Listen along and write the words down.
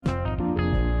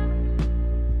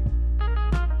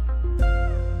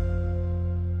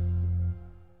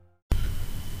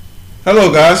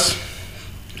Hello, guys.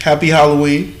 Happy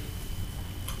Halloween.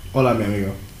 Hola, mi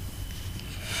amigo.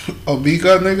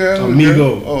 Amiga, nigga.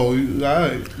 Amigo. Oh, you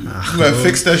alright. You better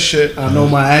fix that shit. I know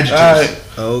my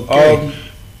adjectives. Alright. Okay.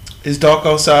 It's dark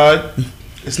outside.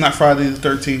 It's not Friday the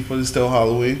 13th, but it's still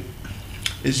Halloween.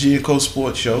 It's G and Co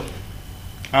Sports Show.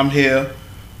 I'm here.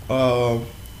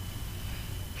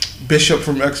 Bishop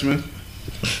from X-Men.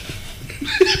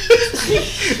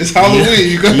 It's Halloween.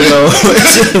 You got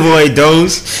it's your boy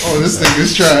Dose. Oh, this thing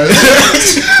is trash.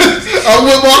 I'm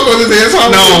with Marco today. It's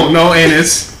Halloween. No, and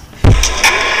it's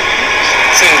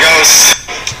Seeing ghosts.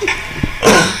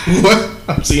 What?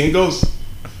 I'm seeing ghosts.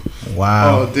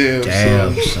 Wow. Oh, damn,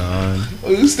 son. Oh,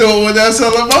 you still with that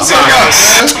selling my Seeing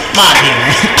ghosts. I'm out here,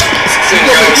 man. Seeing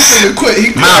man? ghosts. This nigga quit. He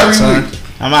quit I'm out, every son. week.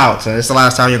 I'm out, son. It's the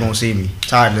last time you're gonna see me.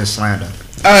 Tired of this slander.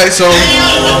 Alright, so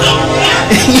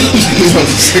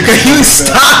Can you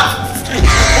stop?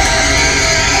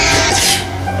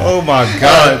 Oh my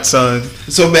God, son.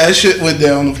 So bad shit went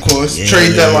down, of course. Yeah,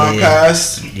 Trade deadline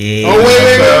passed. Yeah. Oh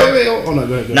wait. Oh no,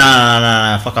 go ahead.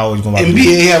 Nah. Fuck, I always going about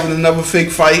NBA having another fake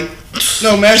fight.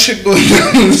 No, man, shit going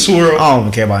down in this world. I don't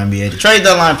even care about NBA. The trade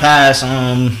deadline pass.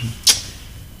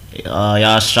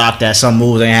 Y'all shocked that some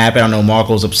moves ain't happen. I know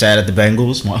Marco's upset at the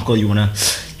Bengals. Marco, you wanna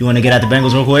get at the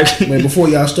Bengals real quick? Man, before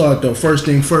y'all start though, first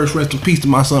thing first, rest in peace to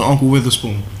my son Uncle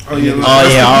Witherspoon. Oh yeah,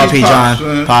 R.P.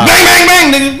 John. Pop.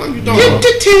 Bang, nigga. What you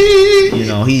doing? You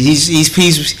know, he's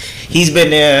been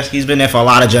there. He's been there for a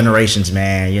lot of generations,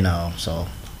 man. You know, so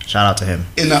shout out to him.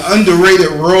 And the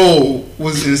underrated role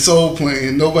was in Soul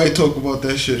Plane. Nobody talk about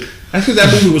that shit. That's because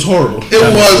that movie was horrible. It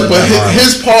was, but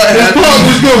his part had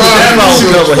was good. That movie was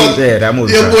good when he did. That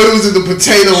movie. Yeah, boy, it was in the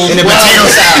potatoes. In the potato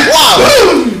salad. Wow.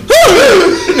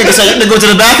 Nigga said you nigga go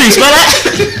to the bathroom. You smell that?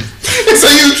 So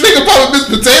you drink a pop of this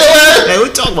potato ass? Hey,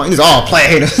 we talking about? He's all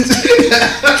playing.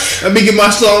 Let me get my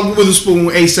son Uncle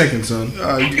Witherspoon in 8 seconds, son.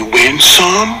 You win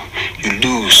some, you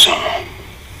lose some.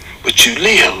 But you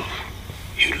live.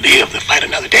 You live to fight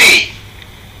another day.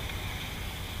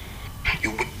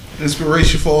 You win.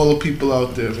 Inspiration for all the people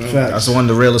out there, man. That's one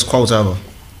of the realest quotes ever.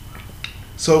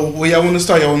 So where y'all want to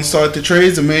start? Y'all want to start the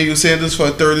trades? Emmanuel Sanders for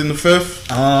a third and the fifth?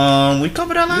 We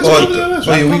covered that last Oh, week. we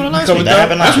covered that?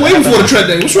 That's way before the trade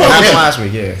day. What's wrong That with happened that? last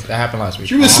week. Yeah, that happened last week.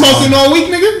 You been smoking all week,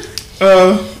 nigga?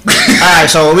 All right,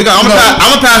 so I'm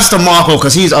gonna pass it to Marco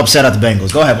because he's upset at the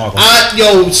Bengals. Go ahead, Marco.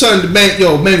 Son,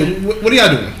 Bengals, what are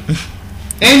y'all doing?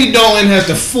 Andy Dalton has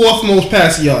the 4th most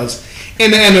passing yards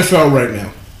in the NFL right now.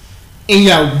 And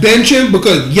y'all bench him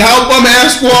because y'all bum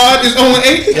ass squad is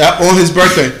 0-8? Yeah, on his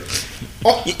birthday.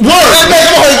 Word. Oh, They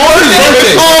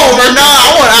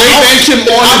bench him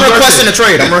on I'm his requesting birthday. a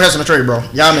trade. I'm requesting a trade, bro.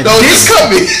 Y'all make No, this cut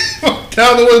me.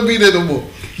 Down the one be there no more.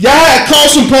 Y'all had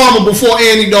Carson Palmer before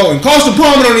Andy Dalton. Carson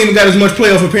Palmer don't even got as much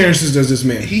playoff appearances as this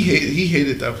man. He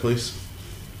hated that place.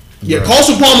 Yeah,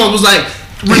 Carson Palmer was like,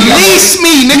 release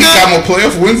me, He got nigga. more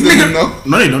playoff wins than him, though.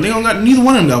 No, they don't. They don't got neither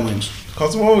one of them got wins.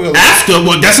 Well, After,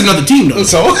 well, that's another team though.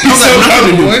 so Don't he got still got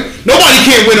nothing to to do. win. Nobody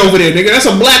can't win over there, nigga. That's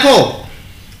a black hole.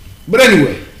 But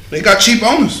anyway, They got cheap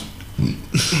owners.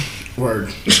 word.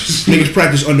 Niggas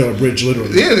practice under a bridge,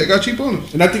 literally. Yeah, they got cheap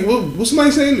owners. And I think what's somebody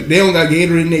saying? They don't got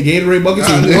Gatorade in their Gatorade buckets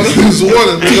and Nah, water. it's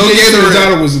water. They don't TJ Gatorade.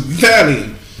 Mazzano was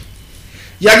Italian.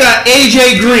 Y'all got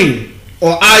AJ Green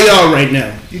or IR right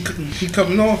now. He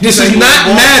coming off. This He is ain't not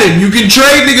going ball. Madden. You can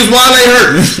trade niggas while they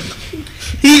hurt.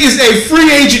 He is a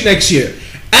free agent next year.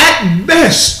 At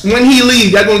best, when he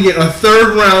leaves, y'all gonna get a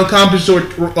 3rd round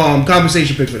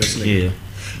compensation pick for this nigga. Yeah.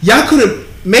 Y'all could have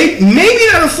maybe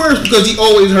not a first because he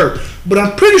always hurt, but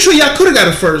I'm pretty sure y'all could have got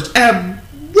a first. At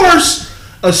worst,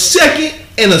 a 2nd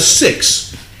and a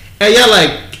 6th. And y'all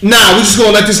like, nah, we just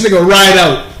gonna let this nigga ride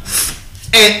out.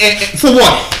 And for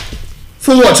what?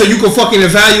 For what? So you can fucking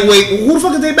evaluate who the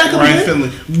fuck is they back up Ryan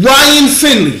again? Finley. Ryan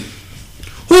Finley.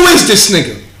 Who is this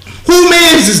nigga? Who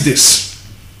mans is this?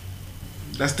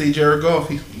 That's the Jared Goff.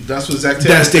 That's what Zach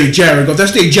Taylor. That's their Jared Goff.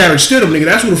 That's their Jared Stidham, nigga.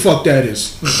 That's who the fuck that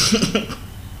is.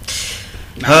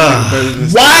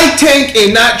 Why tank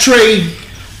and not trade?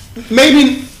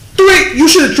 Maybe 3. You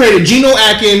should have traded Geno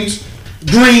Atkins,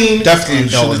 Green, Definitely And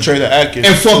should have Dalton. traded Atkins.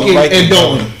 and fucking and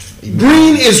Dalton.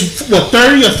 Green is what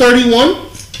 30 or 31.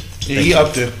 Yeah, he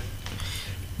up there.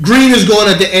 Green is going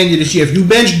at the end of this year. If you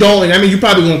bench Dalton, I mean, you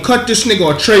probably gonna cut this nigga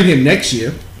or trade him next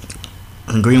year.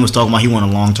 And Green was talking about he want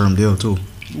a long-term deal too.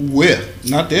 Where?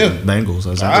 Not there. Bengals.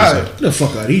 That's All what he right. said. Get the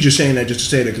fuck out. He's just saying that just to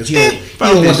say that because he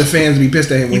probably don't want is. the fans to be pissed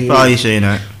at him when He he probably saying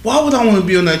that. Why would I want to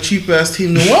be on that cheap ass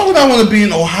team? Then why would I want to be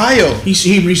in Ohio?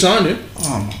 he re-signed it.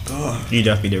 Oh my god. He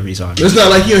definitely did resign. It's not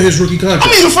like he on his rookie contract.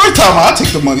 I mean, the first time I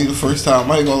take the money. The first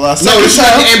time I ain't gonna lie. No, this is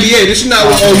not the NBA. This is not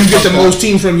Oh, you get the fuck most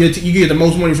team from your. You get the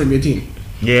most money from your team.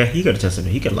 Yeah, he could have tested it.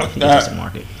 He could have tested the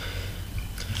market.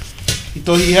 He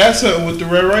thought he had something with the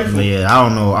red rifle. But yeah, I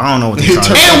don't know what they trying to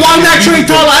do. And why not trade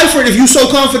Tyler Eifert if you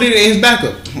so confident in his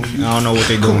backup? I don't know what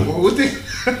they doing.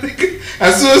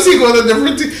 As soon as he go to a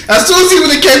different team, as soon as he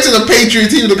would have came to the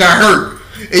Patriots, he would have got hurt,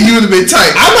 and he would have been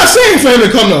tight. I'm not saying for him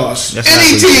to come to us.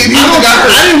 Any team, he would have got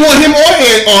hurt. I didn't want him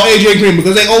or AJ Green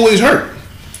because they always hurt.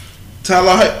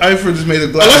 Tyler Eifert just made a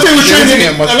glass.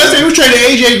 Unless they were trading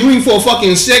AJ Green for a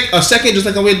fucking second, just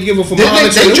like I waited to give him for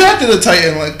Mohamed. They drafted a tight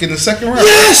end like in the second round.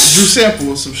 Yes, Drew Sample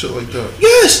or some shit like that.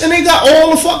 Yes, and they got all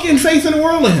the fucking faith in the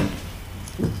world in him.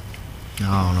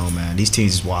 I don't know, man. These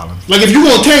teams is wilding. Like if you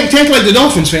gonna tank like the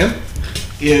Dolphins, fam.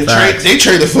 Yeah, they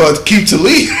traded for Keith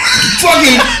Talib.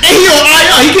 Fucking, and he on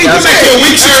IR. He can't come back till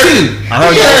week 16. I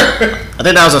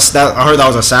heard that was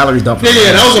a salary dump.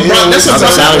 Yeah, that's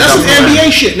some NBA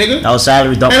shit, nigga. That was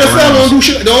salary dump. NFL don't do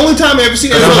shit. The only time I ever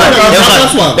seen it was like by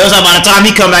the time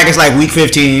he come back, it's like week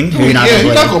 15. You're not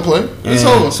gonna play. It's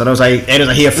over. So there was like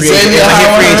he a free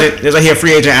agent. There's a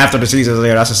free agent after the season.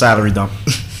 That's a salary dump.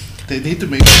 They need to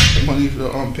make money to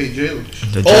pay Jalen.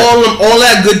 All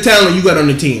that good talent you got on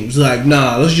the teams, like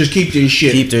let's just keep this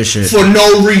shit. For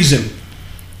no reason.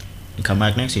 You come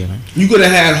back next year, man. You could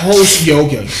have had hosts.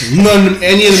 Okay.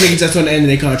 Any of the niggas that's on the end of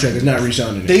their contract is not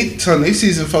re-signing. They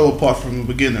season fell apart from the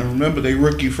beginning. Remember, their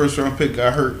rookie first round pick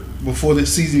got hurt before the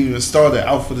season even started.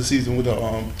 Out for the season with a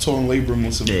torn labrum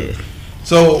or something. Yeah.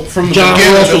 So from the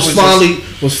beginning, Ross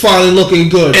was finally looking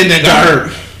good, and then got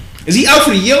hurt. Is he out for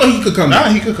the year or he could come back?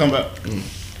 Nah, he could come back.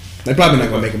 They're probably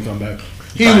not gonna make him come back.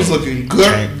 He was looking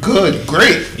good, great.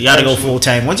 You gotta go full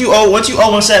tank. Once you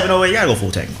 0-7, you gotta go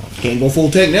full tank. Can't go full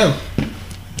tank now.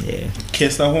 Yeah.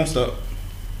 Can't stop, won't stop.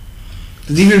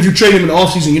 Because even if you trade him in the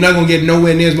offseason, you're not gonna get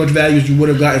nowhere near as much value as you would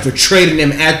have gotten for trading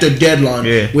him at the deadline.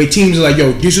 Yeah. Where teams are like,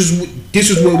 yo, this is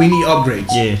where we need upgrades.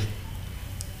 Yeah.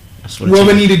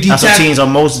 Whoever need a D tackle. That's what teams are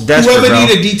most desperate. Whoever need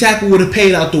a D tackle would have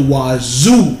paid out the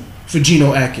wazoo for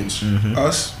Geno Atkins. Mm-hmm.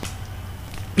 Us.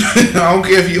 I don't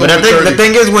care if you. But the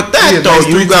thing is with that though,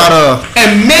 you gotta.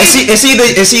 And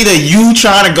it's either you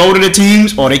trying to go to the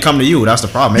teams or they come to you. That's the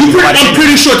problem. I'm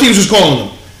pretty sure teams was calling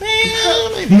them.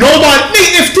 Nobody.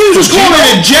 If teams was calling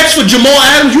the Jets for Jamal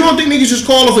Adams, you don't think niggas just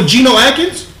calling for Geno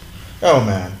Atkins? Oh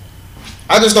man,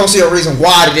 I just don't see a reason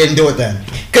why they didn't do it then.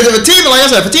 Because if a team, like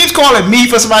I said, if a team's calling me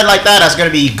for somebody like that, that's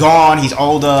gonna be gone. He's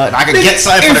older, and I can get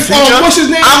something for the future. What's his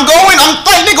name? I'm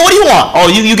like, nigga, what do you want? Oh,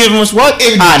 you giving us what?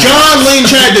 If John Lynch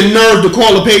had the nerve to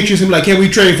call the Patriots and be like, can we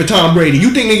trade for Tom Brady?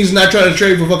 You think niggas not trying to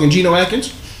trade for fucking Geno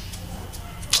Atkins?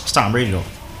 It's Tom Brady though.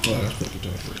 Oh, that's fucking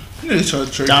Tom Brady.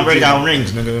 Tom Brady got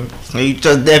rings, nigga.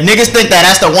 If niggas think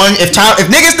that's the one, if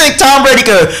niggas think Tom Brady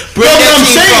could bring that team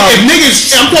from,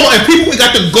 I'm talking about if people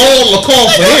got the goal or call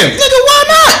for him, nigga, why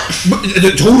not?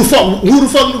 Who the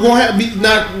fuck gonna have be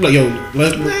not like yo?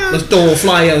 Let's throw a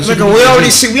fly out. Nigga, we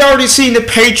already seen the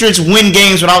Patriots win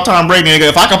games without Tom Brady, nigga.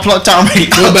 If I can plug Tom Brady,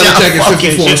 Bill Belichick is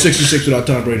 54-66 without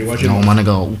Tom Brady. Watch it. No, my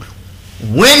nigga.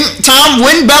 When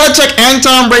Belichick and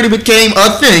Tom Brady became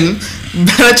a thing,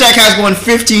 Belichick has won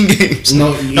 15 games.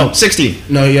 No, 16.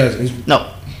 No, he hasn't. No,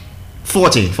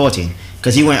 14.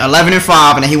 Because he went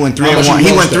 11-5, and then he went 3-1.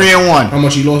 He went 3-1. How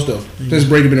much he lost though? Since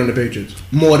Brady been on the Patriots,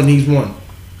 more than he's won.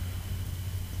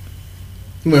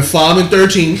 He went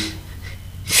 5-13.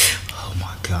 Oh my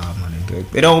God, my nigga!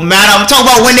 It don't matter. I'm talking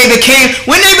about when they came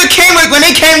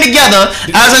together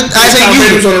as a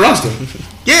Brady was on the roster.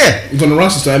 Yeah, he was on the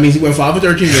roster, so that means he went 5-13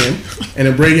 then, and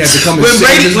then Brady had to come and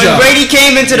save his job. When Brady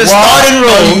came into the starting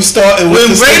role, he's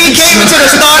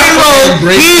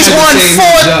won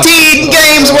 14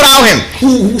 games without him.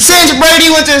 Since Brady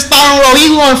went to the starting role,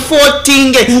 he won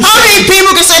 14 games. How many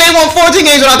people can say they won 14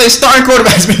 games without their starting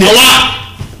quarterbacks? A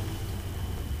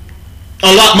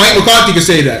lot. Mike McCarthy can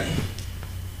say that.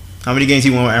 How many games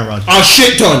he won with Aaron Rodgers? A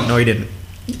shit ton. No, he didn't.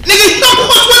 Nigga, he not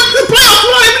much in the playoffs.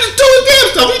 We're not even just doing damn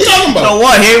stuff. What are you talking about? No,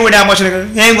 what? He ain't win that much, nigga.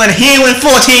 He ain't win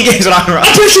 14 games with Aaron Rodgers.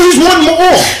 I'm pretty sure he's won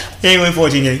more. He ain't win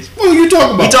 14 games. What are you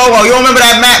talking about? You remember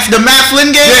that the Matt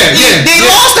Flynn game? Yeah. They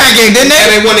lost that game, didn't they?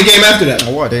 And they won the game after that.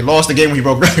 Oh, what? They lost the game when he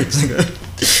broke records, nigga.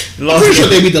 I'm pretty sure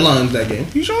they beat the Lions that game.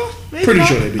 You sure? Pretty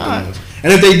sure they beat the Lions. And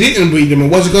if they didn't beat them,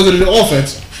 it wasn't because of the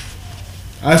offense.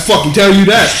 I fucking tell you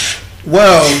that.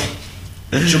 Well,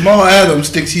 Jamal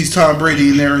Adams thinks he's Tom Brady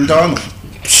and Aaron Donald.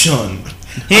 Son.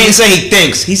 He didn't say he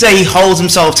thinks. He said he holds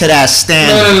himself to that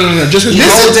standard. No. Just because he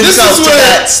holds himself to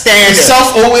that standard.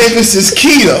 Self-awareness is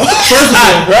key, though.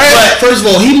 First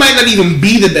of all, he might not even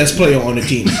be the best player on the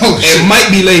team. It might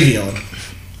be Le'Veon.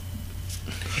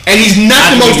 And he's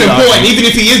not the most important, even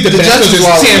if he is the best.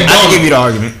 I'll give you the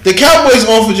argument. The Cowboys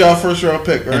offered y'all a first-round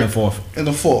pick, right? In the fourth. In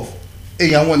the fourth. And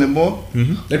y'all wanted more?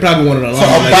 They probably wanted a lot. For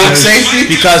a box safety?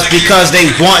 Because they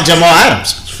want Jamal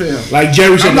Adams. Fair. Like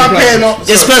Jerry said, I'm not paying no.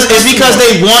 It's because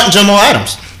they want Jamal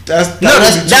Adams. That's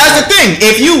the thing.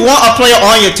 If you want a player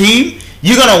on your team,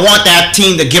 you're gonna want that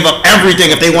team to give up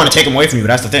everything if they want to take him away from you.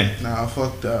 That's the thing. Nah,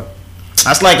 fucked up.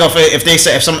 That's like if they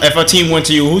say if a team went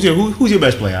to you, who's your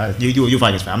best player? You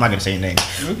Vikings fan. I'm not gonna say your name.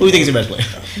 Who do you think is your best player?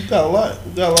 You got a lot.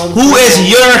 Who is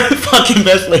your fucking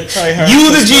best player? You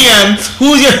the GM.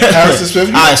 Who's your Harrison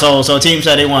Smith? All right, so team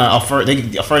said they want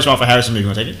a first round for Harrison Smith.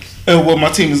 You gonna take it? Well, my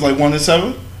team is like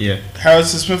 1-7. Yeah.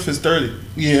 Harrison Smith is 30.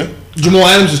 Yeah. Jamal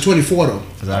Adams is 24 though.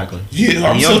 Exactly. Yeah,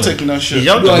 I'm still taking that shit.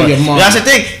 That's the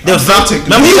thing. I'm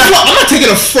not taking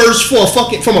a first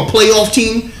from a playoff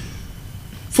team.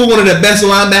 For one of the best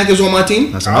linebackers on my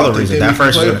team. That's another reason. That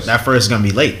first is gonna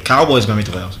be late. Cowboys gonna be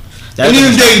the playoffs. And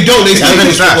even if they don't, they still If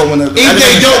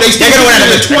they don't, they still gonna win in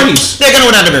the 20s. They're gonna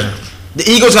win that division. The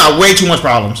Eagles got way too much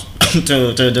problems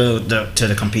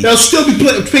to compete. They'll still be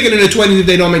picking in the 20s if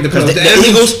they don't make the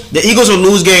playoffs. The Eagles will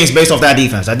lose games based off that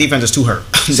defense. That defense is too hurt.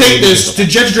 Say this: the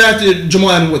Jets drafted Jamal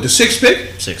Adams with the 6th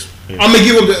pick. 6. Yeah. I'm gonna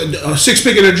give him a 6th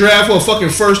pick in the draft for a fucking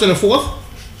 1st and a 4th.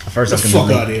 First, that's gonna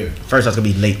be late. Out of here. First, that's gonna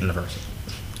be late in the first.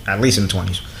 At least in the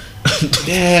 20s.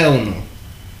 Hell no.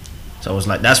 So it's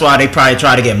like that's why they probably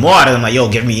try to get more out of them. Like, yo,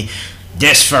 give me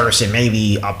this first and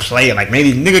maybe a player. Like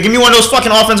maybe nigga, give me one of those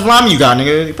fucking offensive linemen you got,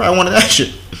 nigga. You probably wanted that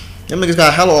shit. Them niggas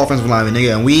got hella offensive linemen,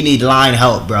 nigga, and we need line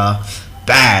help, bro.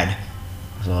 Bad.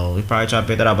 So we probably try to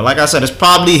pick that up. But like I said, it's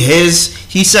probably his.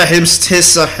 He set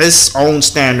his own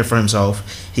standard for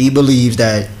himself. He believes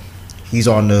that he's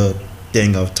on the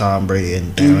thing of Tom Brady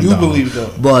and Aaron Donald. Believe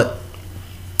that? But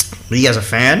me as a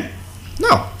fan,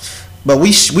 no. But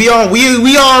we are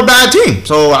a bad team,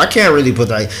 so I can't really put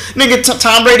like nigga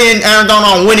Tom Brady and Aaron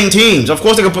Donald on winning teams. Of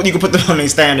course, you can put them on their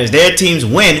standards. Their teams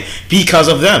win because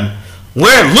of them.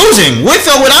 We're losing with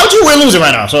or without you. We're losing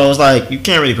right now, so it's like you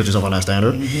can't really put yourself on that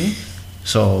standard.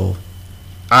 So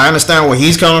I understand where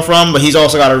he's coming from, but he's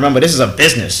also got to remember this is a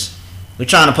business. We're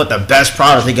trying to put the best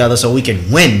product together so we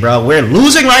can win, bro. We're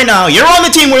losing right now. You're on the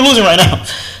team. We're losing right now.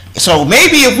 So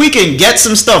maybe if we can get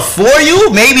some stuff for you,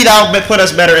 maybe that'll put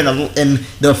us better in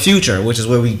the future, which is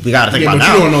where we got to think about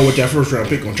now. But you don't know what that first round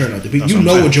pick gonna turn out to be. You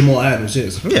know what Jamal Adams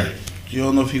is. Yeah. You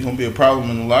don't know if he's gonna be a problem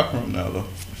in the locker room now, though.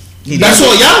 That's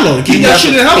all y'all know. Keep that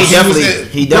shit in the house.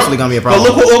 He definitely gonna be a problem.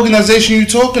 But look what organization you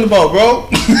talking about, bro.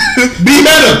 Be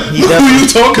better. Look who you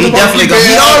talking about.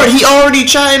 He already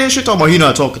chatting and shit talking about he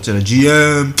not talking to the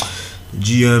GM.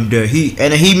 GM there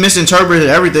he misinterpreted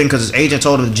everything because his agent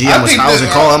told him the GM was housing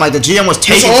call. I'm like the GM was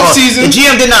taking calls. The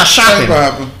GM did not shop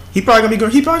him. He probably gonna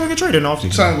get traded in offseason.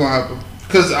 It's not gonna happen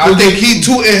because I think he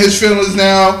too in his feelings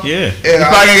now. Yeah, and he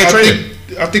probably gonna get traded.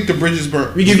 I think the bridge is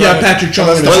burnt. We give y'all Patrick Chung.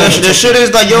 The shit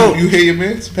is like yo, you hear your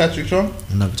man, it's Patrick Chung.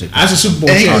 That's a Super Bowl.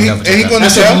 And he gonna jump. Is he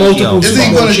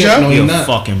gonna jump? No, he not.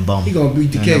 Fucking bum. He gonna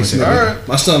beat the case. Alright.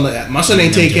 My son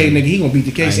ain't TK nigga. He gonna beat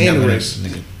the case and the race.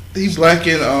 He black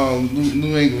in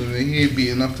New England and he ain't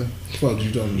beating nothing. Fuck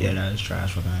you talking about? Yeah, that is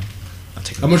trash for that.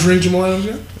 How much rings Jamal Adams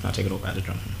got? I'll take it over Patrick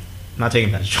Johnson. I'm not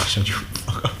taking Patrick Johnson. You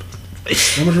fuck up.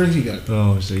 How much rings he got?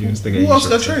 Oh, so you was thinking. Who else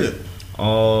got traded?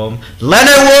 Leonard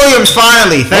Williams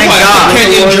finally. Thank God.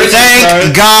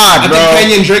 Thank God, bro. I think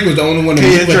Kenyon Drake was the only one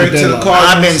that Drake to the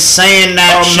Cardinals. I've been saying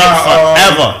that shit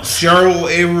forever. Gerald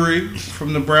Avery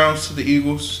from the Browns to the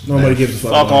Eagles. Nobody gives a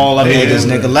fuck. Fuck all them niggas,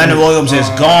 nigga. Leonard Williams is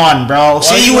gone, bro.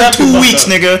 See you in 2 weeks,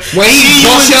 nigga. Wait, he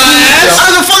bust your ass? How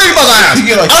the fuck you bust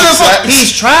your ass?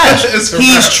 He's trash.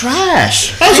 He's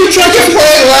trash. How's he trying to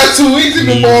play the last 2 weeks? He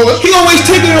been balling. He always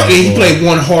take it. He played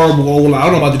one horrible O-line. I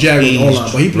don't know about the Jaguars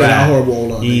O-line, but he played a horrible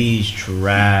O-line. He's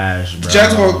trash,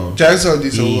 bro. Jags are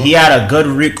decent. He had a good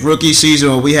rookie season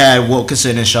when we had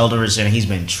Wilkinson and Sheldon, and he's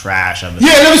been trash. Yeah,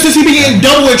 ever since he been getting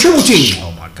double and triple team.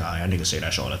 Oh my god, y'all niggas say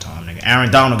that shit all the time, nigga.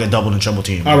 Aaron Donald get double and triple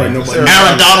team. All right, nobody.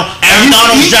 Aaron Donald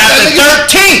was drafted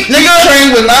 13th, nigga.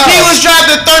 He was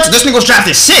drafted 13th. This nigga was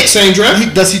drafted 6th. Same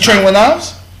draft. Does he train with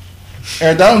knives?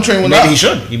 Aaron Donald train with knives. Maybe he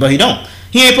should, but he don't.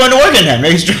 He ain't putting the work in that.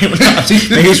 Maybe he's training with knives. Whose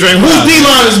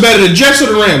D-line is better, the Jets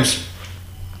or the Rams?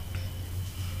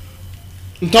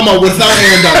 I'm talking about without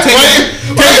Aaron Donald. Take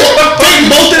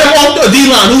both of them off the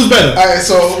D-line. Who's better? All right,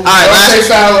 so Dante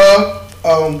Fowler,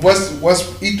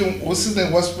 Ethan, what's his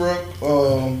name? Westbrook.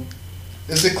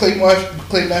 Is it Clay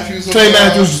Matthews? Clay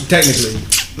Matthews, technically.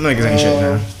 Niggas ain't shit,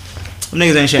 man.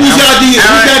 Niggas ain't shit. Who's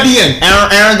got DN?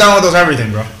 Aaron Donald does everything,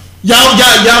 bro.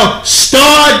 Y'all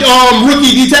starred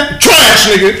rookie D-tackle trash,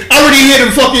 nigga. I already hear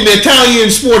them fucking Italian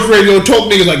sports radio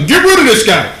talk niggas like, get rid of this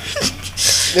guy.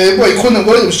 Wait, Quentin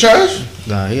Williams trash?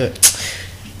 Nah, yeah.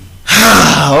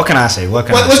 What can I say? What's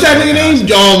that nigga name?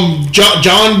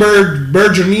 John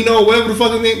Bergerino, whatever the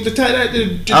fuck his name. The tight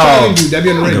dude that be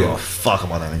on the radio. I don't give a fuck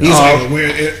about that nigga. He's like,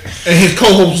 and his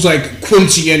co-host was like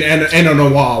Quincy and on the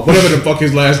wall, whatever the fuck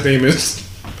his last name is.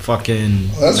 Fucking.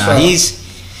 That's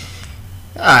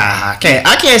I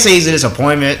can't say he's a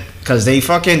disappointment because they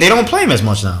don't play him as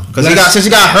much now because since he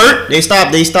got hurt they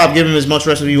stopped giving him as much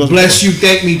rest as he was. Bless you,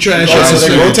 thank me, trash. So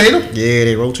they rotate him? Yeah,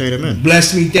 they rotate him in.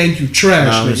 Bless me, thank you, trash.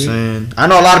 You know what I'm saying? I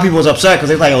know a lot of people was upset because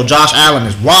they like, oh, Josh Allen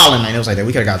is wilding, and it was like that.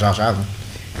 We could have got Josh Allen.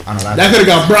 I know that could have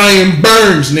got Brian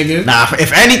Burns, nigga. Nah,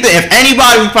 if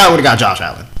anybody, we probably would have got Josh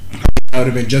Allen. I would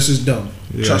have been just as dumb.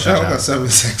 Josh Allen got 7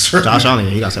 sacks. Right? Josh Allen,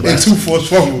 he got 7 sacks. And 2 forced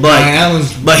fumbles. But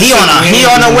he on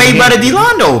a way better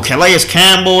D-line though. Calais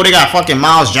Campbell, they got fucking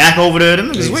Miles Jack over there.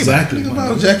 Them niggas way better.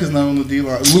 Miles Jack is not on the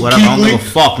D-line. Whatever, I don't give a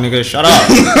fuck, nigga. Shut up.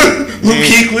 Luke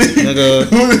Kuechly. Nigga.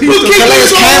 Luke Kuechly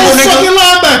is a fucking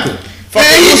linebacker.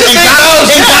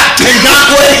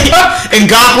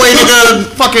 Ngakwe, nigga,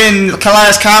 fucking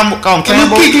Calais Campbell.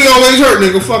 Kuechly always hurt,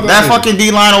 nigga. Fuck that fucking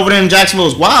D-line over there in Jacksonville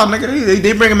is wild, nigga.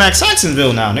 They bringing back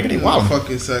Saxonville now, nigga. They wild.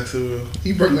 Fucking Saxonville.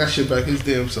 He bring that shit back his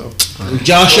damn self.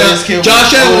 Josh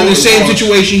Allen in the same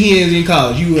situation he is in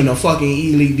college. You in a fucking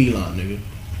elite D-line, nigga.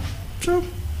 True.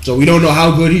 So we don't know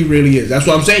how good he really is. That's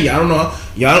what I'm saying. Y'all don't know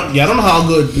how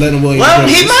good Leonard Williams. Well,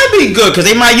 he might be good because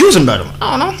they might use him better.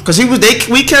 I don't know because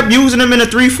we kept using him in a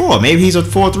 3-4. Maybe he's a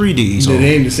 4-3-D. So.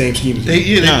 They ain't the same scheme. They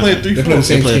play 3-4. They play the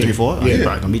same scheme. 3-4. Yeah. He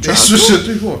probably gonna be trash. He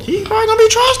probably gonna be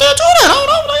trash there too. Then I don't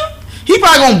know. Man. He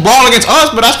probably gonna ball against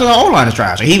us, but that's because our O-line is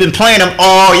trash. And he been playing them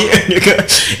all year.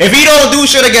 If he don't do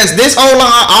shit against this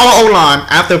O-line, our O-line,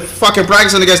 after fucking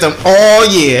practicing against them all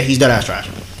year, he's dead ass trash.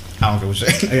 I don't give a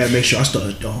shit. I gotta make sure I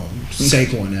start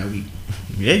Saquon that week.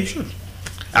 Yeah, you should.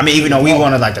 I mean, even though we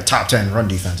wanted like the top 10 run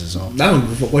defenses, so. I don't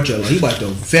give a fuck what you're like. He about to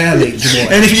violate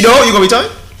Jamal. And if you don't, you gonna be tight?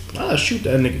 I'll shoot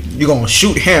that nigga. You gonna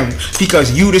shoot him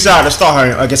because you decided to start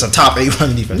her against a top 8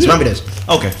 run defense. Yeah. Remember this.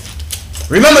 Okay.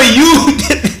 Remember you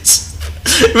did this.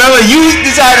 Remember you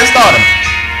decided to start him.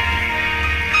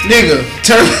 Nigga,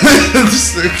 turn.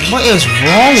 What is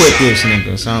wrong with this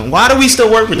nigga, son? Why do we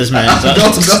still work with this man? I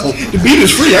don't know. The beat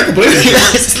is free. I can play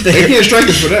this. They can't strike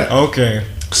us for that. Okay.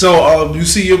 So, you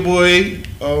see your boy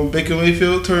Baker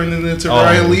Mayfield turning into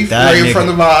Ryan Leaf right in front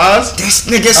of our eyes. This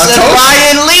nigga said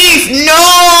Ryan Leaf. No.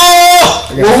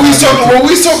 What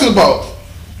we talking about?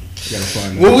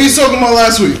 What we talking about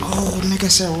last week? Oh, nigga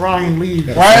said Ryan Leaf.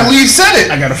 Ryan Leaf said it.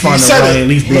 I gotta find the Ryan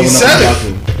Leaf blowing up the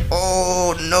locker.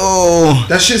 Oh no.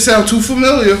 That shit sound too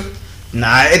familiar.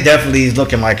 Nah, it definitely is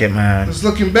looking like it, man. It's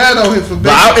looking bad out here for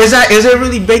Baker. But is it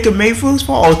really Baker Mayfield's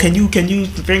fault, or can you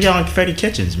bring down Freddie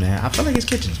Kitchens, man? I feel like it's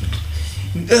Kitchens, man.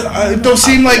 It don't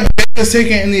seem like Baker's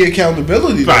taking any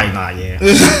accountability. Right, nah, yeah.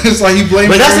 It's like he blames.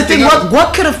 But that's the thing.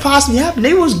 What could have possibly happened?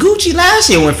 They was Gucci last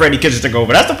year when Freddie Kitchens took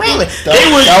over. That's the problem.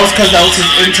 That was because that was his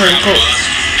intern coach.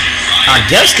 I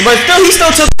guess, but still, he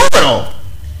still took over though.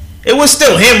 It was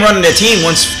still him running the team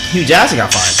once Hugh Jackson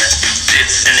got fired.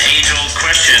 It's an age-old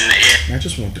question. I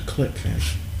just want the clip, man.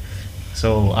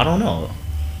 So I don't know.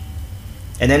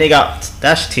 And then they got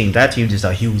that team just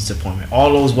a huge disappointment.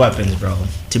 All those weapons, bro,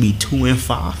 to be 2-5.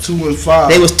 2-5.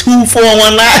 They was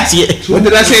 2-4-1 last year. What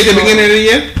did I say at the beginning of the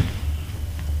year?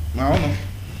 I don't know.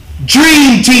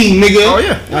 Dream team, nigga. Oh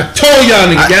yeah. I told y'all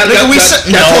niggas. Y'all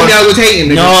told me I was hating,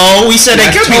 nigga. No, we said they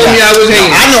could be that. Me I was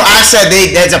hating. I know. I said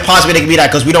there's a possibility they could be that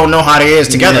because we don't know how they is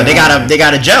together. Yeah. They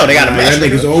got to gel. They got to match. Y'all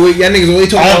niggas always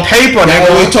talking on about paper. They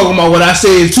always talking about what I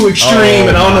say is too extreme,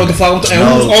 and I don't know what the fuck. And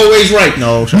who's always right?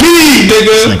 No, me,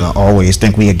 nigga. This nigga always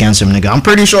think we against him, nigga. I'm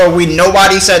pretty sure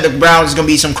nobody said the Browns is gonna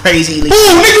be some crazy. Who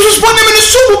niggas was putting them in the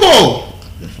Super Bowl?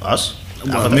 Us.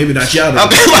 Well, maybe not y'all.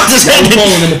 Okay, I was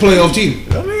calling them a playoff team.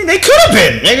 I mean, they could have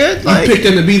been, nigga. You picked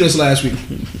them to beat us last week.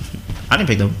 I didn't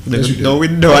pick them. Yes, you did. No, I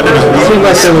didn't. It seemed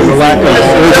like there was a lack of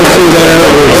urgency there.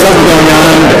 There was something going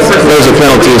on. There was a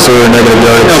penalty, so we were negative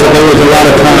yards. No, but there was a lot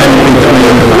of time in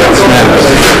between snaps.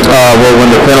 Well, when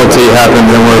the penalty happened,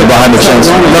 then we're behind the chains.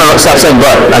 No, stop saying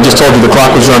but. I just told you the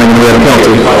clock was running and we had a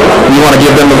penalty. You want to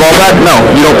give them the ball back? No,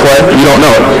 you don't play. You don't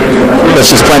know it. That's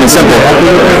just plain and simple.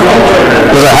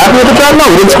 Was I happy with the job?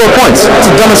 No, we didn't score points. That's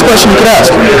the dumbest question you could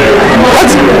ask. What?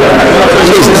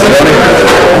 Jesus.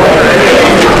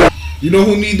 You know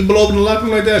who need to blow up in the locker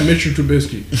room like that? Mitchell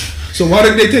Trubisky. So why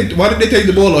did they take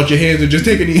the ball out your hands and just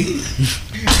take it easy?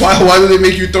 Why did they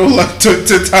make you throw like 10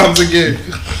 times again?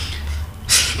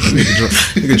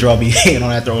 You could draw me hating on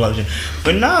that throw up shit.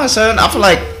 But nah, son, I feel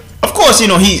like, of course,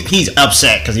 he's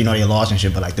upset because they lost and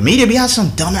shit. But like the media be asking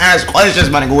some dumb ass questions,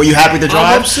 man. Were you happy with the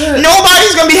drive? I'm upset.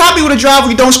 Nobody's gonna be happy with a drive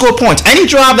if you don't score points. Any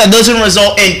drive that doesn't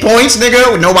result in points,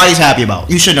 nigga, nobody's happy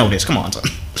about. You should know this. Come on, son.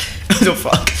 the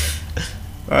fuck?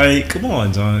 Like, come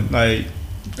on, son. Like,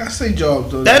 That's their job,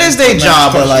 though. That is their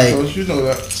job, but, like, coach, you know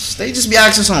that. they just be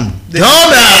asking some They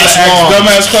dumbass ask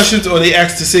dumbass questions, or they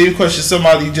ask the same question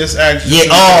somebody just asked. Yeah,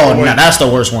 oh, nah, that's the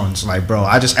worst ones. Like, bro,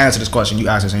 I just answered this question. You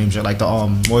asked the same shit. Like the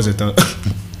what was it the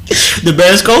the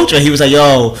Bears coach? And he was like,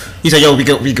 yo,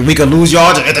 we could lose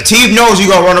yards. If the team knows you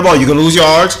gonna run the ball, you can lose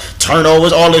yards,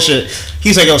 turnovers, all this shit.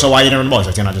 He's like, yo, so why you didn't run the ball? He's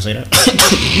like, didn't I just say that?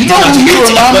 You know who you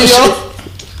remind me of?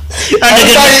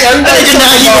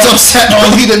 Everybody was upset.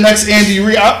 Oh, he the next Andy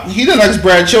Reid. He the next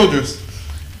Brad Childress.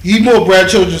 He more Brad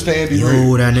Childress than Andy Reid.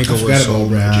 Yo, that nigga was so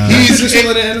bad.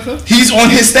 He's on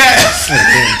his staff.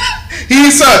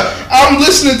 I'm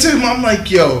listening to him. I'm like,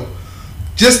 yo,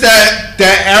 just that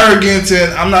arrogance,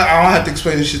 and I don't have to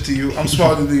explain this shit to you. I'm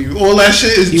smarter than you. All that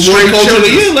shit is straight Coach of the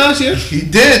Childress. Year last year. He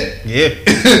did. Yeah.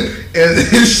 And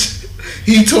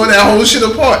he tore that whole shit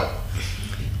apart.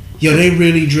 Yo, they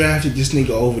really drafted this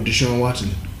nigga over Deshaun Watson.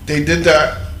 They did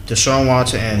that. Deshaun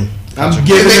Watson and I'm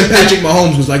giving him Patrick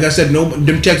Mahomes because, like I said,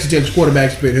 them Texas Tech's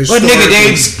quarterbacks been his. But nigga,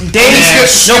 let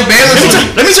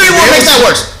me tell you what makes that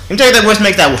worse. Let me tell you what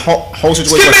makes that whole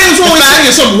situation Skip worse. Bayless always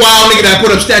saying some wild nigga that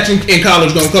put up stats in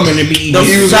college gonna come in and be eating.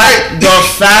 He was right. The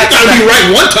fact Gotta be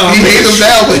right one time. He made him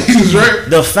down, but he was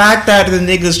right. The fact that the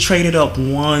niggas traded up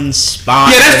one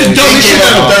spot. Yeah, that's the dumbest shit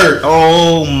ever. Third.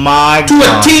 Oh my To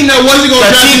god. a team that wasn't gonna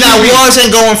The draft team that QB. wasn't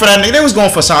going for that nigga. They was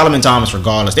going for Solomon Thomas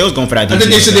regardless. They was going for that. I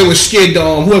think they said they were scared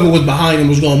whoever was behind him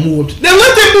was gonna move up. Then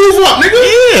let them move up, nigga.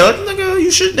 Yeah, nigga,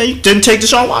 you should. They didn't take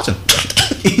Deshaun Watson.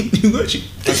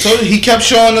 I told you, he kept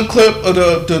showing the clip of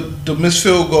the missed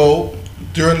field goal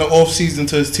during the off season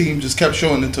to his team. Just kept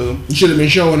showing it to them. You should have been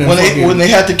showing them. When they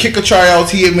had to kick a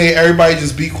tryouts, he had made everybody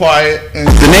just be quiet. And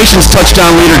The nation's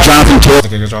touchdown leader, Jonathan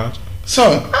Taylor.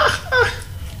 son,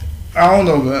 I don't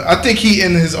know, man. I think he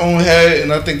in his own head,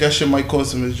 and I think that shit might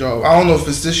cost him his job. I don't know if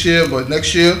it's this year, but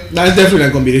next year. Nah, it's definitely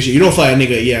not gonna be this year. You don't fire a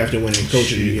nigga a year after winning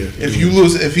coach of the year. If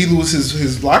he loses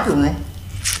his locker room.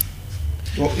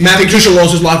 Well, Matt Patricia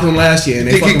lost his locker room last year, and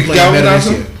they think he fucking could playing better galvanize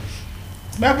this him?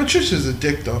 year. Matt Patricia's a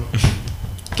dick, though.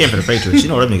 Came for the Patriots. You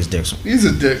know them niggas dicks. He's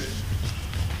a dick.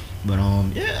 But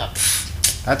yeah,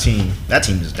 that's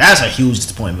a huge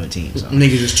disappointment team. So.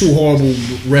 Niggas just two horrible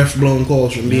ref blown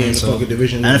calls from being in the So, fucking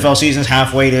division. NFL season's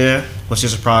halfway there. What's your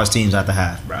surprise teams at the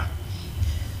half, bro?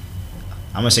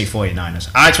 I'm gonna say 49ers.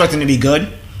 I expect them to be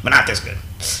good, but not this good.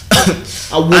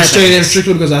 I would say them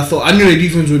strictly because I knew their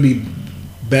defense would be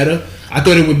better. I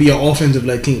thought it would be an offensive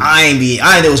led team. I knew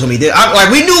it was gonna be this.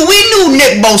 Like we knew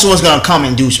Nick Bosa was gonna come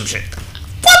and do some shit.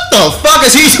 What the fuck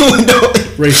is he doing though?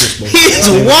 Racist, He is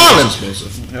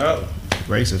wildin'. Yeah.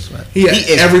 Racist, right? He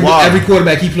is every wildin'.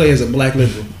 quarterback he plays is a black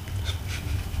liberal.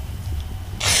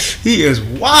 He is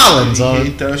wildin', He son.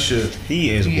 hate that shit. He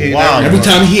is He hate wildin'. Every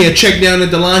time he had check down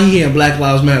at the line, he had Black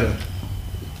Lives Matter.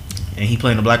 And he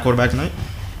playing a black quarterback tonight?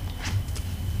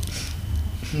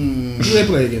 Who they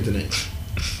play again tonight?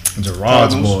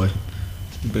 Gerard's Cardinals. boy.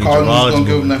 Big Cardinals Gerard's gonna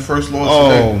give boy. him that first loss Oh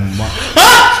today. my!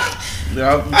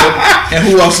 Yeah, and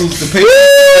who else is the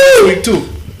Patriots week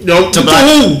 2? No, To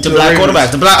black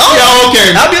quarterbacks. To black. Oh, Yeah,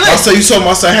 okay. I'll be I like. saw you saw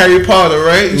my son Harry Potter,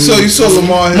 right? You saw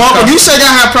Lamar. Marco, you said y'all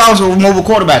have problems with mobile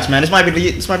quarterbacks, man. This might be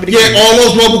the Yeah, all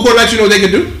those mobile quarterbacks, you know what they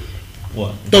can do?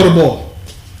 What? Throw the ball.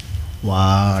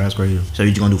 Wow, that's crazy. So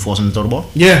you gonna force him to throw the ball?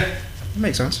 Yeah.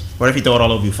 Makes sense. What if he throw it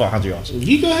all over you 400 yards?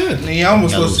 You go ahead. He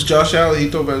almost Yeah, lost lose. to Josh Allen. He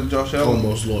threw better to Josh Allen.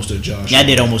 Almost lost to Josh. Yeah, I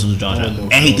did almost lose Josh Allen.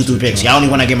 Almost And he threw lost 3 to picks. Josh. Y'all only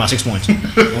want to get my 6 points. Y'all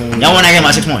want to get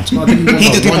my 6 points. No, I think we won He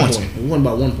by threw 3 1 points. point. We won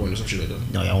by 1 point or some shit like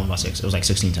that. No, y'all won by 6. It was like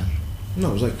 16-10. No,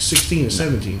 it was like 16 or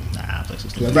 17. Nah, it was like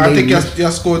 16. I think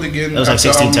y'all scored again. It was like after,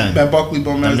 16-10. Matt Barkley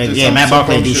bum ass did Yeah, some Matt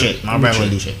Barkley do bullshit. shit. Matt Barkley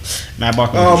do shit. Matt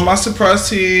Barkley do shit. My surprise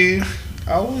team,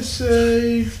 I would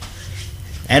say.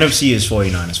 NFC is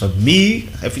 49ers. For me,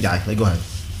 if you die, like, go ahead.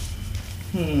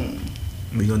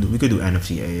 We could do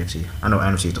NFC, AFC. I know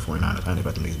NFC is the 49ers. I don't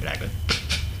think them niggas be that good.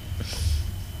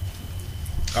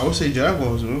 I would say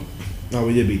Jaguars, bro. No,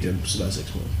 we did beat them. So that's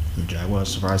 6 points. The Jaguars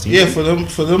surprise team. Yeah, for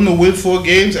them to win 4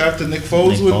 games after Nick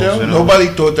Foles Nick went Foles down, went on. nobody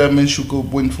thought that Minshew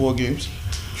could win 4 games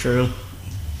True.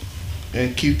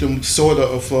 and keep them sort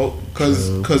of afloat.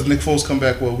 Because Nick Foles come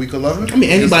back week 11. I mean,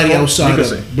 anybody You outside could of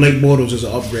say- Blake Bortles is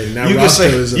an upgrade. And that You can roster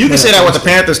say is a you can say that with the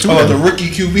Panthers too. Oh, the then. rookie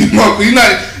QB Marco,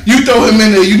 you throw him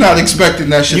in there, you're not expecting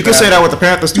that shit. You can say that with the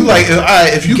Panthers too. You like, all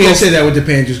right, if You you can't go, say that with the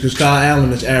Panthers because Kyle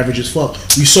Allen is average as fuck.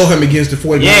 We saw him against the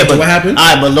 49ers. yeah, but what happened?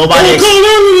 Alright, but nobody Kyle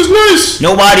Allen is nice.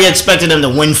 nobody expected them to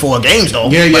win 4 games though.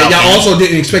 Yeah, Without y'all him. also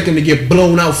didn't expect him to get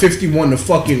blown out 51 to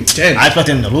fucking 10. I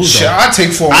expected them to lose shit, though. I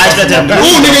take 4. I expect them to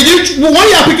Oh, nigga, why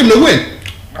y'all pick him to win?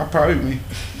 I probably me.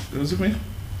 Was it me?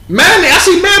 Man, I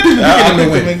see mad people picking them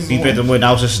to win. He picked them win.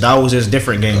 That was just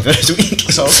different game this week.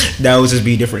 So that was just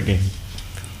be different game.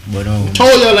 But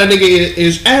Told y'all that nigga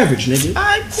is average, nigga. They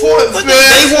won 4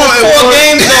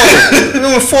 games though. They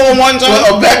won 4-1.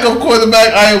 Well, a backup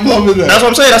quarterback, I am loving that. That's what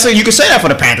I'm saying. I said you could say that for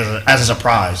the Panthers as a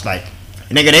surprise. Like,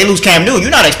 nigga, they lose Cam Newton.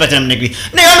 You're not expecting them to be.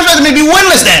 Nigga, I'm expecting them to be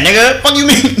winless then, nigga. Fuck you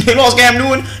mean? They lost Cam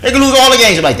Newton. They could lose all the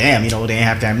games. You're like, damn, you know, they didn't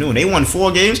have Cam Newton. They won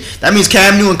 4 games. That means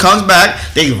Cam Newton comes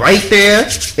back. They right there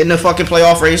in the fucking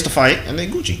playoff race to fight, and they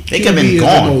Gucci. They could have been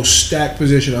gone. The most stacked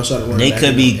position outside of running They back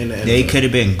could be. They could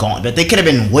have been gone, but they could have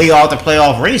been way out the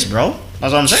playoff race, bro.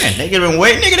 That's what I'm saying. They could have been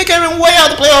way, nigga. They could have been way out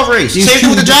the playoff race. Same thing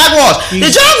with the Jaguars.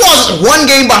 The Jaguars is 1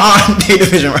 game behind their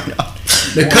division right now.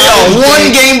 They are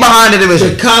 1 game behind the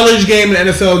division. The college game and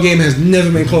the NFL game has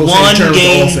never been close in terms of offense. 1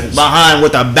 game behind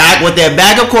with their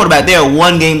backup quarterback. They are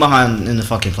 1 game behind in the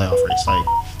fucking playoff race. Like,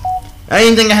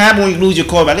 anything can happen when you lose your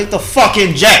quarterback. Like the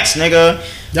fucking Jets, nigga.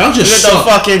 Y'all just the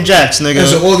fucking Jets, nigga.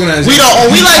 As an organization,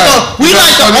 we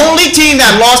like the only team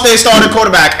that lost their starting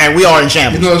quarterback, and we are in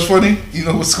shambles. You know what's funny? You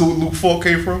know what school Luke Falk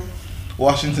came from?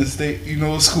 Washington State. You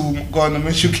know what school Gardner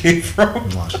Minshew came from?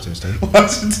 Washington State.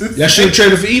 Washington State. Y'all should have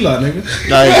traded for Eli, nigga.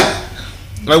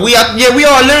 Like we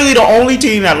are literally the only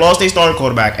team that lost their starting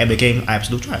quarterback and became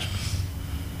absolute trash.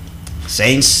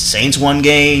 Saints won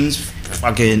games.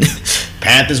 Fucking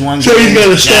Panthers won games. So you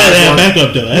gotta start that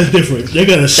backup though. That's different. They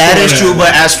gotta start. That is true,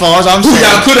 but as far as I'm who saying,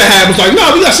 y'all could have had was like,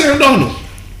 no, we got Sam Darnold.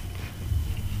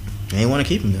 They didn't want to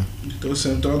keep him there. Thought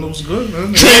Sam Darnold was good, man.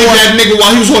 Train that nigga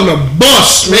while he was on the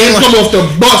bus. Man, he come off the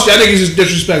bus. That nigga's just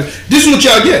disrespectful. This is what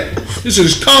y'all get. This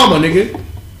is karma, nigga.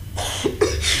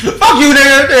 Fuck you,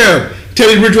 nigga. Damn.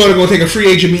 Teddy Bridgewater gonna take a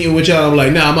free agent meeting with y'all. I'm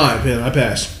like, nah, I'm alright, man. I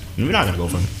pass. We're not gonna go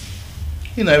for him.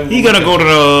 He gonna go to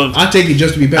the. I take it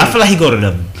just to be better. I feel like he go to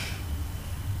the.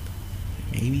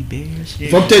 Maybe Bears.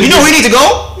 If I'm telling you know where he needs to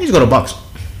go? He needs to go to Bucks.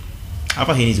 I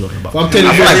thought he needs to go to the Bucks. If I'm telling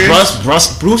I you, feel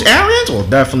like Bruce Arians will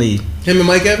definitely. Him and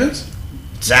Mike Evans.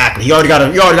 Exactly. He already got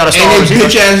a star. And his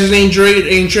bitch asses ain't trade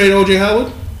OJ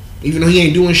Howard, even though he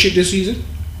ain't doing shit this season.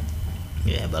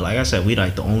 Yeah, but like I said, we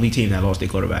like the only team that lost their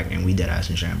quarterback, and we dead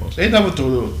ass in shambles. They never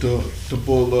threw the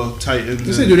ball Titans.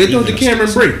 They said, dude, they threw the Cameron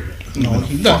Brate. No,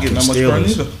 he's not getting that much burn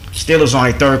either. Steelers on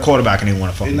a 3rd quarterback, and they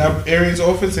want to fucking. In that Arians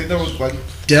offense, they never like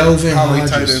Delvin Holly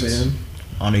Hodges, man.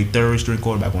 On a 3rd string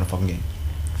quarterback, won a fucking game.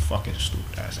 Fucking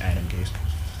stupid ass Adam Gase.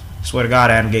 Swear to God,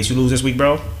 Adam Gase, you lose this week,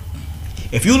 bro.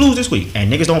 If you lose this week and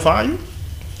niggas don't fire you,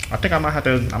 I think I might have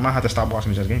to stop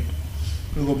watching this game.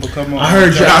 I'm just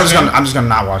gonna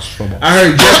not watch football. I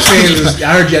heard Jets fans.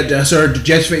 I heard the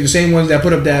Jets fans, the same ones that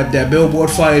put up that billboard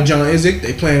fire John Izek.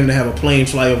 They planning to have a plane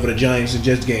fly over the Giants and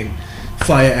Jets game,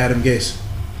 fire Adam Gase.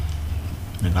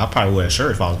 And I probably wear a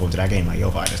shirt if I was going to that game. Like,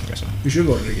 yo, fire this nigga. You should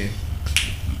go to the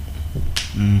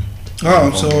game.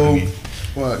 So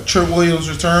what? Trent Williams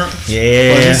returned.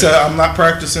 Yeah. But he said, "I'm not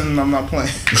practicing and I'm not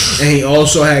playing." And he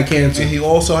also had cancer. And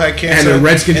the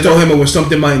Redskins told him it was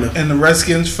something minor. And the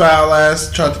Redskins foul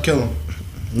ass tried to kill him.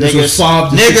 Niggas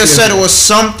said it was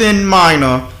something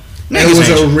minor. It was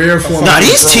a rare form. Nah,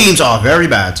 these teams are very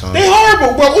bad, Tom. They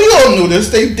horrible. Well, we all knew this.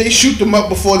 They shoot them up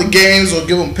before the games or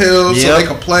give them pills so they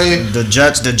can play. The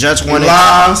Jets wanted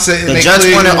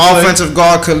offensive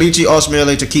guard Kalichi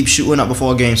Osmele to keep shooting up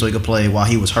before a game so he could play while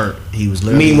he was hurt. He was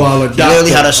literally. Meanwhile, a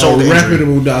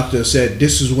reputable injury. doctor said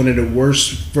this is one of the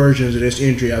worst versions of this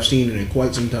injury I've seen in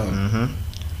quite some time. Mm-hmm.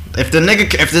 If the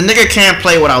nigga can't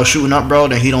play without shooting up, bro,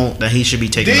 then he should be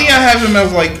taken. Didn't y'all have him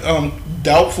as like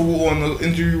doubtful on the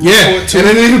injury report too? And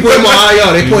then they even put him on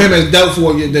IR. They put him as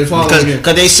doubtful the following game.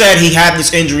 Because they said he had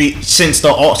this injury since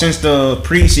the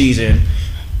preseason,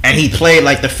 and he played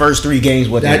like the first 3 games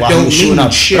with it while he was shooting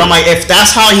up. Shit. But I'm like, if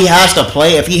that's how he has to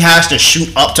play, if he has to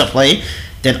shoot up to play,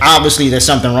 then obviously there's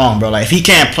something wrong, bro. Like if he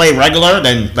can't play regular,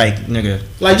 then like nigga.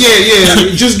 Like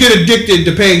just get addicted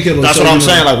to painkillers. That's what I'm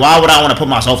saying. Like why would I want to put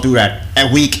myself through that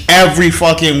every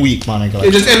fucking week, my nigga?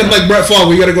 It just end up like Brett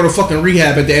Favre. You got to go to fucking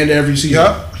rehab at the end of every season.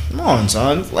 Yep. Come on,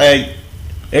 son. Like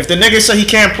if the nigga say he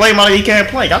can't play, my nigga, he can't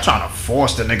play. Y'all trying to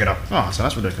force the nigga to. Oh, so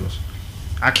that's ridiculous.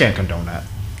 I can't condone that.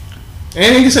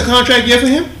 And he gets a contract yet for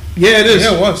him? Yeah, it is.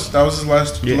 Yeah, it was. That was his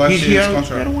last year's contract. He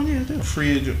had a 1-year deal.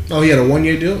 Free agent. Oh, he had a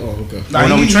 1-year deal? Oh, okay.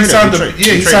 Nah, he signed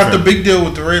the big deal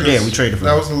with the Raiders. Yeah, we traded for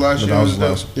him. That was the last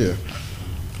year. Yeah.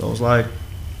 So it was like,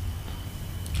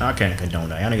 I can't condone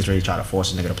that. Y'all niggas really try to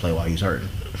force a nigga to play while he's hurting.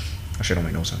 That shit don't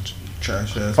make no sense.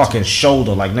 Trash ass. Fucking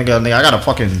shoulder. Like, nigga, I got a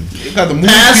fucking you got the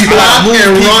pass block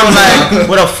and run like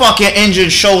with a fucking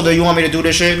injured shoulder. You want me to do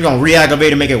this shit? You're gonna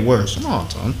re-aggravate and make it worse. Come on,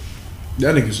 son.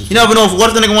 That nigga's just. You never know what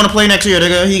if the nigga want to play next year,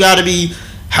 nigga. He got to be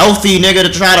healthy, nigga, to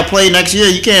try to play next year.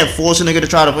 You can't force a nigga to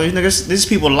try to play. Nigga, this is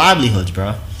people's livelihoods,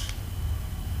 bro.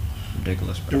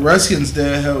 ridiculous, The bro. Redskins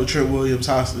there held Trent Williams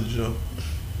hostage, yo.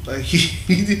 Like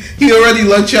he already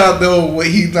let y'all know what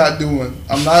he's not doing.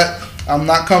 I'm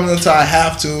not coming until I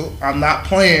have to. I'm not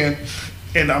playing,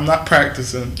 and I'm not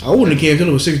practicing. I wouldn't have cared until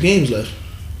there was 6 games left.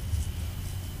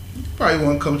 Probably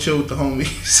want to come chill with the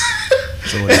homies.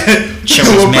 Chill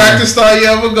When practice start,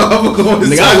 yeah, I'm gonna go.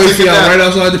 Nigga, I wait for y'all right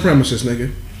outside the premises,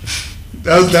 nigga.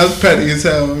 That's petty as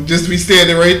hell. Just be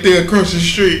standing right there across the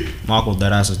street Marco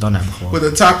Deadass has done that before. with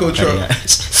a taco Petty truck.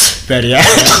 ass. Petty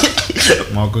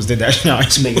ass. Marcos did that in high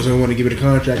school. Niggas don't want to give it a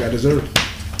contract I deserve.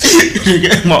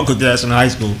 Marco did that in high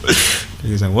school.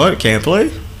 He was like, what? Can't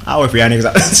play? I'll wait for y'all niggas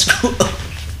out of school.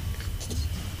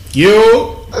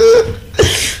 Yo.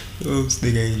 This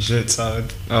nigga ain't shit, son.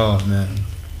 Oh, man.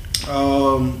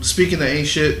 Speaking of ain't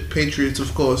shit, Patriots,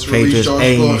 of course, released Patriots Josh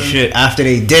ain't Gordon. shit. After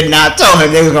they did not tell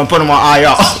him they was gonna put him on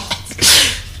IR.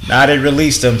 Now they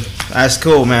released him. That's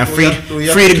cool, man. Free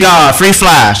to God. Free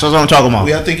Flash. That's what I'm talking about.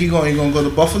 I think he gonna go to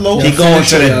Buffalo. He going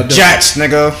to the out there. Jets,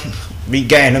 nigga. We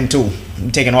getting him too.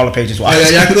 We taking all the Patriots. Y'all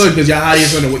can go because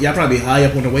y'all probably high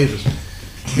up on the waivers.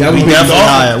 Y'all We be definitely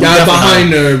high. We Y'all definitely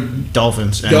behind the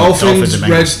Dolphins, and Dolphins, and Bengals.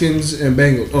 Redskins, and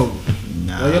Bengals. Oh,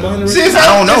 Nah. y'all behind the See, Redskins? if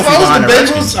I don't know if I he's was behind the the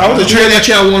Bengals, Redskins. I would have traded that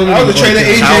y'all wanted I would have to traded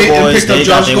go. AJ and Cowboys, picked up they Josh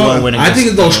got they won Gordon. winning I think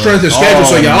it's gonna strength of schedule,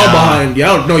 so y'all behind.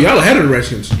 Y'all ahead of the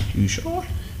Redskins. You sure?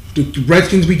 The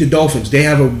Redskins beat the Dolphins. They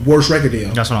have a worse record than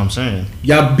y'all. That's what I'm saying.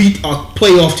 Y'all beat a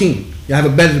playoff team. Y'all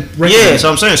have a better record. Yeah, so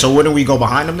I'm saying. So wouldn't we go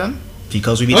behind them then?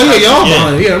 Because we beat. Oh yeah, the y'all Cowboys?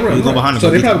 behind. Yeah, right. We go right. behind them. So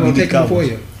they We probably gonna beat take them before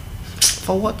Cowboys. you.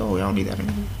 For what though? Y'all don't need that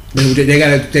anymore.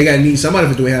 They gotta need somebody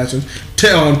for Dwayne Haskins.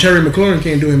 Terry McLaurin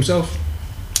can't do it himself.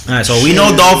 All right, so we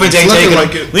know Dolphins ain't looking taking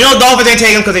like him. it. We know Dolphins ain't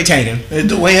taking him because they tanking.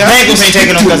 Bengals ain't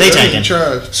taking them 'cause they tanking.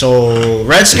 Trash. So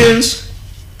Redskins,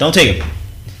 don't take him.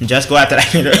 Just go after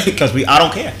that because I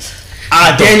don't care. I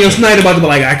don't. Daniel Snyder about to be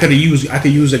like, I could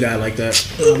use a guy like that.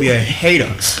 I'll be a hater.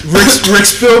 Rick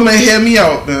Spielman, hear me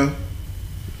out, man.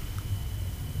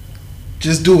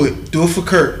 Just do it. Do it for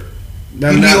Kurt.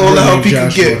 Now, He need all the help he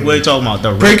can get. What are you talking about?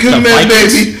 The Bring him the in,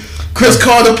 baby. Chris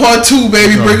Carter part 2,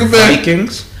 baby. Bring him in.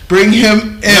 Vikings. Bring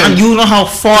him Man, in. you know how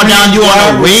far down you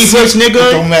on the waivers, nigga.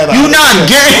 It don't matter. You not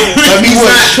getting. Let me He's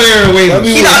watch. not clearing waivers.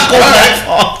 He not going that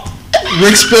far.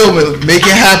 Rick Spielman, make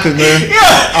it happen, man.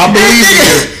 I believe in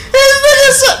you.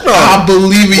 I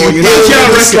believe in you.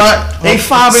 They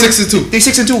 6-2. They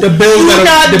 6-2. The Bills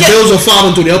are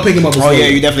 5-2. They'll pick him up. Oh yeah,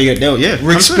 you definitely get dealt. Yeah,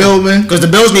 Rick Spielman. because the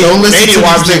Bills need. Don't They listen need to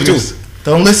wide these receivers too. niggas.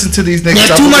 Don't listen to these niggas.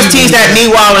 There's I too much believe teams in that you.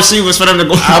 need wide receivers for them to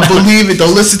go. I believe it.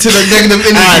 Don't listen to the negative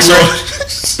energy. Alright, so- Right?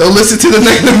 Don't listen to the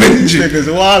negative energy. Niggas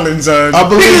wildin', son. I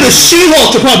believe The it.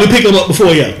 Seahawks will probably pick him up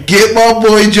before you. Get my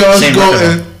boy Josh Same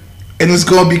Gordon, and it's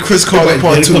gonna be Chris Carter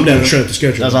part It'll 2. come down to man. strength of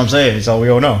schedule. That's what I'm saying. So we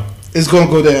don't know. It's gonna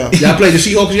go down. Y'all played the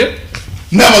Seahawks yet?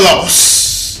 Never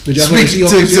lost. Did y'all play the Speaking Seahawks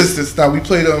to yet? existence. Now we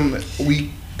played them week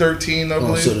 13, I Oh,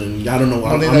 believe. so then I don't know.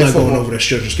 I'm Monday not Night going Football. over the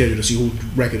strength of schedule to see whose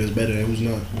record is better and who's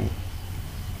not.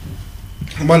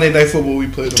 Monday Night Football we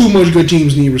played Too them. much good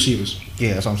teams need receivers.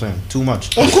 Yeah, that's what I'm saying. Too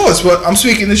much. Of course, but I'm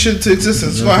speaking this shit into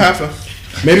existence. It's gonna happen.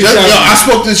 Maybe Just, Sheldon- I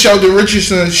spoke to Sheldon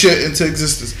Richardson shit into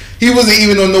existence. He wasn't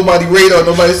even on nobody's radar.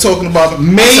 Nobody's talking about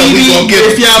him. I said, maybe we gonna get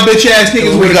if him. y'all bitch ass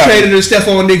niggas We would got have traded to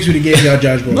Stephon Diggs, we'd have gave y'all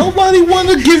Josh Gordon. Nobody want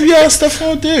to give y'all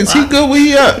Stephon Diggs. He good where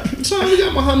he at. So we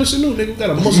got Muhammad Sanu, nigga. We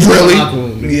got a Muslim Really? locker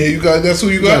room, nigga. Yeah, you got. That's who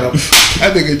you got. Yeah.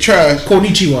 That nigga trash.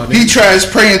 Konnichiwa, nigga. He trash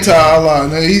praying to Allah.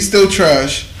 Nigga. He's still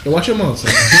trash. Yo, watch your mouth,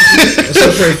 son. I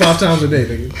still pray 5 times a day,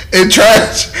 nigga. And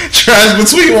trash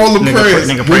between all the prayers.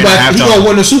 Nigga He praying at gonna halftime.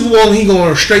 win the Super Bowl and he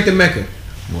going straight to Mecca.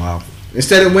 Wow.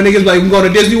 Instead of when niggas like, I'm going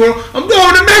to Disney World, I'm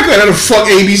going to Mecca. That'll fuck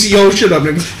ABC whole shit up,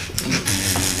 nigga.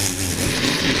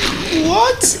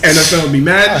 What? NFL be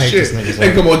mad I as hate shit. this nigga,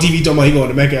 They come on TV talking about he going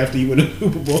to Mecca after he win the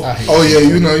Super Bowl. Oh yeah,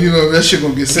 you know that shit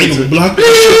gonna get They gonna censored. block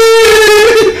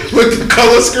that With the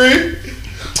color screen.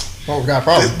 Oh, we got a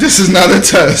problem. This is not a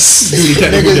test. shit.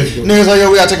 Technical difficulty. Niggas like,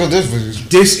 yo, we gotta take this with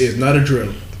This is not a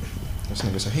drill. This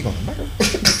nigga said he gonna make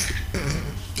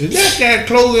Is that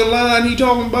clothing line he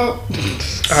talking about?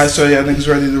 Alright, so yeah, niggas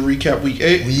ready to recap week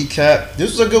 8. Recap.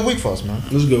 This was a good week for us, man.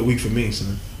 This is a good week for me,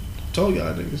 son. Told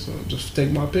y'all niggas, so just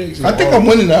take my picks. I think I'm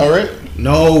winning now, right?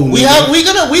 No, We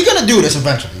gonna do this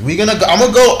eventually. I'm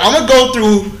gonna go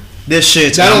through this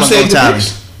shit. That don't I'm gonna save go the tally.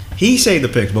 picks? He saved the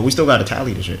picks, but we still gotta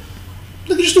tally the shit.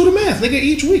 Nigga, just do the math. Nigga,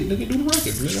 each week, nigga, do the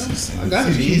record. Nigga, I got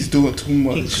it. He's doing too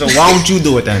much. So why don't you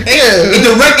do it then? Hey,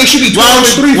 the record should be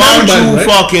 12-3 for Why don't everybody, you right?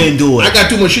 fucking do I it? got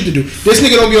too much shit to do. This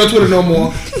nigga don't be on Twitter no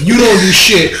more. You don't do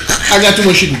shit. I got too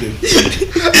much shit to do.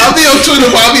 I'll be on Twitter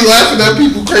while I be laughing at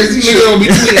people crazy Nigga shit. don't be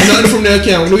tweeting nothing from their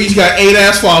account. He's got 8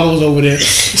 ass followers over there.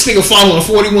 This nigga following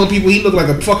 41 people. He look like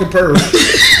a fucking perv.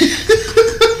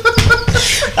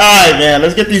 right, man.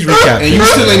 Let's get these recaps. And you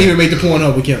still ain't even made the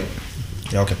Pornhub account.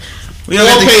 Yeah, okay. We don't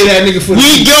pay that nigga for the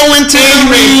We beat. going to the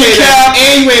recap.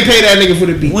 And you ain't pay that nigga for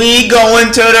the beat. We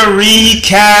going to the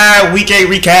recap. Week 8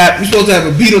 recap. We supposed to have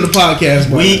a beat on the podcast,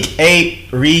 bro. Week 8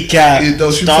 recap. Yeah,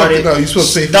 those you Start it. fucking know. You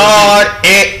supposed to say Start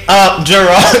it up,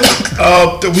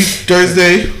 Gerard. the week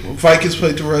Thursday, Vikings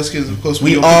played the Redskins. Of course,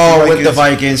 We all all with the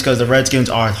Vikings because the Redskins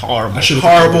are horrible.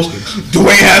 Horrible.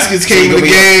 Dwayne Haskins came in the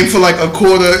game for like a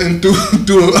quarter and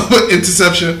threw an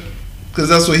interception because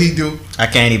that's what he do. I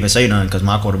can't even say nothing because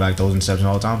my quarterback throws interceptions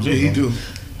all the time. Yeah, he do.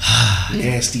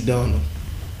 Nasty Donald.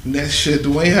 That shit,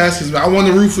 Dwayne Haskins. I want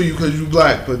to root for you because you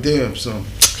black, but damn, son.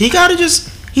 He just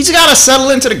gotta settle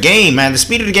into the game, man. The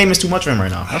speed of the game is too much for him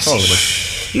right now. That's all it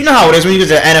is. You know how it is when you get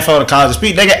to NFL to college. The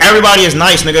speed, nigga, everybody is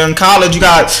nice, nigga. In college, you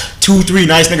got 2-3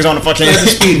 nice niggas on the fucking That's the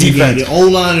speed defense. The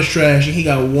O-line is trash, and he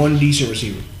got one decent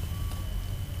receiver.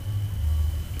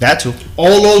 That too.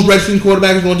 All those Redskins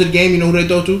quarterbacks going to the game, you know who they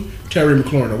throw to? Terry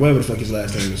McLaurin, or whatever the fuck his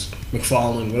last name is.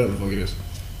 McFarlane, whatever the fuck it is.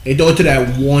 They throw it to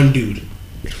that one dude.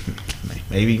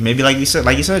 Maybe like you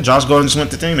said, Josh Gordon just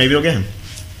went the thing. Maybe he'll get him.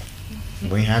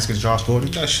 Dwayne Haskins, Josh Gordon.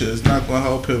 That shit is not gonna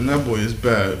help him. That boy is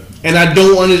bad. And I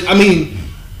don't understand.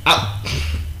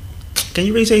 Can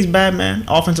you really say he's bad, man?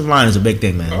 Offensive line is a big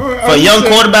thing, man. All right, For a young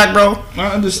quarterback, bro.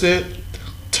 I understand.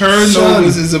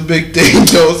 Turnovers is a big thing,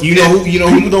 though. You know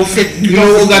who don't fit. You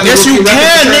know who got the Yes, rookie you record for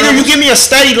can, nigga. You turnovers? give me a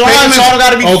steady line, so I don't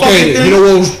gotta be fucking Okay, thing. you know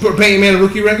what was Peyton Manning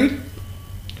rookie record?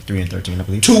 3-13, I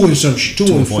believe. 2 and some shit.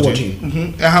 2 and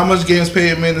 14. And how much games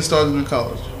Peyton Manning started in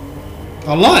college?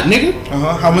 A lot, nigga.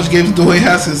 How much games Dwayne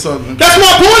Haskins started? That's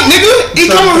my point, nigga. He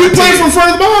coming replaying from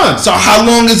further behind. So how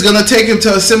long is it gonna take him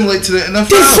to assimilate to the NFL?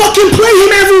 They fucking play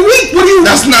him every week. What do you?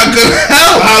 That's not gonna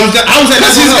help. I was at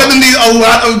Because he's gonna need a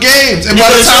lot of games, and by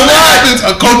the time that happens,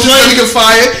 a coach is gonna get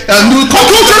fired. A new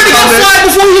coach is gonna come in, fired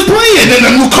before he was playing. and then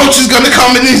a new coach is gonna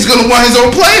come in and he's gonna want his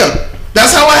own player.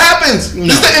 That's how it happens. No.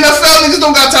 It's the NFL. Niggas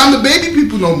don't got time to baby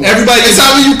people no more. Everybody it's is-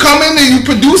 either you come in and you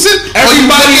produce it, or you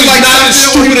Everybody look is like not as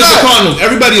something or stupid you as the not. Cardinals.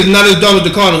 Everybody is not as dumb as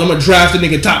the Cardinals. I'm gonna draft a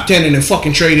nigga top 10 and then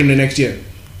fucking trade him the next year.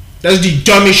 That's the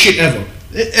dumbest shit ever.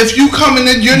 If you come in,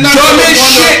 you're not Dumbest gonna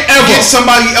wanna shit ever. get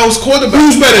somebody else quarterback.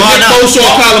 Who's better, Why Nick not? Bosa or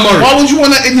Kyler Murray? Why would you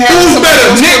want to inherit? Who's somebody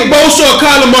better, else's Nick quarterback? Bosa or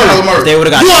Kyler Murray? Kyler Murray. They would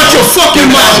have got. You out your fucking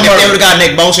mind, If they bro. would have got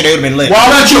Nick Bosa, they would have been lit. Why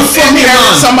would you fucking inherit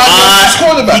mind? somebody else's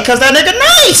quarterback? Because that nigga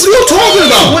nice. What are you talking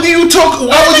about? What are you talking?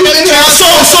 Why would you inherit? So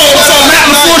Matt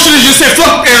LaFleur should have just said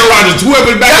fuck Aaron Rodgers.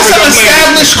 Whoever back That's an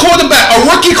established quarterback, a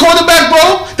rookie quarterback,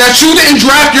 bro. That you didn't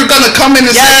draft, you're gonna come in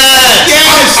and say,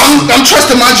 Yes. I'm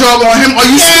trusting my job on him. Are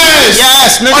you serious?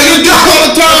 Yes, nigga. Are you You do all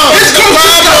the time. His coach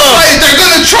is gonna play. They're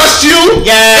gonna trust you. And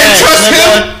Yes, trust him.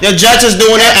 nigga. The Jets is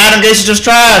doing it. Adam Gase is just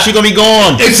trash. He gonna be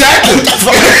gone. Exactly.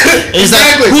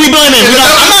 Exactly. Who we blaming?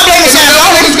 I'm not blaming Sam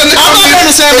Darnold. I'm not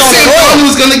blaming Sam Sam Darnold. Darnold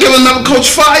was gonna give another coach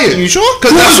fired. You sure?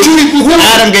 Because that's what people who.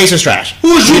 Adam Gase is trash.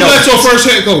 Who was Drew You know- Bledsoe first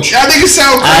head coach? I think it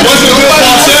sounds Adam- crazy. Bill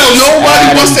Parcells. Nobody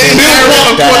wants to inherit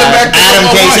a quarterback. Adam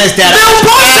Gase is that. Bill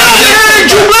Parcells inherited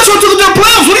Drew Bledsoe to the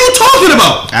playoffs. What are you talking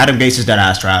about? Adam Gase is that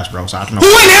ass trash, bro. So I don't Who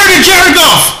know. inherited Jared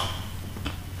Goff?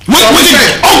 Sean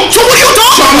McVay. So what are you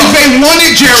talking Sean about? McVay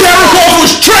wanted Jared Goff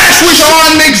was trash with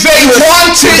Sean McVay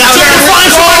wanted So Jared you find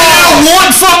somebody that Goff. want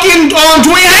fucking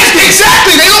Dwayne Haskins.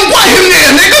 Exactly. They don't want him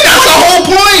there, nigga. That's the whole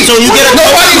point. So you get a-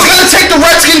 Nobody's gonna take the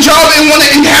Redskin job and want to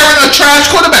inherit a trash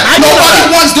quarterback. know Nobody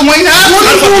that. wants Dwayne Haskins.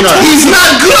 fucking know that. He's not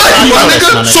good, I know my that, nigga.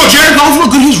 my nigga. So Jared Goff look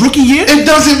good his rookie year? It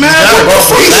doesn't matter. Jared Goff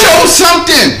was He bad. showed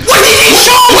something. What did he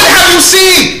show? What have you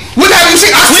seen? What have you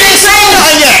seen? I We seen ain't seen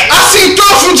nothing yet. I seen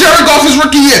throws from Jared Goff his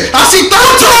rookie year. I seen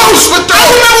throws for I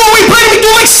throws. remember when we played him, he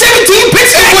threw like 17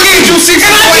 picks And that what game. did you see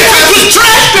from And I Dwayne think he Haskins? was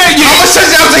trash that year. How much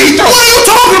touchdowns did he throw? What are you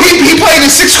talking about? He played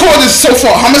in 6 quarters so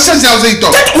far. How much touchdowns did he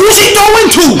throw? Who's he throwing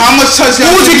to? How much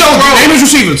touchdowns Who is did he he throwing to? throw? Name his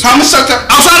receivers. How much touchdowns?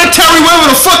 Outside of Terry, whatever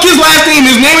the fuck his last name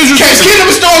is, name his Case receivers. Keenum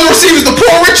was throwing the receivers to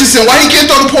Paul Richardson. Why he can't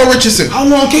throw to Paul Richardson? How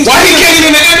long Case Why he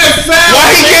Keenum can't in the NFL? Why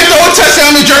he can't throw a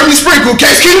touchdown to Jeremy Sprinkle?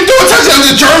 Case Keenum threw a touchdown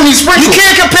to Jeremy Sprinkle. You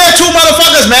can't compare two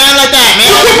motherfuckers, man, like that,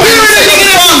 man.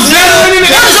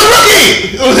 That is a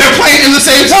rookie. They're playing in the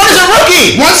same time. One is a rookie.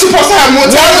 One's supposed to have more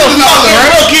talent than the other,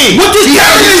 right? Rookie. What does He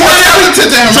has Terry more have? talented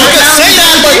than him. So you right? can say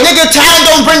that, but nigga, talent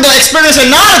don't bring the experience and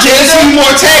knowledge. Is he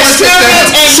more talented than him?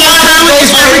 And So knowledge talent goes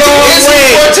is a everything. long Is he way.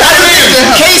 more talented than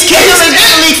him? Case Keenum has been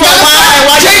in the league for a while. And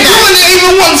why Jay you think Gruden didn't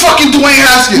even want fucking Dwayne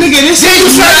Haskins. Nigga, this Then you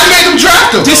is tried not- to make him draft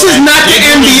him. This is not the Jay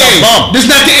Gruden is a NBA. bum. This is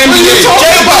not the What are you NBA. talking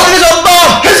Jay about? Gruden is a bum.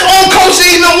 His own coach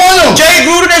didn't even want him. Jay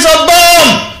Gruden is a bum.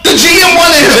 The GM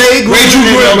wanted him. Where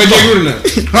Jay Gruden at?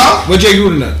 Huh? Where Jay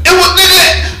Gruden at? It was,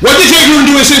 What did Jay Gruden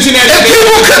do in Cincinnati? if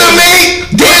people could have made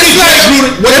Dan Darius Snyder,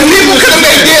 if people could have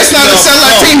made Darius Snyder sound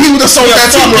like team, he would have sold that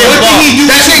team. What did he do?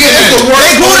 That nigga is the worst.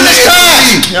 They grew in the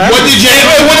sky. What did Jay?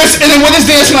 And what is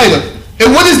Darius Snyder?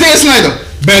 And what is Darius Snyder?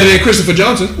 Better than Christopher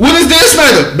Johnson. What is Darius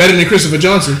Snyder? Better than Christopher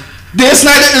Johnson. Darius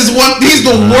Snyder is he's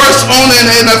the worst owner in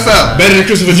the NFL. Better than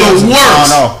Christopher Johnson. The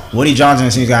worst. No. Woody Johnson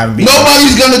seems to have beat.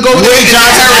 Nobody's gonna go there and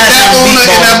inherit that owner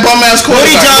and that bum ass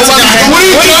quarterback. Woody Johnson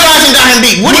got him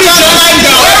beat. Woody Johnson not even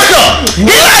in America.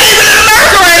 He's not even in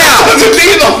America right now.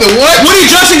 What? Woody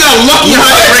Johnson got lucky and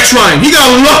hired Rex Ryan. He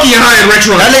got lucky and hired Rex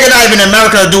Ryan. That nigga not even in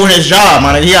America doing his job,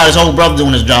 man. He got his whole brother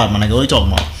doing his job, man. What are you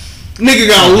talking about?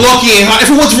 Nigga got lucky and hired.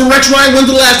 If it wasn't for Rex Ryan,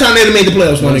 when's the last time they'd have made the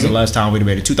playoffs, my When's nigga? the last time we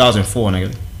debated? 2004, nigga.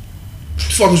 What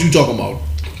the fuck was you talking about?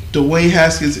 Dwayne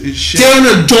Haskins is shit. They're in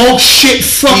a dog shit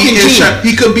fucking team.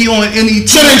 He could be on any team.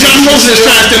 So then Josh Rosen is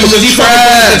trash them because he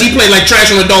played like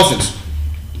trash on the Dolphins.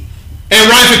 And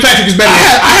Ryan Fitzpatrick is better.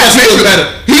 I have faith in better.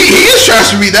 He is trash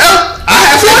to me now. I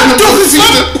have faith in him. Who's he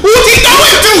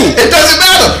going to? It doesn't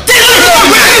matter. It doesn't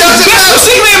matter.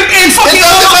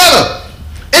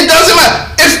 It doesn't matter.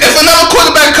 If another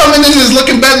quarterback coming in is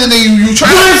looking better than you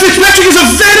try. Ryan Fitzpatrick is a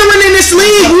veteran in this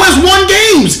league who has won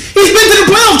games. He's been to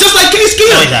the playoffs just like Case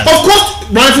Keenum. Of course,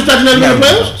 Ryan Fitzpatrick never been to the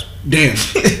playoffs. Damn.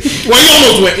 Well, he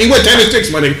almost went. He went 10-6,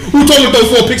 my nigga. Who told him to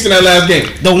throw 4 picks in that last game?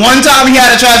 The one time he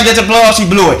had a chance to get to the playoffs, he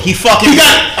blew it. He got two big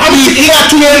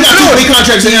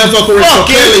contracts in the NFL career. So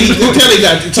clearly he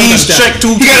got. He's checked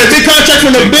two. He got a big contract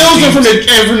from the Bills and from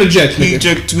the Jets. He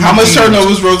checked two. How much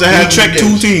turnovers Rosa had? He checked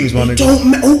 2 teams, my nigga.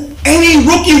 Any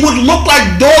rookie would look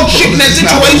like dog shit in that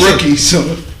situation. Rookie, so.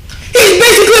 He's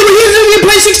basically he didn't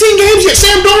play 16 games yet.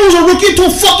 Sam Darnold was a rookie until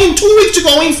fucking 2 weeks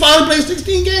ago. He finally played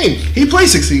 16 games. He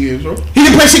played 16 games, bro. He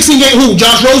didn't play 16 games. Who?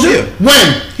 Josh Rosen? Yeah.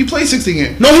 When? He played 16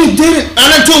 games. No, he didn't.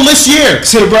 Not until this year.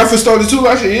 So the Bradford started 2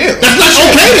 last year. Yeah. That's not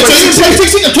okay. So he didn't play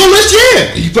 16 until this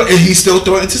year. He's still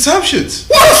throwing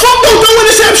interceptions. What the fuck don't throw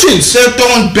interceptions? They're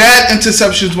throwing bad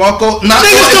interceptions, Marco. Not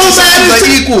niggas all interceptions are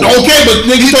equal. Okay, but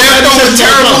niggas throwing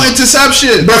terrible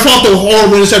interceptions. Brett Favre throws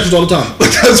horrible interceptions all the time.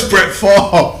 Because Brett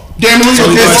Favre. Damn, so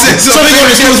they going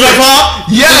to excuse Brett Favre?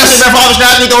 Yes. Brett Favre's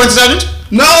trash to throw interceptions?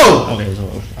 No. Okay.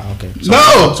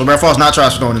 No. So Brett Favre's not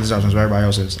trash for throwing interceptions, but everybody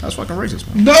else is. That's fucking racist,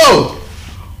 man. No.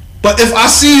 But if I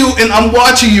see you and I'm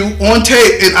watching you on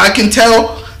tape and I can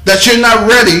tell that you're not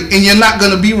ready and you're not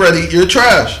going to be ready, you're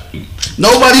trash.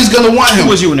 Nobody's going to want him.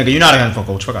 Who was you, nigga? You're not a NFL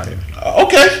coach. Fuck out of here.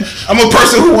 Okay. I'm a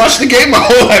person who watched the game my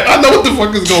whole life. I know what the fuck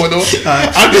is going on.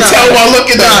 I can tell while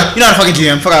looking at it. You're not a fucking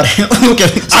GM. Fuck out of here. Who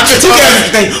cares?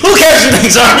 Who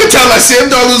cares? I can tell that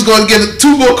Sam Darnold's going to get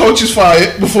 2 more coaches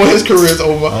fired before his career is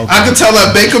over. Okay. I can tell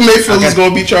that Baker Mayfield is going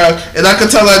to be trash. And I can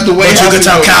tell that Dwayne Haskins. You can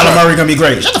tell Kyler Murray going to be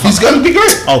great. He's going to be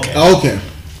great. Okay.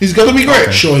 He's going to be great.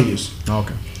 Okay. Sure he is.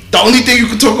 Okay. The only thing you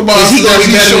can talk about is he going to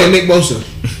be better than Nick Bosa?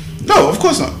 No, of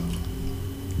course not.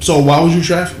 So why would you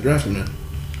draft him then?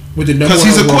 Because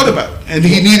he's a quarterback, and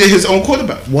he needed his own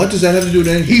quarterback. What does that have to do with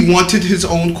anything? He wanted his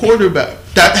own quarterback.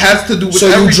 That has to do with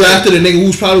everything. So you drafted a nigga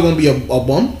who's probably going to be a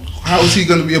bum? How is he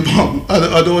going to be a bum?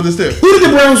 I don't understand. Who did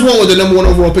the Browns want with the number 1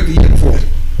 overall pick the year before?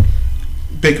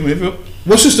 Baker Mayfield.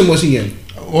 What system was he in?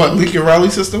 What, Lincoln Riley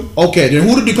system? Okay, then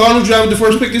who did the Cardinals draft with the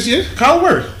first pick this year? Kyle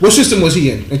Murray. What system was he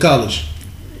in college?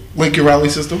 Lincoln Riley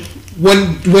system.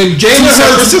 When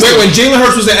Jalen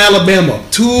Hurts was in Alabama,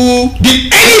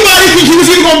 did anybody think he was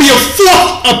even going to be a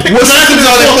 4th pick? What systems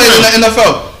are they playing in the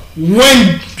NFL?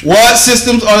 What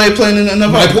systems are they playing in the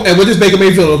NFL? And what does Baker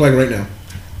Mayfield look like right now?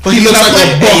 But he looks like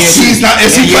a boss. He's not.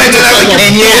 Is he playing in that?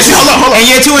 Hold on.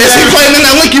 Is he playing in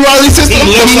that Lincoln Riley system?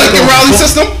 Lincoln Riley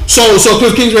system. So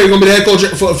Cliff Kingsbury going to be the head coach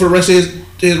for the rest of his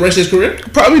career?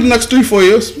 Probably the next 3-4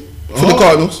 years for the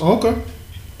Cardinals. Okay.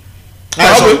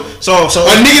 So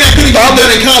a nigga that couldn't get done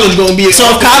in college gonna be. So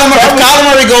if Kyler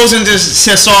Murray goes into his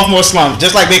sophomore slump,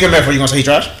 just like Baker Mayfield, you gonna say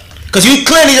he's trash? Because you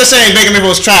clearly just saying Baker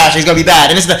Mayfield was trash, he's gonna be bad,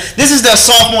 and this is the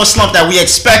sophomore slump that we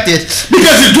expected.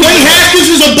 Because if Dwayne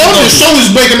Haskins is a bum, so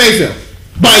is Baker Mayfield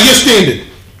by your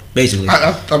standard. Basically,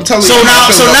 I'm telling you. So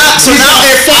now,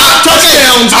 if 5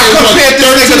 touchdowns, I compared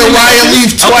this nigga to Ryan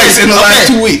Leaf twice in the last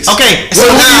 2 weeks. Okay, so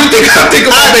now,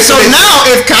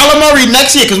 if Kyler Murray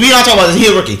next year, because we don't talk about this,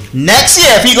 he's a rookie. Next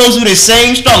year, if he goes through the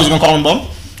same struggles, you gonna call him bum?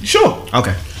 Sure.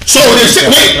 Okay. So and the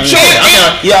nigga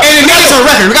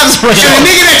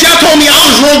that y'all told me I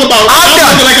was wrong about, I'm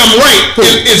looking like I'm right.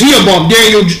 Is he a bum?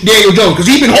 Daniel Jones, because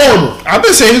he's been horrible. I've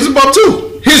been saying he's a bum too.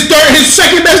 His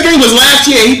second best game was last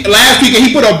week, and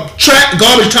he put up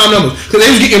garbage time numbers because they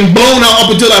was getting blown out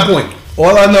up until that point.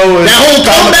 All I know is that whole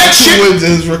comeback shit. 2 wins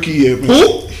in his rookie year. Man.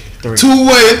 Who? 2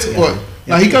 wins. Yeah. What?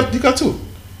 Now he got 2.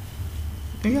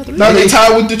 Now they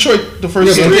tied with Detroit the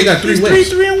first year. They got 3 wins.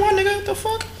 3-1, nigga. What the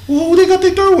fuck? Who they got their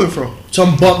 3rd win from?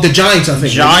 Some bump the Giants, I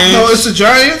think. Giants. No, it's the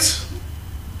Giants.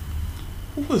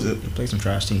 Who was it? They played some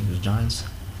trash teams. The Giants.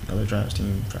 Another trash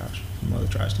team. Trash. Another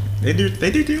trash team. They do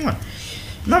 3-1.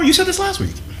 Remember, you said this last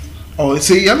week. Oh,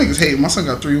 see, y'all niggas hate. My son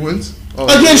got 3 wins. Oh,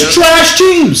 Against trash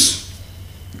teams.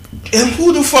 And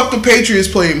who the fuck the Patriots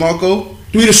played, Marco?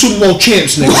 We the Super Bowl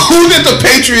champs, nigga. Who did the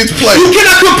Patriots play? You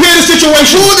cannot compare the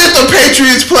situation. Who did the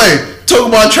Patriots play? Talk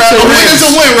about trying to win is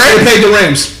a win, right? They played the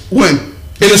Rams. Win.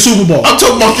 In the Super Bowl. I'm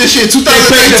talking about this shit. 2018. They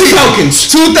played the Falcons.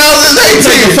 2018. They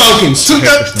played the Falcons.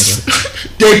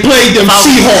 They played them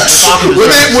Seahawks. When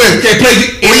they win. They played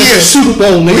in the Super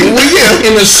Bowl, nigga. What year?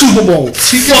 In the Super Bowl.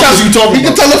 He can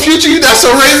tell the future. You that's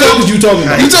so random. What you talking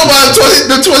about? You talking about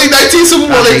the 2019 Super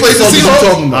Bowl? They played the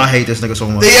Seahawks. I hate this nigga so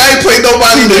much. They ain't played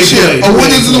nobody this year. A win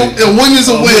is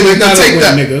a win. They can take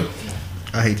that.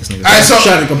 I hate this nigga. All right, so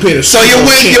trying to compare the so your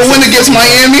win against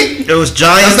Miami. It was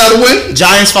Giants. That's not a win.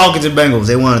 Giants, Falcons, and Bengals.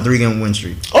 They won a 3-game win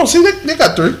streak. Oh, see, they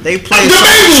got 3. They played The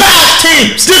Bengals trash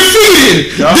teams.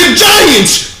 defeated the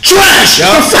Giants. Trash.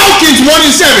 The Falcons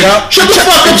 1-7. Shut the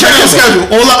fuck up. Check the schedule.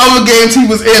 All the other games he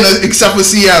was in, except for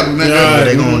Seattle. Nigga.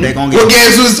 They gonna get. What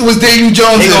games was Daniel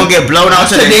Jones? They gonna get blown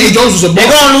out today. Daniel Jones was a They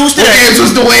ball. gonna lose What today. games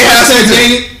was Dwayne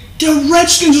Haskins? The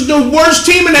Redskins was the worst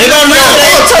team in that. They gonna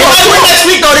lose today. They might win next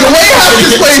week though. They Dwayne gonna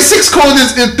Haskins played 6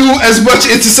 quarters and threw as much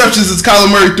interceptions as Kyler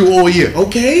Murray threw all year.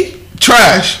 Okay.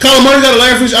 Trash. Kyler Murray got a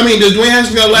Larry Fitzgerald. I mean, does Dwayne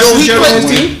Haskins got a Larry Fitzgerald on his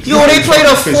team? They played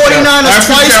a 49ers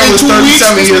twice in 2 weeks.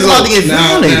 Larry Fitzgerald was 37 years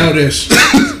old. Now this.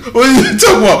 What are you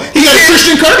talking about? He got a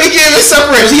Christian Kirk? He can't even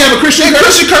separate. Does he have a Christian Kirk?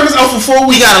 Christian Kirk is out for 4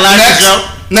 weeks. He got a Larry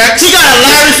Fitzgerald. Next. He got a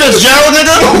Larry Fitzgerald,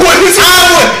 nigga. What is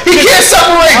he? He can't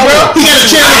separate, bro. He got a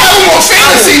I chance. have more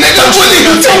fantasy, nigga. What are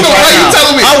you talking about? Why are you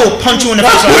telling me? I will punch you in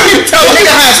the face. What are you telling me?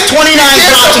 Nigga has 29 can't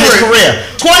drops in his separate. career.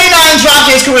 29 drops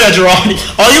in his career, Gerard.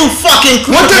 Are you fucking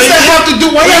crazy? What does that have to do?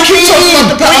 Why you keep talking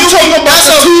about the past? I'm talking about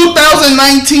the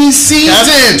 2019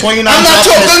 season. 29 I'm not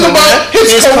drops in talking about his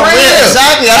career.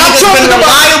 Exactly. I'm talking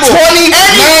about 2019.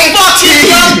 Any fucking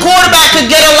young quarterback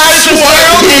could get a Larry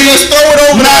Fitzgerald and just throw it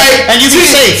over there, and you be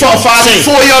safe. For a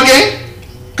 4-yard game?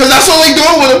 Because that's all they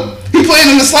doing with him. He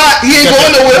playing in the slot. He ain't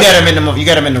going nowhere. You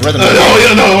get him in the rhythm. No.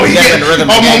 He get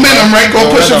momentum, right? Go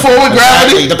push him forward,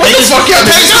 gravity. The What the fuck y'all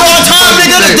Patriots go on time,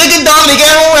 nigga. They dig it down. They get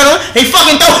home with him. They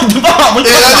fucking throw the ball. Yeah,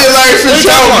 I did Larry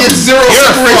Fitzgerald get zero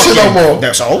separation no more.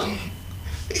 That's all.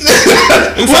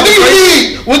 What do you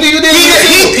need? What do you need?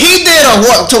 He did a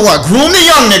what? Groom the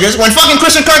young niggas. When fucking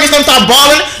Christian Kirk is gonna start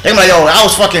balling, they be like, yo, I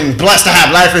was fucking blessed to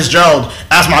have Larry Fitzgerald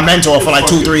as my mentor for like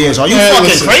 2-3 years. Are you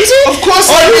fucking crazy? Of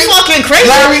course. Are you fucking crazy?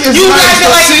 Larry is you nice,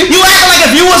 acting like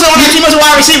if you wasn't on the team as a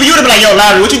wide receiver, you'd have been like, yo,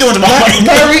 Larry, what you doing tomorrow?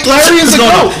 Larry is a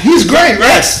GOAT. He's great,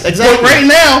 right? Yes, exactly. But right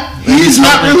now, he's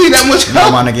not really that much No,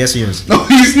 help. my nigga, yes, he is. No,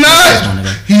 he's not.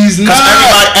 He's not.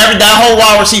 That whole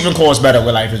wide receiving core is better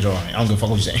with Larry Fitzgerald. I don't give a fuck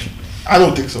what you saying. I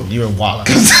don't think so. You're a wild.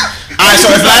 Alright, so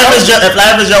if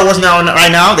Larry Fitzgerald wasn't out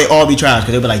right now, they'd all be trash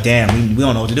because they'd be like, damn, we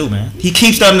don't know what to do, man. He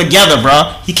keeps them together,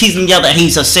 bro. He keeps them together.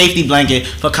 He's a safety blanket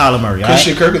for Kyler Murray.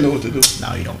 Christian Kirk know what to do.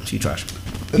 No, you don't. He trash.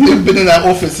 And they've been in that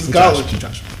offense since college. He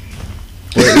trash.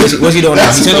 What's he doing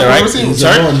now? He's hurt, right? He's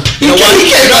hurt. He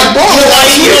can't like ball.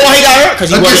 You know why he got hurt?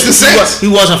 Because Against he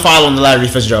wasn't following the Larry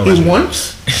Fitzgerald. He won.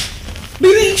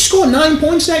 Maybe he scored 9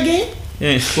 points that game.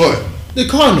 Yeah. What? The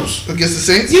Cardinals. Against the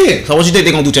Saints? Yeah. So what you think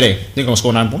they're gonna do today? They're gonna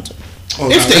score 9 points. Oh,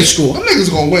 If they score. them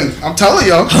niggas gonna win. I'm telling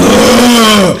y'all.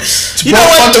 You know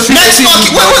what? Next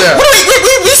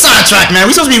fucking we sidetracked, man.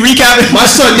 We supposed to be recapping. My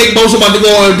son Nick Bosa about to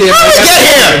go on there. Get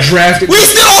here. Drafted. We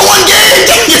still on 1 game.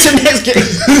 Get to the next game.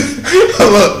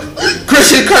 Look,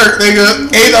 Christian Kirk, nigga,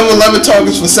 8 of 11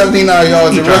 targets for 79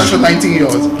 yards and rushed for 19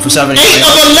 yards. For 7. 8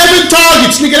 of 11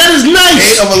 targets, nigga. That is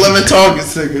nice. 8 of 11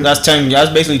 targets, nigga. That's 10.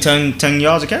 That's basically 10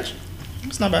 yards a catch.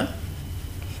 It's not bad.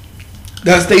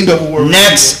 That's they double word.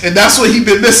 Next. And that's what he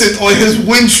been missing on his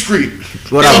win streak.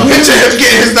 Whatever. Picture him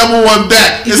getting his number 1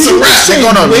 back. It's a wrap. They're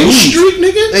gonna win lose. streak,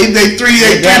 nigga. They three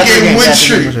game win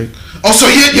streak. Oh, so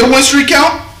your win streak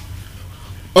count?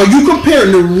 Are you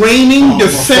comparing the reigning,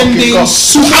 defending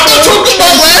Super I'm not Bowl talking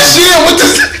about last year. What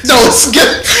this? No, skip.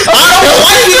 I don't know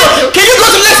why you. Can you go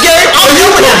to the next game? I'm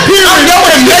done with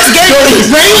him. Next game,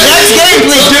 please. Next game,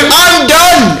 please. I'm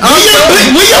done.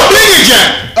 Where your blinger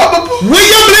jack? Where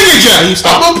your blinger jack?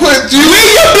 I'm gonna put Where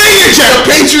your blinger jack?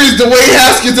 the Patriots, Dwayne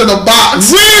Haskins in the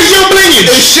box. Where's your blinger And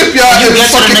jack? ship y'all in the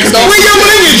fucking Canal. Where your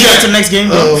blinger Get jack? to the next game.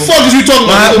 The fuck is you talking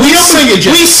about? Where your blinger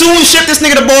jack? We soon ship this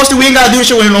nigga to Boston. We ain't gotta do this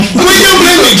shit with him no more. Where your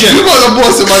blinger jack? You going to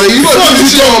Boston, my nigga. You going to do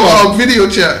this shit on video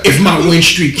chat. If my win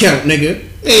streak count, nigga.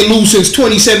 They ain't lose since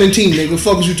 2017, nigga.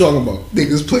 Fuck is you talking about?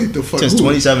 Niggas played the fuck. Since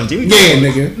 2017. Yeah,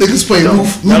 nigga. Niggas played Luke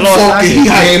Y'all lost Falk last and year. he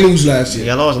I had. ain't lose last year.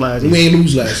 Y'all lost last We year. ain't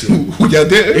lose last year. Who y'all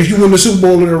did? If you win the Super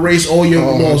Bowl in a race, all your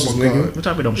losses, my nigga. God. What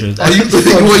type of dumb shit is Are that? you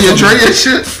doing your Dre and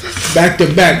shit? Back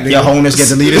to back, nigga. Your wholeness get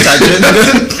deleted type shit,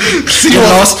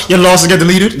 nigga. Your losses get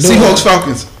deleted. Seahawks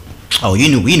Falcons. Oh, we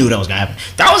knew that was gonna happen.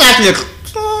 That was actually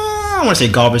I want to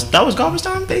say garbage. That was garbage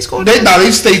time. They scored. They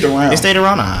stayed around. They stayed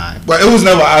around. Alright. But it was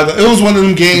never either. It was one of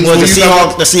them games Well, where the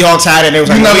you Seahawks had it. They was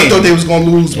like, never win. thought they was gonna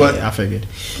lose, but Yeah, I figured.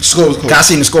 score was close. I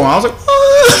seen the score. I was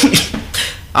like,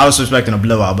 I was expecting a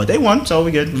blowout, but they won, so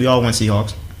we good. We all went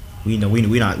Seahawks. We know we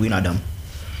not dumb.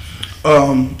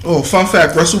 Fun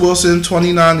fact: Russell Wilson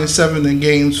 29-7 in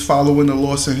games following the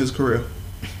loss in his career.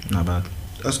 Not bad.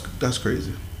 That's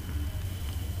crazy.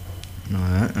 All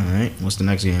right. What's the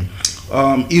next game?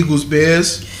 Eagles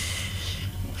Bears.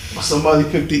 Somebody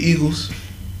picked the Eagles.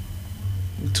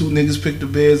 Two niggas picked the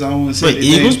Bears. I don't want to say Wait,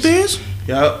 their Eagles names. Bears?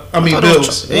 Yeah, I mean thought it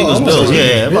was Bills. Eagles, I'm Bills. sorry.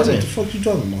 Yeah. What What the fuck you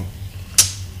talking about?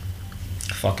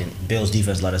 Fucking Bills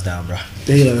defense let us down, bro.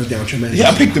 They let us down tremendously. Yeah,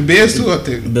 I picked the Bears too. I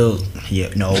think. Bills. Yeah.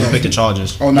 No, we picked the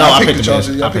Chargers. Oh, no, I picked the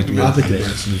Chargers. I picked the Bears. I picked the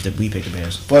Bears. We picked the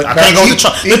Bears. But I can't go with the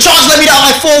Chargers. The Chargers let me down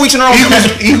like 4 weeks in a row.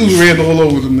 Eagles ran all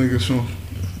over them niggas. So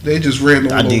they just ran all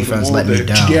That over defense them all let me day.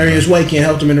 down. Darius White can't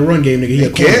help them in the run game, nigga. He a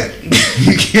You corner. can't.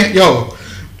 You can't. Yo,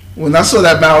 when I saw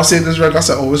that Miles Sanders run, I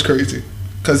said, "Oh, it's crazy,"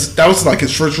 because that was like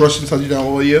his first rushing touchdown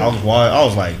all year. I was wild. I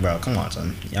was like, bro, come on,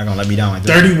 son. Y'all gonna let me down like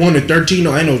this? 31-13.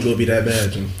 No, I know it's gonna be that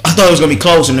bad. Son. I thought it was gonna be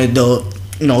close, and then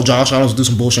Josh Allen was do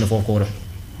some bullshit in the fourth quarter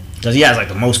because he has like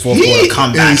the most fourth quarter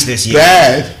comebacks is this year.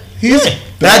 Bad. He's Yeah. bad.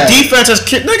 That defense has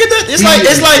kicked. Nigga, it's He like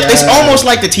is it's bad. almost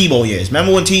like the Tebow years.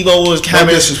 Remember when Tebow was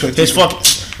having disrespect his to fucking.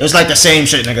 It was like the same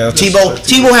shit, nigga. Disrespect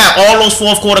to Tebow had all those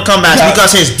fourth quarter comebacks Yeah. because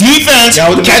his defense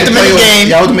Y'all would kept have him made in the the playoffs. game.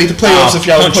 Y'all would have made the playoffs if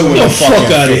y'all would punch play you with in him. the Fuck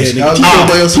fucking out of face. here, Y'all nigga. would have made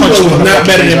the playoffs. Tebow was not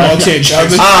better than Mark Sanchez.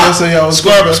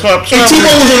 Scrub. And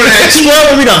Tebow was on that. Scrub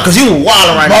what we done because he was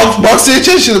wilding right now. Mark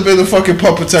Sanchez should have been the fucking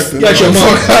punt protector. Yeah, your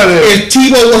mom. Fuck out of here. If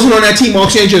Tebow wasn't on that team, Mark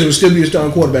Sanchez would still be a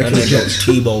starting quarterback for the Jets.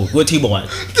 Tebow. What Tebow at?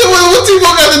 What Tebow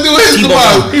got to do with his Tebow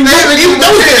demise? gone.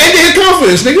 That was the end of his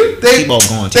confidence, nigga. Tebow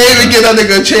going. They didn't give that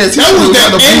nigga a chance. He That was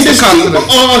got the to end boost of the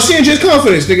confidence. Sanchez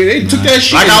confidence, nigga. They took that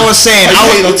shit. Like I was saying,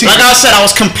 I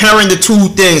was comparing the two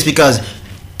things because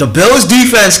the Bills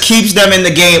defense keeps them in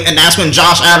the game, and that's when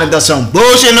Josh Allen does some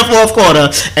bullshit in the fourth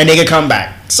quarter, and they can come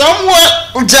back.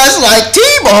 Somewhat just like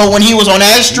Tebow when he was on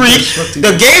that streak.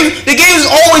 The game is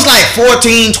always like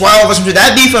 14, 12 or something.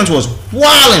 That defense was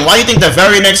wilding. Why do you think the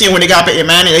very next year when they got Peyton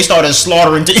Manning, they started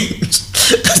slaughtering teams?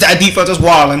 Because that defense was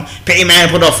wilding. Peyton Manning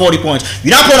put up 40 points.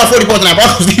 You're not putting up 40 points in that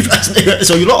Broncos defense, nigga,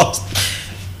 so you lost.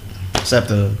 Except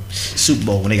the Super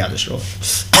Bowl when they got destroyed.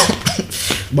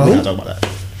 But We're who? not talking about that.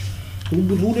 Who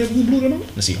blew them out?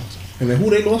 The Seahawks. And then who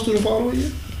they lost to the following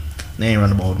year? They ain't run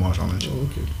the ball with Marshawn Lynch. Oh,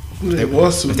 okay. They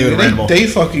lost to if they would've ran the ball. They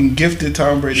fucking gifted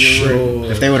Tom Brady already. So,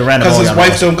 If they would have ran the ball, Because his y'all wife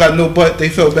lost. don't got no butt. They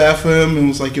felt bad for him and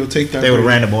was like, "Yo, take that." They would have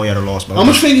Brady. ran the ball, y'all would have lost. how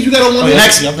much fingers you got on one Oh, hand?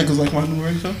 next, I think it was like my new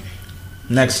right so?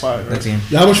 Next game.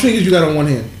 Yeah, how much fingers you got on one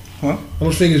hand? Huh? How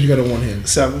much fingers you got on one hand?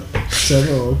 7. 7.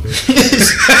 Oh, okay.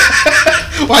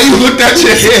 Why you looked at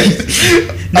your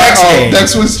head? Next game.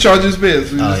 Next was Chargers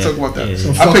Bears. We Oh, just yeah. talk about that.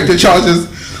 Yeah. I picked the Chargers.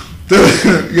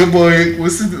 Your boy,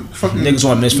 what's his fucking Niggas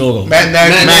want to miss field goal. Matt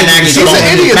Nagy. Matt Nagy's He's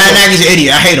an idiot. Matt though. Nagy's an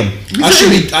idiot. I hate him.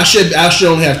 I should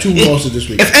only have 2 losses this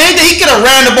week. If anything, he could have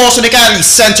ran the ball so they could at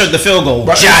least centered the field goal.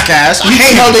 Right. Jackass. I You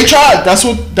hate know him. they tried. That's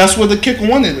what the kicker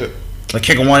wanted it. Like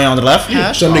kicking one on the left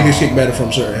hash. Some niggas kick better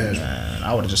from certain hands. Man,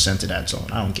 I would have just centered that zone.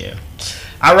 I don't care.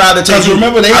 I'd rather take 'Cause you.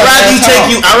 remember, they I'd had rather you that take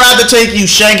time. you. I'd rather take you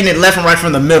shanking it left and right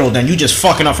from the middle than you just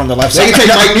fucking up from the left They side. can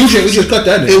take Mike Nugent. We just cut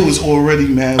that It nigga. was already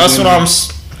mad. That's what winning.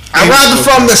 I'd rather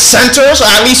from the center, so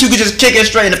at least you could just kick it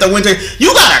straight. And if the winter,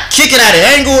 you gotta kick it at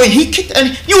an angle, and he kicked,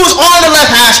 and you was on the left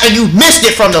hash, and you missed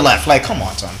it from the left. Like, come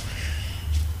on, son.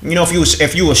 You know,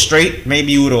 if you were straight,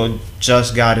 maybe you would have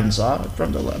just got inside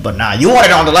from the left. But nah, you want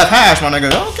it on the left hash, my nigga.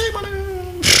 Okay, my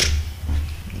nigga.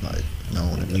 Like, no,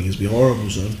 Niggas be horrible,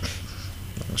 son.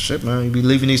 shit, man. You be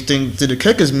leaving these things to the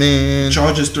kickers, man.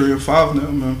 Chargers 3-5 now,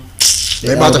 man.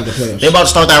 They about out of the playoffs. to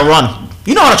start that run.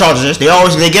 You know how the Chargers is.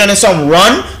 They get in some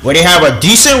run where they have a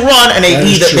decent run and That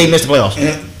is true. they miss the playoffs.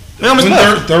 And They gonna miss the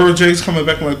playoffs. Thurman Jake's coming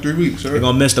back in like 3 weeks, They're right?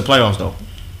 gonna miss the playoffs though.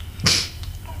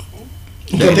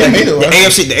 They made it, The right?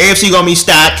 AFC gonna be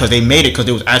stacked because they made it because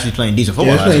they was actually playing decent Yeah,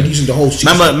 football. it's playing decent the whole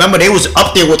season. Remember they was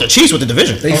up there with the Chiefs with the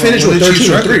division. They finished what with the Chiefs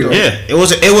 13-3. record, right? Yeah, it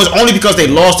was only because they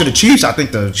lost to the Chiefs. I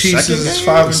think the Chiefs second is game?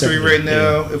 5-3 right Second,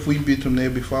 now. If we beat them,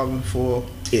 they'd be 5-4.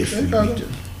 If They we got beat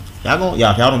them. them.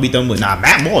 Y'all don't beat them with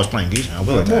Matt Moore is playing decent.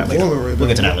 We'll get to that Matt Moore later. right We'll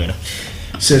get to now. that later.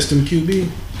 System QB.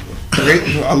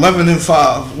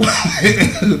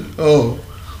 11-5. Oh.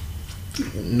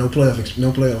 No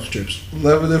playoff trips.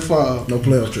 11-5. No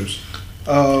playoff trips.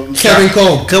 Kevin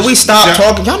Cole. Could we stop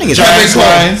talking? Y'all niggas. Giants,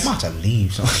 Lions. I'm about to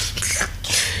leave. So.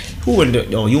 Who went?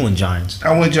 You went Giants.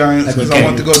 I went Giants because I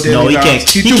want to go. No, he can't.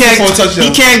 He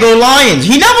can't go Lions.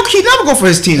 He never go for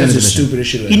his team's That's the division.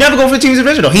 stupidest shit ever. He never go for the team's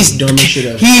division though. He's dumbest shit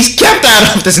ever. He's kept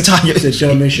that up this entire. It's the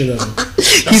dumbest shit ever.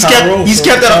 He's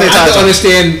kept that up this I entire can time.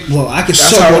 understand. Well, I can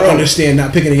somewhat understand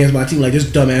not picking against my team like this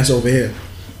dumbass over here.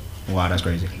 Wow, that's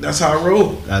crazy. That's how I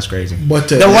roll. That's crazy. But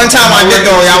the one time I did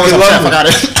though, y'all was upset. Fuck out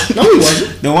of here. No, he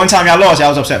wasn't. The one time y'all lost, y'all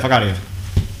was upset. Fuck out of here.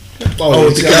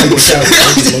 Oh, it's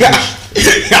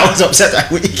I was upset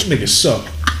that week. Niggas suck.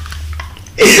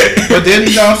 But then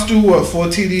he bounced through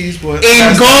 4 TDs, but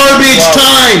in garbage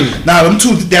time. Nah, them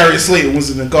 2 Darius Slayton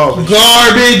was in the garbage.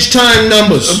 Garbage time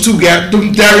numbers. Them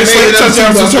Darius Slayton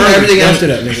touchdowns was everything after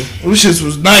that, nigga. Which just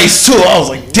was nice too. I was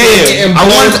like, damn.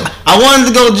 I wanted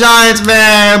to go Giants,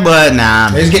 man, but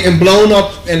nah. It's getting blown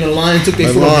up, and the Lions took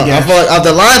their foot off the gas. I feel like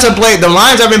the Lions have played. The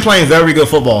Lions have been playing very good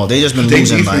football. They just been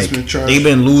losing like they've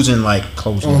been losing like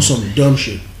close on some dumb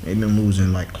shit. They've been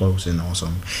losing like close and on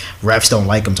some refs don't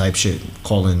like them type shit,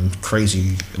 calling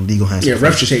crazy illegal hands. Yeah,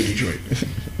 refs just hate Detroit.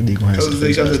 Illegal hands. Because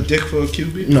they got a dick for a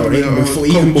QB. No, even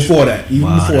before that.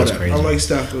 I like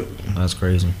Stafford. That's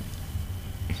crazy.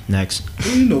 Next.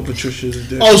 You know Patricia's a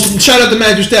dick. Oh, shout out to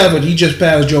Matthew Stafford. He just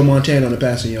passed Joe Montana on the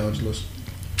passing yards list.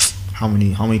 How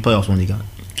many playoffs wins he got?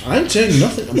 I ain't saying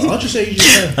nothing. I'll just say he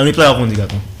just passed. How many playoff wins he got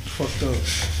though? Fucked up.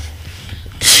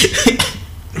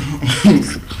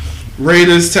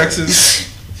 Raiders, Texans.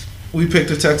 We picked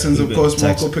the Texans, of course.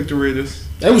 Marco picked the Raiders.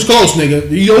 That was close, nigga.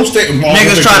 You don't stay.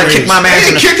 Niggas try to kick my man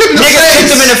in the face. Niggas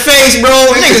kicked him in the face, bro.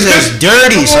 Niggas is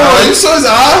dirty, son. You saw his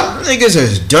eye? Niggas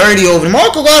is dirty over there.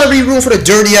 Marco gotta be room for the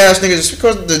dirty ass niggas. Just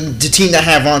because the team that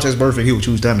had Vontaze Burfict, he would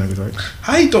choose them niggas, right?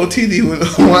 How you throw TD with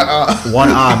one eye? One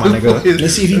eye, my nigga.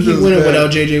 Let's see if he keep winning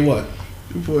without JJ Watt.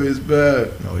 Your boy is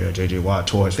bad. Oh yeah, JJ Watt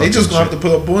tore his. They just gonna have to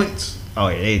put up points. Oh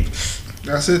yeah.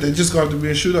 That's it. They just gonna have to be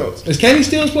in shootouts. Is Kenny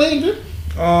Stills playing good?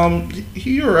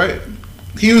 He alright.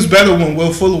 He was better when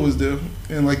Will Fuller was there,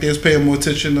 and like they was paying more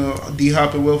attention to D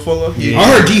Hop and Will Fuller. Yeah. I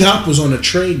heard D Hop was on a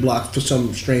trade block for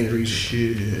some strange reason.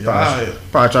 Shit, probably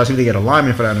trying to see if they get a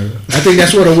lineman for that nigga. I think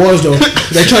that's what it was though.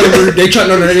 They trying to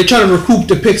recoup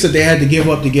the picks that they had to give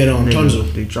up to get on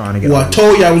Tunzel. They trying to get. Well, I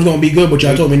told y'all I was gonna be good, but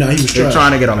y'all told me no, he was trash. They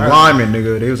trying to get a lineman,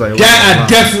 nigga. They was like that. I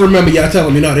definitely remember y'all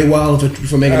telling me no, they wilding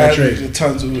for making that trade.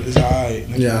 Tunzel is alright.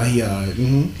 Yeah, he alright.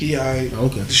 Mm-hmm. He alright.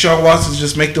 Okay. Deshaun Watson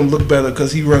just make them look better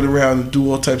because he run around and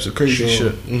do all types of crazy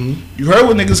shit. Mm-hmm. You heard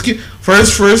what niggas keep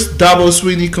first. Dabo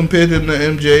Sweeney compared him to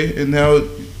MJ, and now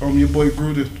your boy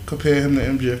Gruden compared him to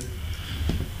MJ.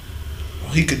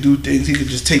 He could do things. He could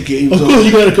just take games. Of course,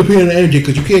 you gotta compare him to MJ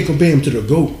because you can't compare him to the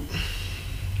GOAT.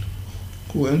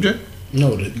 Who, MJ?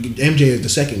 No, the MJ is the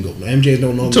second GOAT. MJ is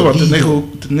no longer. Talk about the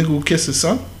nigga who kissed his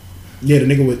son. Yeah, the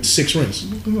nigga with 6 rings.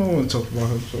 I don't want to talk about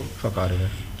him. So fuck out of here.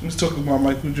 Let's talk about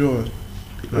Michael Jordan.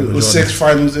 With 6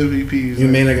 Finals MVPs. You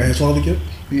mean that got his father killed?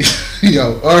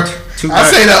 Yo, I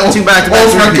say that on record,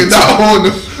 not on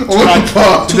the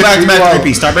pod. 2 back-to-back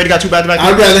repeats. Tom Brady got 2 back-to-back.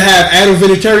 I'd rather have Adam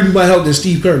Vinatieri be my help than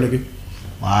Steve Kerr, nigga.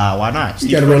 Wow, why not? You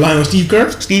gotta rely on Steve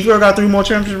Kerr. Steve Kerr got 3 more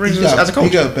championship rings as a coach.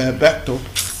 He got a bad back though.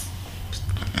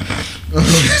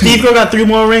 Steve Kerr got 3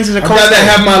 more rings as a coach. I'd rather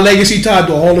have my legacy tied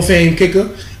to a Hall of Fame kicker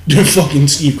than fucking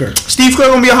Steve Kerr. Steve Kerr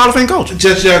gonna be a Hall of Fame coach.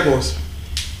 Jets Jaguars.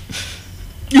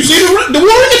 You see the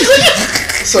Warriors?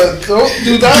 So don't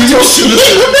do that.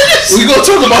 We gonna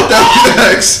talk about that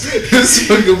next.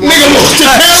 Nigga,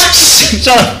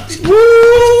 shut up.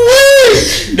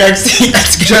 Next team.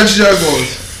 Jets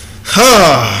Jaguars.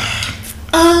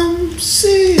 I'm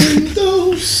seeing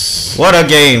those. What a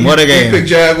game! What a game! Big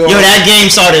Jaguars. Yo, that game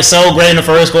started so great in the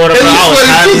first quarter. Bro. I was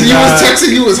happy. You was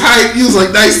texting. You was hyped. You was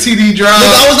like, nice TD drive.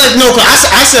 Nigga, I was like, no, cause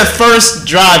I said first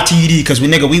drive TD because we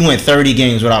went 30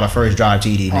 games without a first drive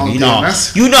TD. Nigga. Oh, you know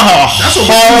how that's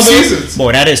horrible. 2 seasons.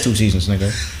 Boy, that is 2 seasons,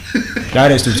 nigga.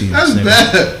 That is 2 seasons. That's nigga.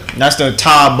 bad. That's the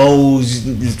Todd Bowles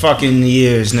fucking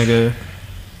years, nigga.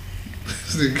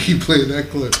 Keep playing that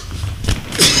clip.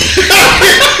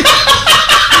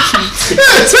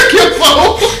 Take your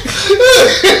phone.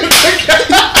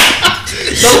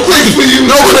 No clips for you.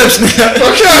 No clips, nigga.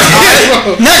 Okay.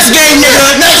 Right. Next game,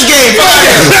 nigga. Next game.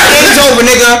 Game's over,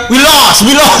 nigga. We lost.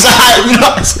 Alright, we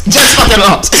lost. Just fucking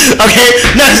lost. Okay.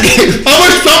 Next game. How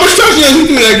much touchdowns he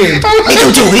threw that game? He threw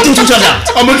 2 touchdowns.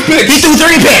 How much picks? He threw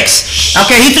 3 picks.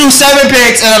 Okay. He threw 7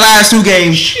 picks in the last 2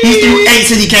 games. He threw 8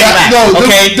 since he came back. No,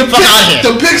 okay. The fuck out of here.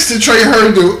 The picks to Trey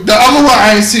Herndon. The other one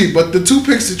I ain't see, but the 2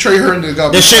 picks to Trey Herndon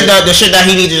got. The shit that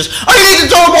he needed to just. Oh, you need to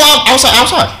throw the ball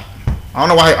outside. I don't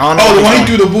know why. I don't know Oh, the why one he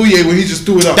threw the bouye when he just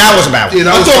threw it up. That was a bad one. Yeah,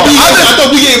 that I was thought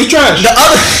Bouye was trash. The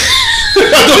other.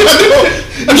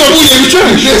 I thought Bouye was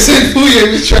trash. They said bouye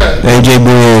was trash. AJ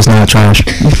Bouye is not trash.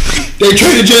 They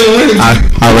traded Jalen Ramsey. I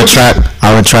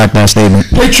retract that statement.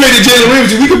 They traded Jalen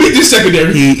Ramsey. We could beat this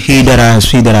secondary. He dead ass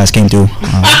came through.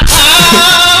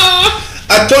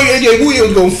 I told you AJ Bouye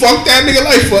was gonna fuck that nigga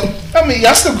life up. I mean,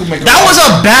 y'all still could make. That was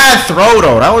a bad throw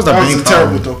though. That was the That main was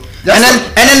terrible problem. though. And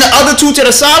then the other two to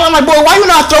the side, I'm like, boy, why you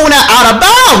not throwing that out of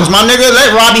bounds, my nigga? Let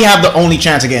Robbie have the only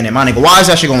chance of getting it, my nigga. Why is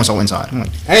that shit going so inside? I'm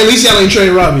like, Hey, at least y'all ain't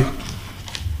traded Robbie.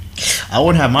 I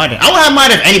wouldn't have minded. I wouldn't have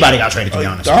minded if anybody got traded, to be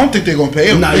honest. I don't think they're gonna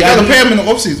pay him. Nah, They y'all gotta pay him in the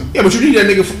offseason. Yeah, but you need that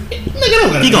nigga. Nigga don't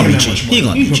gotta. He gonna pay be him that cheap. much He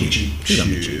money. gonna be cheap. He gonna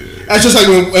be cheap. That's just like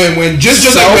when just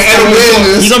like when Edelman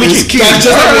Self-awareness He gonna be is cheap. key. that's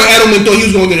just like when Edelman thought he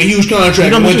was gonna get a huge contract and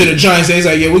gonna went be to the Giants. He's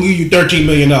like, yeah, we'll give you $13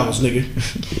 million, nigga.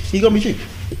 He gonna be cheap.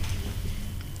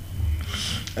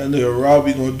 And then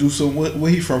Robbie gonna do some. Where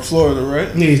he from? Florida,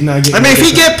 right? Yeah, he's not getting. I mean, if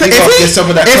he get He gonna get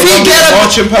some of that Colombian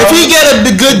launching power. if he get a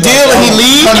good deal and he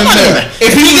leave, I'm not gonna be mad.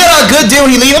 If he get a good deal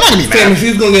and he leave, I'm not gonna be Fam, mad. if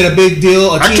he was gonna get a big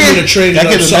deal, a I team can't- would have traded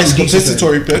That up gets a nice something decent.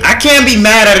 compensatory pick. I can't be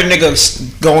mad at a nigga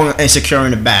going and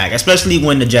securing the bag, especially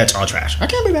when the Jets are trash.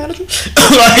 I can't be mad at you.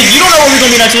 Like, you don't know what we're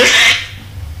gonna be next year.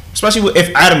 Especially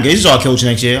if Adam Gase is our coach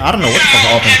next year. I don't know what the fuck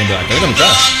the offense can do. They're gonna be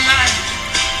trash.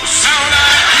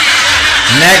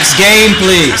 Next game,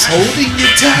 please. Holding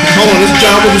your time. Hold on, this is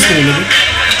John Witherspoon,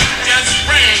 nigga.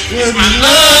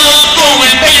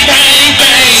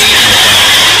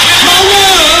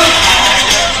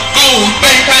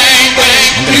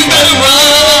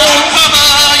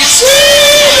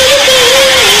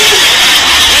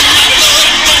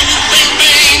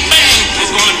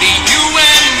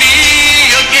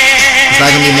 Is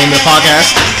that gonna be the name of the podcast?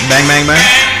 Bang, bang, bang.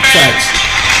 Facts.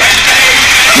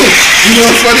 You know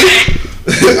what's funny?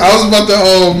 I was about to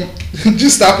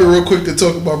just stop it real quick to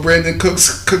talk about Brandon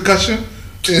Cook's concussion.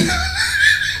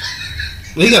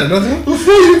 He got another one.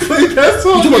 Before you play that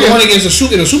song, You talking about the one against the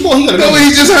Super Bowl? He got no, another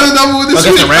he one. just had another one this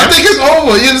Against week. the Rams? I think it's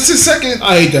over. Yeah, this is second.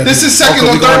 I hate that. This is second Oh, 'cause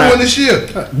or we going third at- one this year.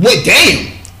 Wait,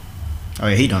 damn. Oh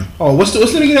yeah, he done. Oh, what's the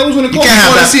nigga that was gonna call? can't He's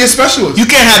have going to that. see a specialist. You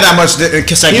can't have that much He on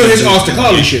consecutive. his Austin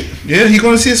Collie shit. Yeah, he's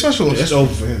going to see a specialist. That's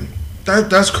over for him.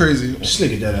 That's crazy. This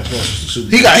nigga dead ass lost the Super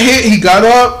Bowl. He got hit. He got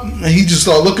up. And he just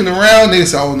started looking around. They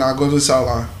said, "Oh, nah, go to the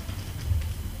sideline."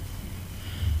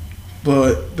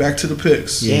 But back to the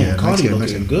picks. Yeah. Damn, Cardi Mexico,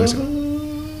 looking Mexico,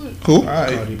 good. Who? All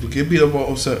right, Cardi. we get beat up on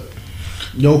Offset.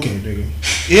 No okay, nigga.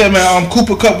 Yeah, man.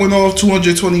 Cooper Kupp went off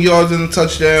 220 yards and a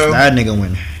touchdown. That nigga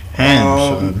win. Ham,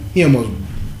 son. He almost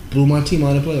blew my team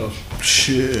out of the playoffs.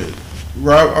 Shit.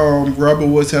 Robert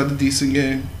Woods had a decent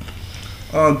game.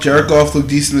 Jared Goff looked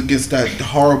decent against that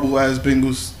horrible ass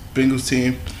Bengals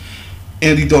team.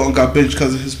 Andy Dalton got benched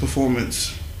because of his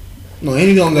performance. No,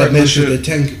 Andy don't got Regular mentioned. shit. The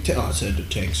tank. I said the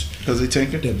tanks. Because they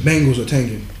tanking? The Bengals are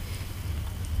tanking.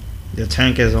 The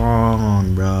tank is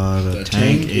on, bro. The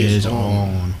tank is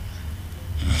on.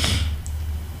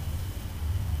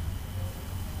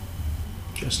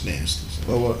 Just nasty.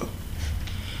 But what?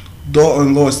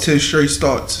 Dalton lost 10 straight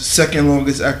starts. Second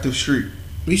longest active streak.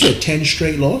 You said 10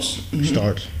 straight loss?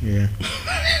 Starts, yeah.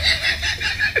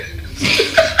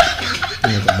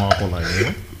 Nigga Marco like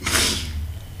that.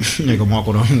 Nigga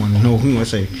Marco don't want to know who I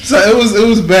say. So it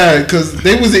was bad because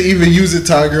they wasn't even using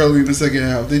Todd Gurley in the second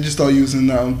half. They just started using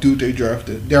dude they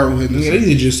drafted, Darrell Yeah, Henderson. they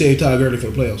need to just save Todd Gurley for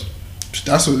the playoffs.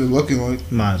 That's what they're looking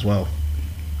like. Might as well.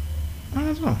 Might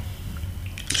as well.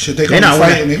 Shit, they They gonna not be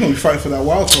winning. fighting. They gonna be fighting for that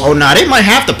wild Oh, card. nah, they might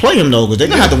have to play him though, because they're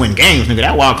gonna have to win games, nigga.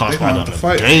 That wild card They gonna spot have to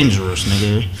fight. is dangerous,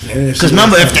 nigga. Yeah, Because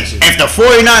remember, if the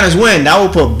 49ers win, that will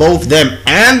put both them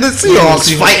and the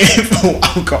Seahawks fighting for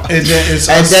wild card. And then it's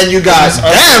And us, then you got it's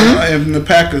us them. and the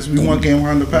Packers. We one game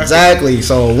behind the Packers. Exactly.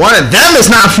 So one of them is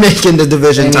not making the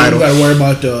division And then title. you gotta worry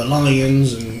about the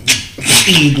Lions and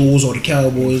the Eagles or the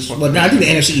Cowboys. But I think the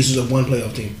NFC East is a one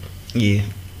playoff team. Yeah.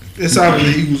 It's out of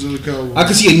the Eagles and the Cowboys. I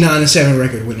could see a 9-7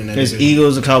 record winning that There's division.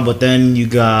 Eagles a couple, but then you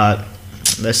got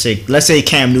let's say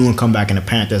Cam Newton come back and the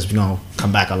Panthers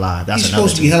come back alive. That's He's another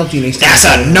supposed to be team. healthy. And they That's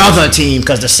still- another team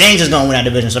because the Saints is gonna win that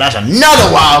division, so that's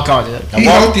another wild card. He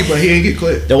healthy, but he ain't get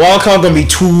clipped. The wild card gonna be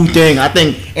two thing. I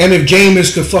think And if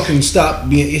Jameis could fucking stop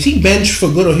being, is he benched for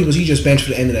good or was he just benched for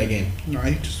the end of that game? Nah,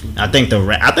 he just. I think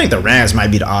the Rams might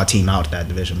be the odd team out of that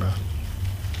division, bro.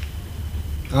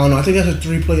 I don't know. I think that's a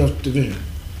 3 playoff division.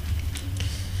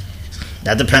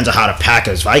 That depends on how the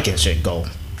Packers Vikings shit go.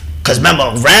 Cause remember,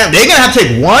 they're gonna have to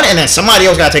take one, and then somebody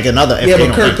else gotta take another. If Yeah, they but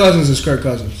don't Kirk win. Cousins is Kirk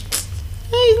Cousins.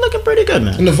 Hey, he's looking pretty good,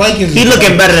 man. And the Vikings. He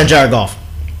looking better than Jared Goff.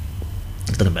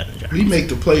 He's looking better than Jared. He make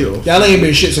the playoffs. Y'all ain't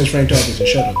been shit since Frank Tarkenton.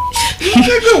 Shut up.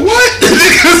 Nigga, what? The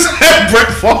nigga said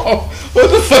Brett Favre. What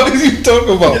the fuck is you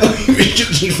talking about?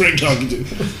 Just Frank talking to.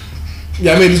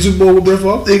 Y'all made the Super Bowl with Brett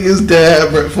Favre? Niggas dad had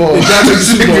Brett Favre. The Jets made the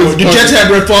Super Bowl. The Jets had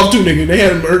Brett Favre too, nigga.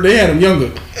 They had him younger.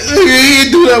 He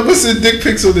didn't do that. What's the dick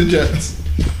pics on the Jets?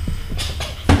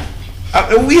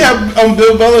 We have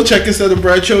Bill Belichick instead of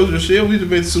Brad Childress. Yeah, we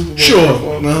debated Super Bowl.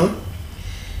 Sure.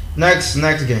 Next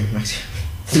game.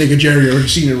 Nigga Jerry already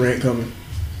seen the rant coming.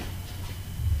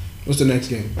 What's the next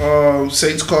game?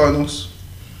 Saints Cardinals.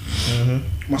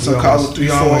 My son Yeah, Kyler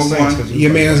 3-4-1.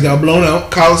 Your man's got blown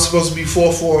out. Kyler's supposed to be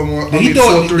 4-4-1. He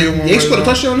thought 4-3-1. they scored a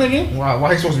touchdown that game?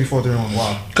 Why he supposed to be 4-3-1?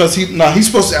 Why? Because he's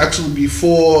supposed to actually be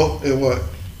 4 and what?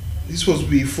 He's supposed to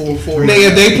be 4-4. Nigga,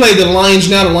 if they played the Lions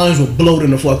now, the Lions would blow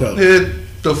them the fuck out.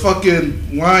 The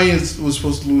fucking Lions was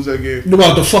supposed to lose that game.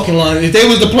 About the fucking Lions. If they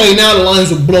was to play now, the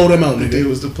Lions would blow them out, nigga. They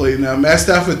was to play now. Matt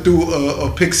Stafford threw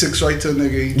a pick six right to the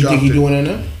nigga. He You dropped think he it. doing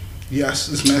that now? Yes,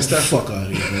 it's Matt Stafford. Fuck out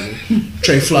of here, nigga.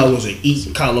 Trey Flowers and eat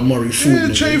Kyler Murray food. Yeah,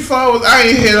 nigga. Trey Flowers. I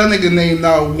ain't hear that nigga name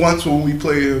now once when we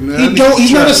played him. Man.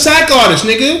 He's not a sack artist,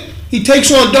 nigga. He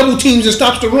takes on double teams and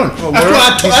stops the run. Oh,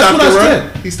 That's what I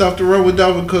said. He stopped the run with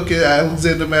Dalvin Cook and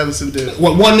Alexander Madison did.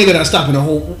 What one nigga that stopping the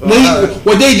whole?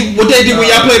 What they did when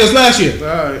y'all played us last year?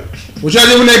 All right. What y'all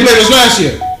did when they played us last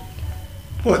year?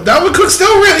 What? Dalvin Cook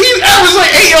still real? He averaged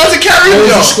like 8 yards a carry. What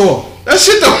was the score? That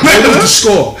shit don't What matter. was the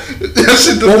score? That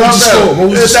shit don't What was matter. the score? What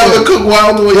was the score? Dalvin Cook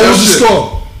wild away. What was the score?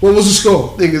 What was the score?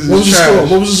 Niggas What was is the score?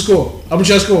 trash. What was the score? How much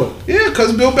y'all scored? Yeah,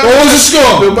 because Bill Belichick. What was the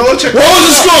score? Bill Belichick. What was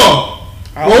the score?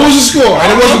 What was the score? And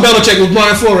it wasn't Belichick. It was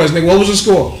Brian Flores, nigga. What was the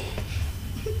score?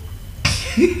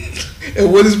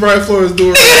 And what is Brian Flores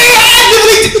doing?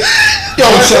 Yo,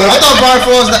 shut I up. thought Brian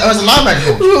Flores was a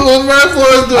linebacker. What was Brian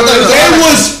Flores doing? It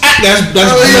was that's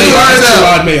Oh, yeah, right now.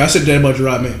 Gerard May. I said that about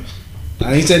Gerard May.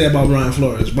 I ain't say that about Brian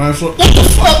Flores. Brian Flores. What the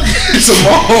fuck?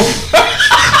 Simone.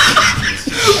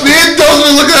 Me and Dose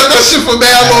been looking at that shit for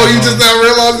mad long. You just not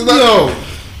realizing that? Yo.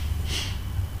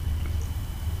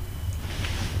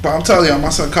 But I'm telling y'all, my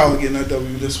son Kyler getting that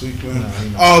W this week, man.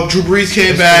 Nah, Drew Brees came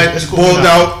It's back, cool. It's cool. balled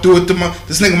out, threw it to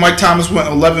this nigga Mike Thomas went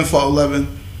 11 for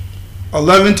 11.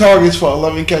 11 targets for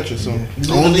 11 catches. So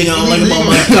The only thing I don't like about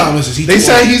Mike Thomas is they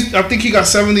say I think he got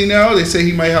 70 now. They say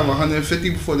he might have 150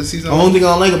 before the season. The only thing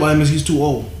I don't like about him is he's too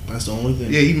old. That's the only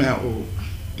thing. Yeah, he mad old.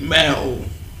 Mad old.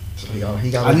 So he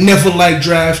got I never liked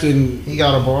drafting he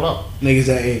got a ball up. niggas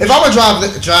that age. If I'm gonna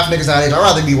draft niggas that age, I'd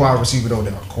rather be wide receiver though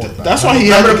than a quarterback. That's why he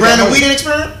had Remember to the Brandon get- Whedon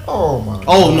experiment? Oh my.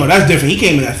 Oh no, that's different. He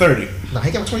came in at 30. Nah,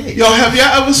 he got 28. Yo, have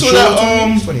y'all ever saw Sure,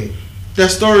 that 28. that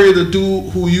story of the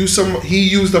dude who used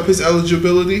up his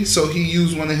eligibility, so he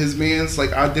used one of his man's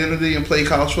like identity and played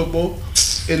college football,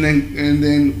 and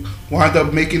then wound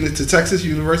up making it to Texas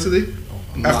University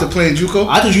after playing JUCO.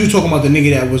 I thought you were talking about the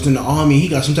nigga that was in the army. He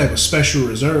got some type of special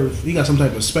reserve. He got some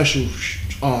type of special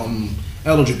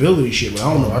eligibility shit. But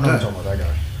I don't know I about know I'm that. talking about that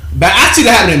guy. But I see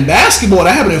that happening in basketball.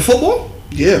 That happened in football.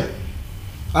 Yeah,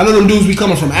 I know them dudes be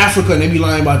coming from Africa and they be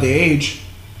lying about their age.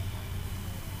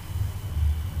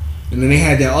 And then they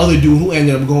had that other dude who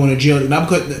ended up going to jail.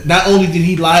 Not only did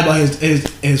he lie about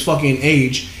his fucking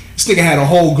age, this nigga had a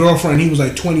whole girlfriend. He was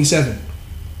like 27.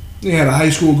 He had a high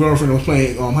school girlfriend that was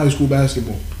playing high school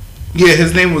basketball. yeah.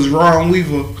 His name was Ron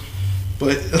Weaver,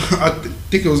 but I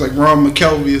think it was like Ron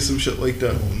McKelvey or some shit like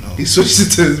that. Oh, no. He switched it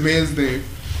to his man's name,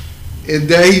 and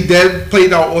then he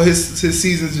played out all his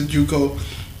seasons in JUCO.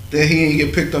 Then he ain't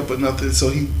get picked up or nothing, so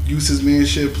he used his man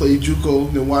shit, played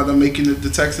JUCO, then wound up making it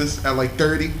to Texas at like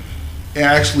 30, and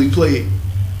actually played.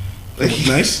 Like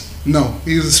Nice. No,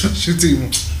 he was a special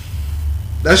teamer.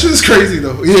 That shit is crazy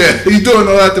though. Yeah, he doing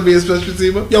all that to be a special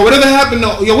teamer. Yo, whatever happened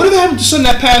to son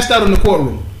that passed out in the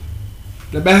courtroom?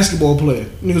 The basketball player.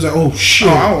 And he was like, oh shit.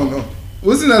 Oh, I don't know.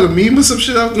 Wasn't that a meme or some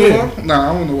shit out there? Yeah.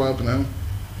 Nah, I don't know what happened to him.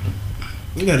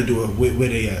 You gotta do it where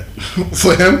they at.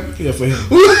 For him? Yeah, for him.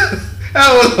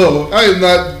 I don't know. I am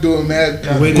not doing mad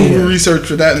Wait, Google yeah. research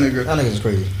for that nigga. That nigga's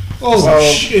crazy. Oh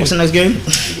shit. What's the next game?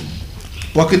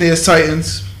 Buccaneers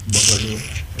Titans.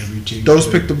 Those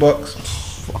pick the Bucks.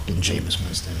 Fucking Jameis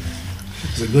Winston.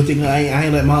 It's a good thing I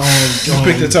ain't let my Just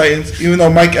pick the Titans. Even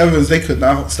though Mike Evans, they could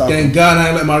not stop him. Thank God I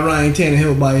ain't let my Ryan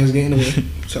Tannehill buy his game away.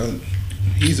 So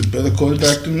he's a better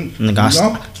quarterback than Nigga,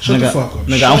 Shut the fuck up.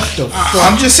 Nigga, Shut the fuck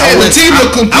I'm just saying the team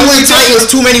look completely I went different.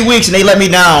 Titans too many weeks and they let me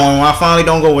down. And when I finally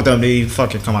don't go with them, they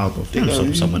fucking come out.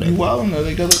 Damn, some of You that. wildin' now.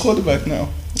 They got a quarterback now.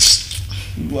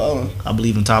 You wildin'. I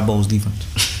believe in Todd Bowles' defense.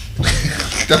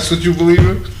 That's what you believe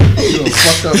in? You a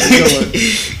fucked up killer.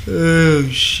 Oh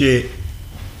shit.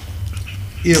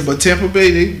 Yeah, but Tampa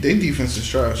Bay, they defense is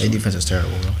trash. Their defense is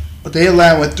terrible, bro. But they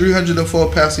allowed with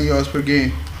 304 passing yards per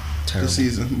game Terrible. this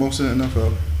season, most in the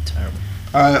NFL. Terrible.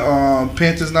 All right,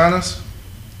 Panthers Niners.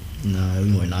 No,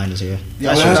 we went Niners here.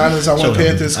 Yeah, I went Niners. I went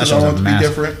Panthers because I want to be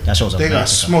different. That shows a They got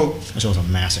massacre. smoked. That shows a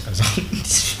massacre.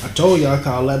 I told y'all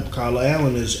Kyle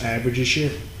Allen is average as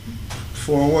shit.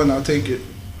 4-1, I'll take it.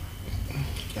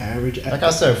 Average. Like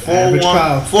I said, average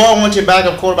Kyle. 4-1 your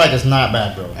backup quarterback is not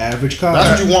bad, bro. Average Kyle.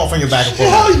 That's what you want from your backup Hell,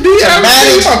 quarterback. be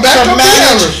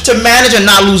average. To manage and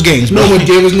not lose games, bro. No, when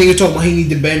Davis niggas talking about he need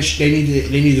the bench, they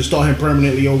need to start him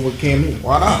permanently over Cam Newton.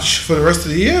 Why not? For the rest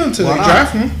of the year until Why they not?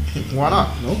 draft him. Why not?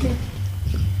 Okay.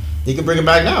 He could bring it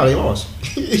back now. They lost.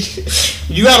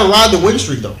 You gotta ride the win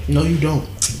streak, though. No, you don't.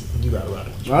 You gotta ride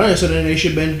it. All right, so then they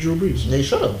should bench Drew Brees. They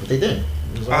should have, but they didn't.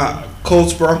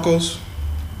 Colts, Broncos.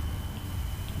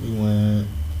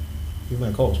 You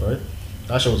went Colts, right?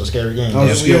 That shit was a scary game. That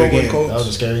was a we all scary went game. Colts. That was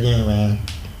a scary game, man.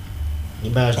 He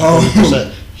managed to Oh.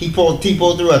 40%. He pulled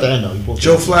through at the end, though. He pulled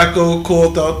Joe through. Flacco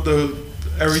called out the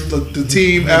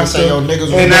team Niggas after say, yo, niggas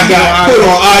was and They got put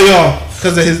on IR.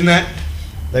 because of his neck.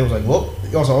 They was like, "Whoop!"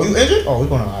 Yo, so are you injured? Oh, we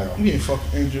going to IR. He ain't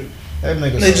fucking injured. That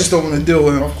nigga. They just don't want to deal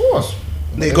with him. Of course.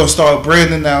 They gonna start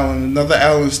Brandon Allen, another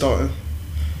Allen starting.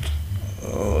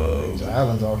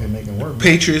 Allen's out here making work.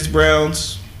 Patriots,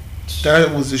 Browns.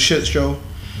 That was a shit show.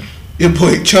 Your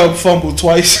boy Chubb fumbled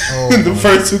twice in the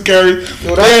first two carries.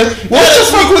 Yo, What the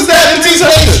fuck was that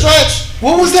interception? Stretch.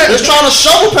 What was that? They're trying to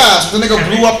shovel pass. The nigga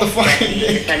blew up the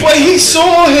fucking. But he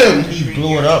saw him. He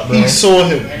blew it up, bro. He saw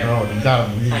him. Bro, they got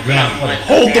him. He ran.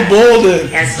 Hold the ball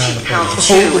then. As to count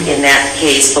two in that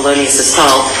case, felonious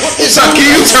assault. So can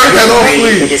you turn that off,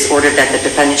 It please? is ordered that the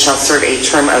defendant shall serve a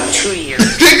term of 2 years.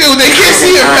 They can't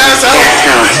see him pass That out.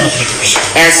 count.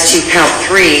 As to count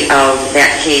three of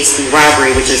that case, the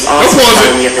robbery, which is also Don't pause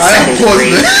it. felony of the I am second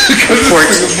degree, pausing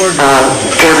it. the court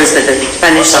orders that the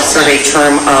defendant shall serve a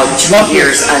term of 2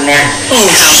 years on that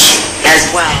count as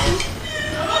well.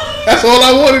 That's all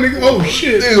I wanted. Nigga. Oh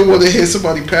shit. They don't want to hear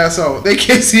somebody pass out. They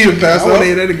can't see him pass I want to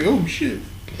hear out. that nigga. Oh shit.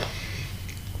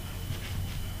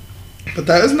 But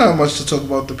that is not much to talk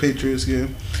about the Patriots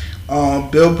game.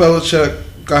 Bill Belichick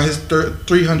got his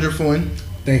 300th win.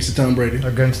 Thanks to Tom Brady.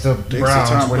 Against the to Browns,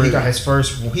 Tom when he Brady. got his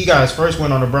first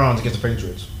win on the Browns against the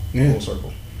Patriots. Yeah. Full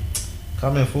circle.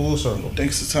 Come in full circle.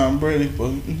 Thanks to Tom Brady,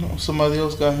 but somebody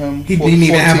else got him. He didn't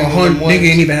even have 14 100. Nigga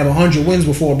didn't even have 100 wins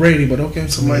before Brady, but okay.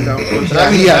 Somebody got. So that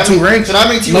means He got 2 rings. So that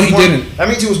means he No, was he one, didn't. That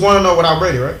means he was 1-0 without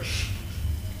Brady, right?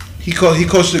 He coached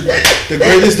the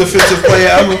greatest defensive player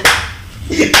ever.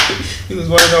 He was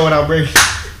 1-0 without Brady.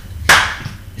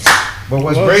 But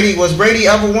was Brady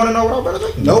ever 1-0 without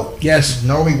Brady? Nope. Yes.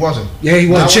 No, he wasn't. Yeah, he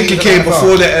Not was. when he chicken was came in the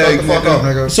before NFL. the egg, Shut the fuck nigga. up,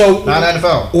 nigga. So- not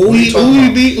NFL. Who What he you talking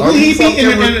about? beat? Are Who you he beat fucking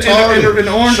in the retarded?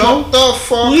 Orange Bowl? Shut the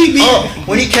fuck Who he beat? up.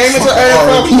 When he came into the Fuck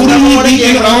NFL, up. he Who never he won a beat game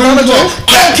in the without Orange Belichick.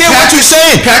 Bowl? I don't care what you're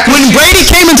saying. When Brady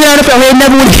came into the NFL, he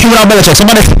never would have came without Belichick.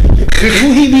 Somebody. Who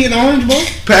he beat in the Orange Bowl?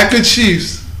 Packers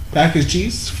Chiefs. Packers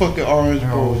Chiefs. Fucking Orange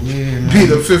Bowl. Oh, yeah, man. Be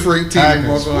the 5th ranked team, Packers.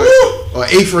 motherfucker. Or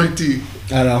 8th ranked team.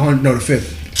 Out of 100, no, the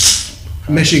 5th.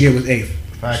 Michigan was 8th.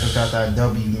 Packers got that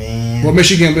W, man. What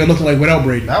Michigan been looking like without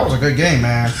Brady? That was a good game,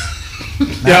 man.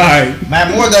 Yeah, all right.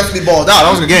 Matt Moore definitely balled out. That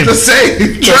was a good game. The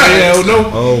same. Hell no.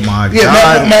 Oh my Yeah,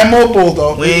 god. Matt Moore ball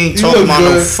though. We ain't He talking looked about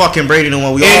no good. fucking Brady no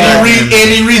more. We all Andy know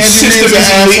him. Reid's system Reid's is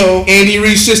an elite. asshole. Andy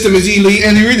Reid's system is elite.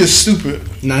 Andy Reid is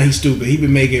stupid. Nah, he's stupid. He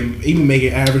been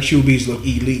making average QBs look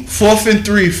elite. 4th and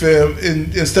 3, fam.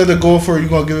 And instead of going for it, you're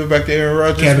gonna give it back to Aaron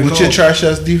Rodgers Kevin with your Cole. trash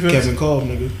ass defense. Kevin Kolb,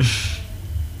 nigga.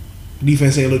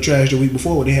 Defense ain't a little trash the week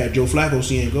before when they had Joe Flacco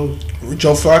seeing go.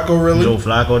 Joe Flacco, really? Joe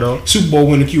Flacco though. Super Bowl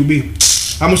winning QB.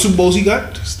 How much Super Bowls he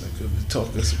got? This nigga be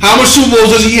talking some- How much Super Bowls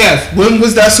does he have? When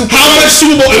was that Super How Bowl? much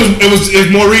Super Bowl? It was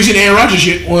more recent Aaron Rodgers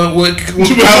shit. When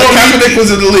Super Colin Bowl. Kaepernick was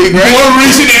in the league, right? More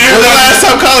recent When Aaron the Rodgers. last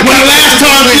time Colin When the Kaepernick last was in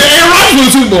time the league? Aaron Rodgers won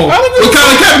the Super Bowl. I don't give Was a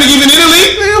Colin fuck. Kaepernick even in the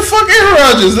league? Nigga, fuck Aaron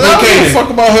Rodgers. I don't Okay, give a then. fuck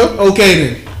about him. Okay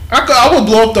then. I would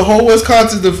blow up the whole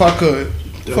Wisconsin if I could.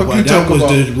 Fuck Well, you that talking was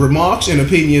about? the remarks and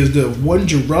opinions of one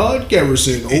Gerard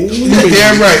Garrison. Oh, Yeah,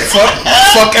 damn right.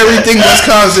 Fuck everything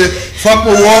Wisconsin. Fuck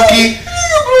Milwaukee.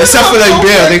 Except for like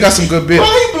beer. They got some good beer. Why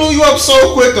he blew you up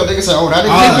so quick though? Nigga said, "Oh, that He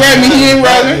didn't grabbed me. He ain't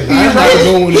riding. He I ain't ain't about to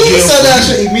riding. go in the He jail. said that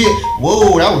shit immediately.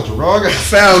 Whoa, that was Gerard.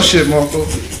 Foul shit, Marco.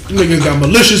 Niggas got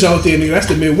malicious out there, nigga. That's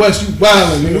the Midwest. You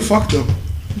wildin', Nigga, nigga. fuck them.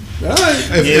 All right.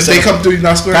 If they come through, you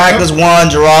not squaring up. Packers won.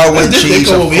 Gerard went This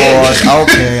Chiefs, nigga of over here. course.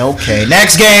 Okay.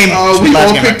 Next game. We Last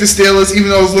all game. picked the Steelers, even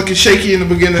though it was looking shaky in the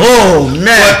beginning. Oh man!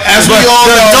 But as we But all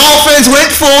the know- Dolphins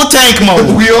went full tank mode.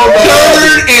 We all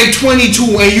know.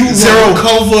 322 and you Zero. run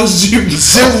cover zero.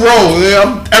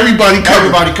 Zero. Everybody covered.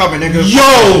 Everybody coming, nigga.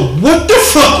 Yo, what the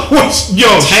fuck?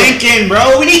 Yo, tanking,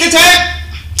 bro. We need to tank.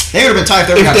 They would have been tight if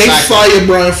they would If have they got a sack. fire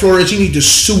Brian Flores, he need to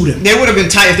sue them. They would have been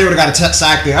tight if they would have got a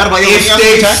sack there. I'd have been like, If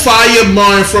they fire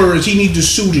Brian Flores, he need to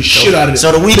sue the shit out of them.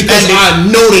 So the week because ended-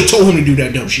 I know they told him to do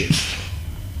that dumb shit.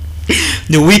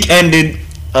 The week ended.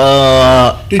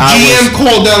 The GM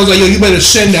called down and was like, yo, you better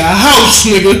send a house,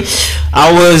 nigga.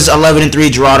 I was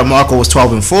 11-3. Gerardo Marco was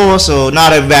 12-4. So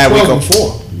not a bad week.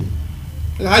 12-4.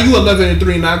 How you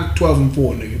 11-3 and I'm 12-4,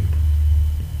 nigga?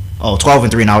 Oh,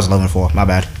 12-3 and I was 11-4. My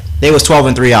bad. They was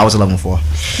 12-3. I was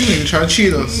 11-4. You nigga trying to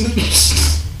cheat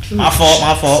us. My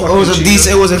fault. It was a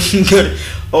decent. It was a good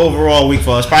overall week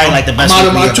for us. Probably like the best. I'm out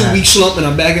of week my we ever 2 week slump and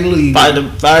I'm back in the league. Probably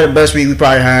the best week we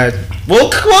probably had. We'll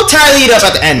tally it up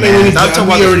at the end, man. We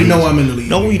already know I'm in the league.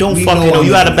 No, we don't fucking know.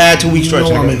 You had a bad 2 week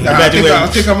stretch. I'm in the league. I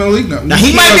think I'm in the league now. Now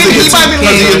he might be in the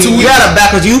league. You had a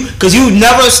bad because you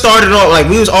never started off like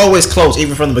we was always close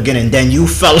even from the beginning. Then you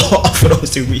fell off for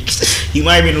those 2 weeks. You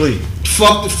might be in the league.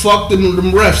 Fuck them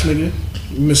refs, nigga.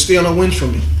 You been stealing wins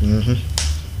from me.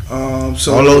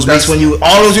 So all those weeks when you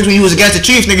was against the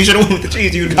Chiefs, nigga, you should have went with the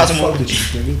Chiefs. You would have got some more. Fuck the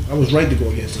Chiefs, nigga. I was right to go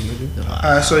against them, nigga.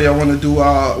 Alright, so y'all want to do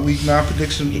our week 9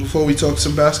 predictions before we talk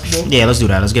some basketball? Yeah, let's do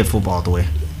that. Let's get football out the way.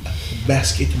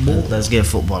 Basketball. Let's get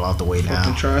football out the way now.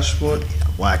 Fucking trash sport.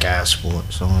 Whack ass sport.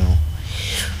 So, you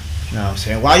know what I'm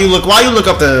saying? While you look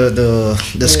up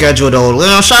the schedule though, you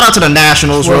know, shout out to the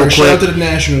Nationals real quick. Shout out to the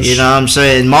Nationals. You know what I'm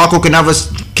saying? Marco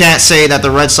can't say that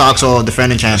the Red Sox are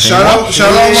defending champions. Shout out So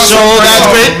Bryce that's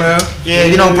Harper, great. man. Yeah,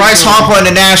 you know, Bryce Harper and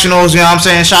the Nationals, you know what I'm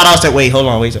saying? Shout outs to wait, hold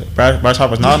on, wait. Bryce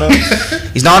Harper's not on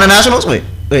he's not on the Nationals? Wait,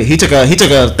 he took a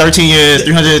 13-year,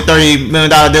 $330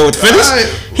 million deal with the Phillies? Right.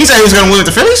 He said he was gonna win with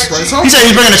the Phillies? Bryce He said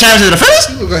he was bringing the championship to the Phillies?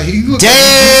 He look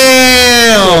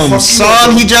Damn, Fuck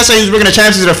son, you. he just said he was bringing the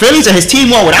championship to the Phillies and his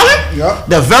team won without him? Yup.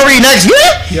 The very next year?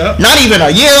 Yup. Not even a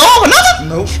year off or nothing?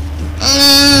 Nope.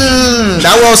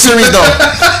 That World Series though.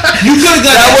 You could have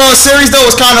got That World Series though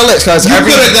was kind of lit because You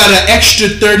could have got an extra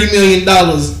 $30 million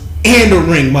and a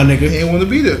ring, my nigga. He ain't want to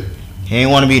be there. he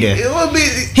didn't want to be there. He want to be.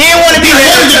 He didn't want to be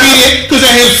there. Because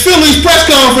at his Phillies press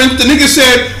conference, the nigga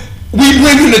said, we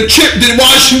bringing the chip to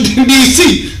Washington,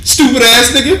 D.C. Stupid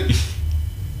ass nigga.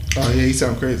 Oh yeah, he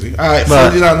sound crazy. All right,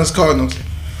 But- 49ers Cardinals.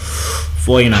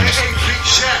 49ers.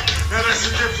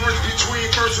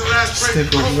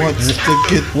 Nigga wants to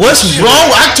get. What's wrong?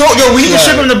 I told we need to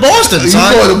ship him to Boston, You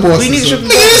son. going to Boston, We need to ship son.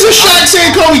 him to Nigga, this is Shaq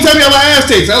saying, Kobe, tell me how my ass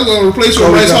takes. I was going to replace you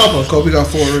with Bryce Harper. Kobe got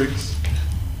 4 rings.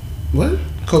 What?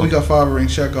 Kobe got 5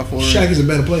 rings. Shaq got 4 rings. Shaq is a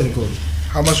better player than Kobe.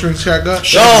 How much rings Shaq got?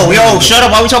 Yo, shut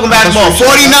up. Why we talking basketball?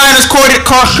 49ers, How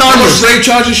much Cardinals. Ray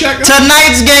charges Shaq?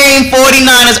 Tonight's game,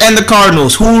 49ers and the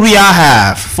Cardinals. Who do y'all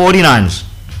have? 49ers.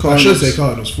 I should say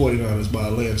Cardinals, 49ers by a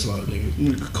landslide,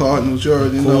 nigga. Cardinals, you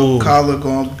already know. Ooh. Kyler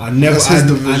going. I never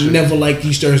division. like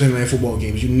these Thursday night football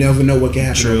games. You never know what can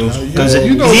happen. True. True. Because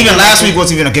You know even what last happened. week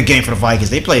wasn't even a good game for the Vikings.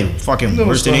 They played fucking You know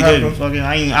worse what's than they gonna did. happen.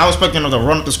 Fucking, I was expecting them to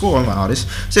run up the score. I'm like, oh,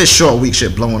 this short week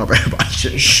shit blowing up everybody.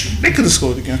 Shit. They could have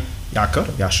scored again. Y'all could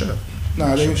have. Y'all should have.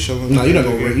 Nah, they were showing. No, you're not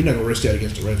gonna risk that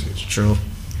against the Redskins. True.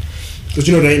 Because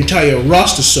you know the entire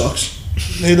roster sucks.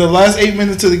 Hey, the last 8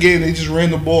 minutes of the game, they just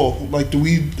ran the ball. Like,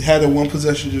 we had a 1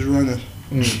 possession just running.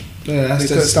 Yeah, They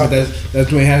couldn't stop that's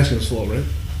Dwayne Haskins' fault, right?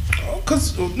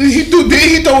 Because did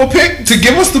he throw a pick to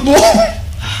give us the ball?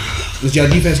 Is your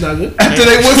defense not good? After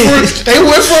they went for it, They got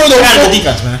a good the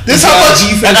defense, man. This how much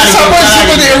you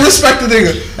put the irrespective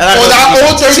nigga. On our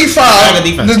old 35,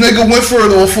 this nigga went for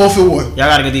it on 4th and 1. Y'all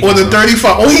got a good On defense. the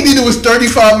 35, all he needed was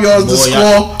 35 yards to Boy,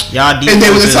 score, y'all and they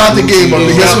would have tied the game up.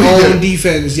 And guess what he Your own did?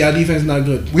 defense, your defense not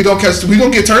good. We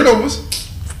don't get turnovers.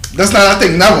 That's not our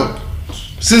thing. Never.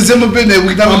 Since Zimmer been there,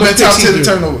 we never How much been top picks he 10 in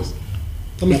threw? turnovers.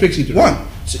 How many picks he threw? 1.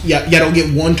 So, y'all don't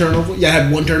get 1 turnover? Y'all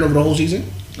had 1 turnover the whole season?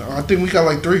 No, I think we got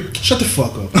like 3. Shut the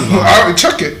fuck up. All right,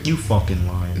 check it. You fucking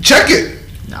lying. Check it.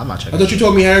 Nah, I'm not I checking. thought you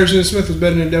told me Harrison Smith was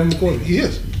better than Devin McCourty. He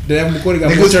is. Devin McCourty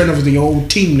got Niggas- more turnovers than your whole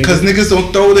team, nigga. Because niggas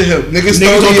don't throw to him. Niggas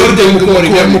Niggas don't throw to Devin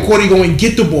McCourty. Devin McCourty. McCourty go and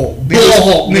get the ball. Ball Niggas,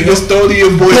 hawk, nigga. niggas throw to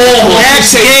your boy. Ball hawk.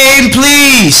 Next game,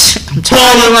 please. I'm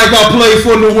Balling like I play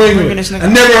for New Bringing England. this nigga I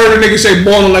never heard a nigga say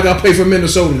balling like I play for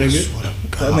Minnesota, nigga.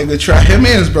 That nigga trash. Him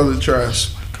and his brother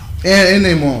trash. And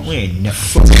they moms. We ain't never.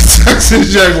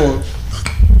 Texans Jaguars.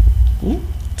 Who?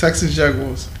 Texans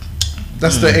Jaguars.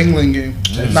 That's the England game.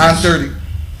 9:30.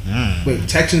 Wait,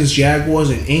 Texans, Jaguars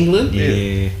in England?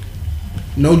 Yeah.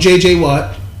 No J.J.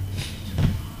 Watt.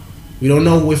 We don't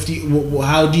know if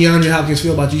how DeAndre Hopkins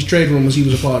feel about these trade rumors he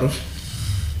was a part of.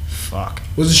 Fuck.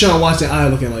 What's Deshaun Watson eye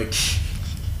looking like?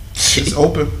 It's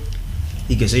open.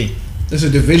 He can see. It's a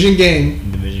division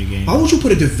game. Division game. Why would you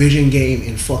put a division game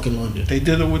in fucking London? They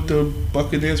did it with the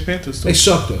Buccaneers Panthers. They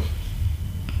suck though.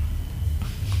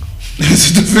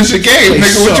 It's a division game, They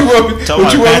nigga. What you suck. want? Talking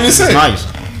What you about want me to Panthers is say? nice.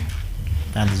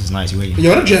 Panthers is nice. You wait.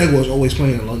 Yo, the Jaguars always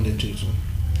playing in London too. So.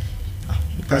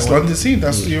 That's London team.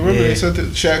 That's you remember Yeah. they said that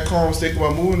Shaq Khan was thinking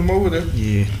about moving them over there.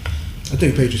 Yeah. I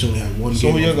think Patriots only have one So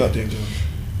game. who you over, got? I think,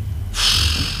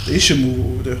 They should move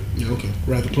over there. yeah, okay.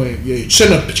 Rather play. Yeah,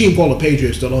 send a team called the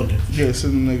Patriots to London. Yeah,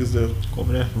 send the niggas there. Go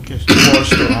over there. Who cares?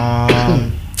 Washed up.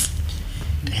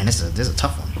 Man, this is a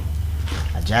tough one.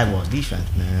 That Jaguars defense,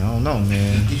 man. I don't know,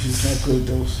 man. Defense not good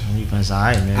though. Defense,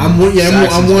 alright, man. I'm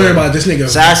worried about this nigga.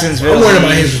 Saxonsville. I'm worried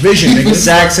about his vision, nigga.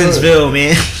 Saxonsville,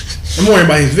 man. I'm worried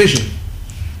about his vision.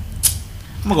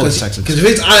 I'm gonna go with Texans. Because if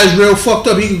his eyes real fucked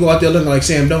up, he could go out there looking like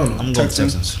Sam Darnold. I'm gonna go with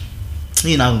Texans.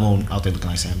 He's not going out there looking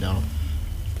like Sam Darnold.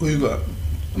 Who you got?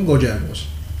 I'm going Jaguars.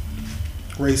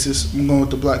 Racist. I'm going with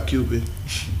the black QB.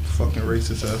 Fucking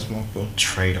racist ass motherfucker.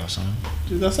 Traitor, son.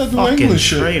 Dude, that's that New Fucking England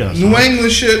shit. traitor, New son.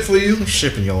 England shit for you. I'm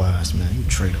shipping your ass, man. You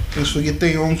traitor. Just for your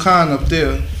thing on con up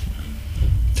there.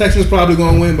 Texans probably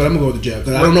going to win, but I'm going to go with the Jags.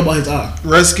 'Cause I don't know about his eye.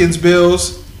 Redskins,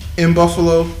 Bills in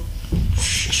Buffalo. I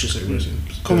should say Redskins.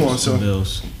 Come on, son.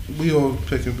 Bills. We all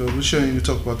picking Bills. We shouldn't even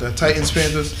talk about that. Titans,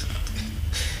 Panthers.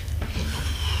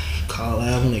 Kyle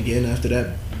Allen again after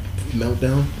that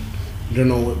meltdown. We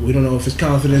don't know if his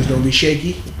confidence gonna be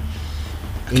shaky.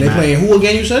 And they playing who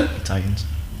again? You said Titans.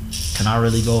 Can I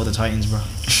really go with the Titans, bro?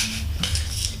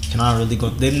 Can I really go?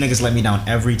 Them niggas let me down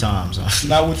every time, so.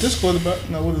 Not with this quarterback.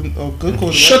 Not with a good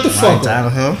quarterback. Shut the fuck up. Tyler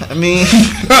Hill. I mean,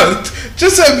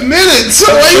 Just admit it. So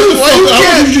why you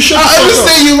can't? You just shut the I fuck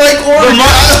understand you like Oregon.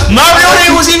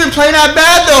 Mariota was even playing that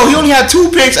bad though. He only had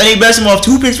 2 picks, and he best him off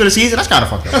 2 picks for the season. That's kind of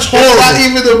fucked up. It's not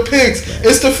even the picks.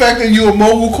 It's the fact that you a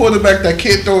mobile quarterback that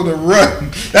can't throw the run.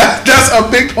 That's a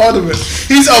big part of it.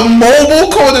 He's a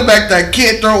mobile quarterback that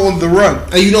can't throw on the run.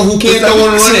 And you know who can't throw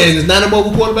on the run and is not a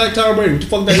mobile quarterback? Tom Brady. What the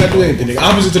fuck that got to do anything, nigga?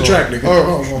 Opposite the track, nigga.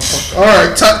 All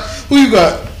right. Who you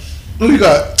got? Who you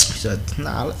got? He said,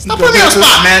 "Nah, let's not put me on the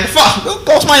spot, man. Fuck,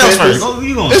 go somebody else first. Go,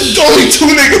 you going? It's only 2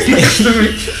 niggas next to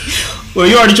me. Well,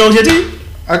 you already chose your team.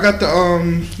 I got the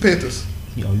Panthers.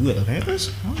 Yo, you got the Panthers?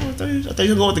 Oh, I thought you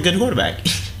could go with the good quarterback.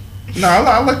 Nah,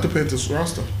 I like the Panthers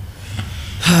roster.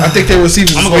 I think their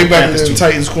receivers I'm is gonna way go better Panthers than too.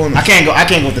 Titans corner. I can't go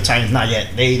with the Titans. Not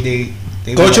yet.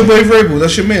 They Go with your boy Vrabel.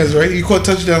 That's your man's, right? He caught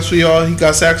touchdowns for y'all. He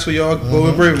got sacks for y'all. Go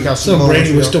with Vrabel. So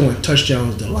Brady was throwing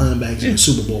touchdowns to linebackers in the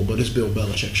Super Bowl, but it's Bill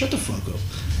Belichick. Shut the fuck up.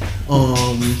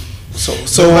 So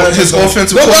his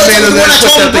offensive coordinator then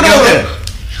put that together.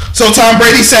 So Tom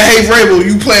Brady said, "Hey Vrabel,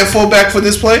 you playing fullback for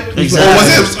this play?" Exactly. Or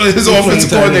was it his offensive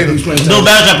coordinator? Bill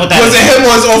Belichick put that. Was it him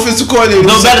or his offensive coordinator?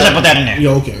 Bill Belichick put that in there.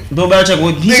 Yo, okay. Bill Belichick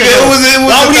would. He Nigga, said, it was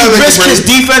why would he that risk nigga his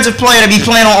Brady. defensive player to be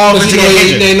playing on offense to get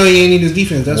injured? They know he ain't need his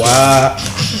defense. That's why.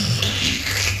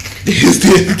 His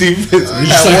defense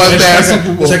It's had one bad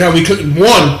Super Bowl. It's like how we couldn't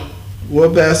one.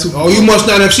 One bad Super Bowl. Oh, you must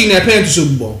not have seen that Panther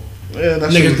Super Bowl. Yeah,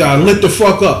 that Niggas shit got lit the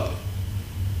fuck up.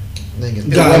 Nigga.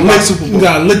 Got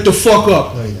lit the fuck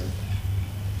up. No, he didn't.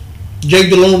 Jake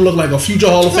Delhomme looked like a future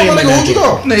Hall of Fame. Nigga, who'd you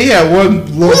go? Nah, he had one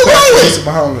low Who's pass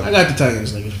behind I him. got the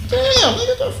Titans, nigga. Damn,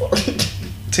 nigga, the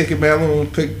fuck. Take it back a little,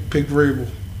 pick Vrabel.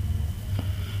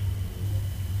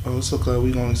 Oh, it's look like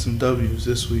we going some W's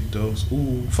this week, those.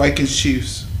 Ooh, Vikings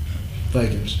Chiefs.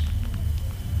 Vikings.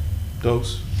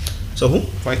 Those. So who?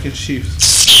 Vikings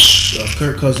Chiefs.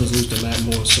 Kirk Cousins lose to Matt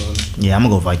Moore's son. Yeah, I'm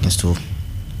gonna go Vikings too.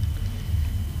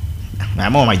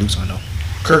 Matt Moore might do something though.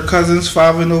 Kirk Cousins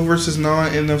 5-0 versus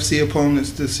non-NFC opponents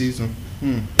this season.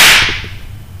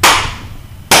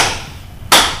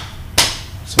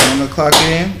 It's a 1 o'clock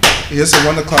game. Yeah, it's a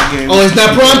 1 o'clock game. Oh, it's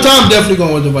not prime time. Definitely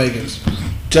going with the Vikings.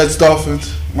 Jets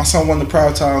Dolphins. My son won the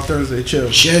prime time on Thursday. Chill.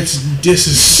 Jets. This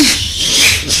is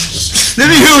Let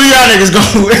me hear who y'all niggas go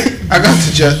with. I got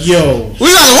the Jets. yo.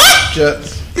 We got the what?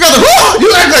 Jets. You got the who?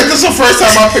 You act like this is the first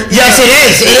time I picked. Yes, it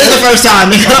is. It is the first time,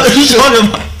 nigga. What you talking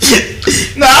about?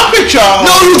 Nah, I picked y'all.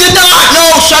 No, you did not. No,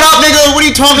 shut up, nigga. What are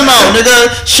you talking about,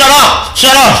 nigga? Shut up.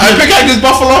 Shut up. I picked against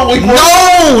Buffalo week 1.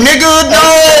 No, nigga,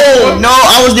 no.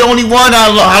 I was the only one.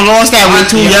 I lost that week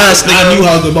too. Yes, I nigga. knew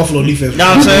how the Buffalo defense. Know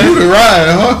what I'm saying? You the ride,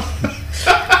 huh?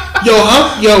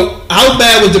 How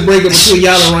bad was the breakup between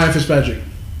y'all and Ryan Fitzpatrick?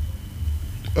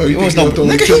 Oh, you It was think no,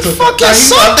 he nigga, he fucking Nah,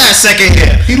 sucked that second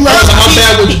year. He lost. How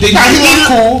bad was you? Nah, he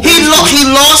looked cool. He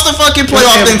lost the fucking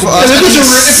playoff thing for us. If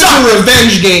it's a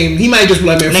revenge game, he might just be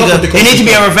like, man, fuck Nigga, with the it coach. need to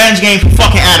be a revenge game for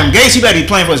fucking Adam Gase. He better be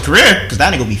playing for his career, because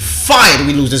that nigga will be fired if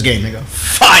we lose this game, nigga.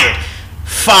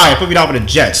 Fired. Put me down for the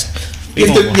Jets.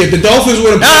 If the Dolphins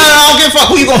would have, No, I don't give a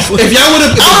fuck. Who you going for? if y'all would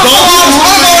have, I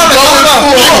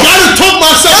gotta talk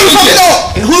myself.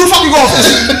 Who the fuck you going for?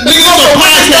 You going for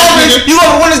the Dolphins? You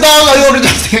going for Winners Dogs or you going for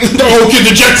the Jets? Oh, kid,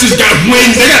 the Jets just got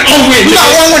wins. They got all wins. We got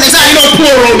one win. Exactly. No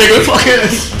plural, nigga.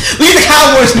 We the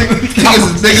Cowboys, nigga.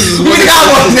 We the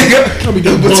Cowboys, nigga. Y'all beat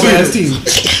the bum-ass team.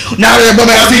 Now they're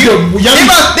bum ass team. They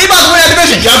about to win that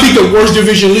division. Y'all beat the worst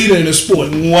division leader in the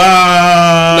sport.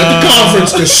 Wow. Like the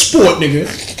conference, the sport, nigga.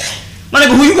 My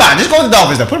nigga, who you got? Just go with the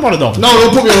Dolphins. Then put them on the Dolphins. No,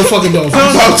 don't put me on the fucking Dolphins.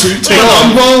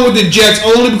 I'm going with the Jets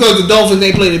only because the Dolphins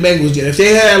ain't played the Bengals yet. If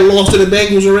they had lost to the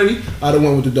Bengals already, I'd have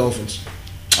went with the Dolphins.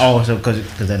 Oh, so because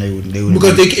then they would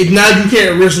because now you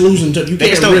can't risk losing. They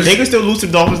can still lose to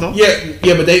the Dolphins though.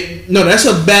 Yeah, but that's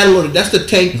a battle. That's the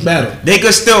tank battle. They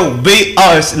could still beat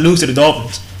us and lose to the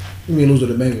Dolphins. You mean lose to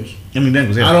the Bengals?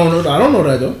 Bengals. Yeah. I don't know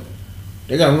that though.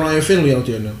 They got Ryan Finley out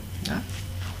there now.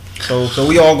 So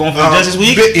we all going for the Jets this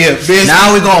week? Yeah.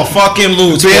 Now we gonna fucking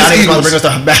lose. Bears, Y'all niggas Eagles. about to bring us to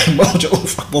back. Oh,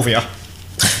 fuck both of y'all.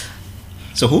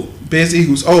 So who? Bears,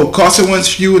 Eagles. Oh, Carson Wentz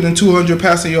fewer than 200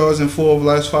 passing yards in 4 of the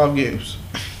last 5 games.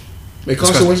 Wait,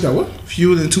 Carson Wentz got what?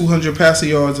 Fewer than 200 passing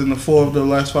yards in the 4 of the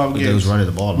last 5 games. They was running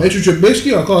the ball a lot. Mitchell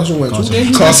Trubisky or Carson Wentz?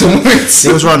 Carson Wentz.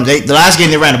 They was running. The last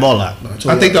game they ran the ball a lot.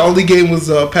 I think the only game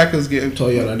was Packers game. I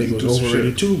told y'all that nigga was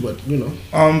overrated too, but you know.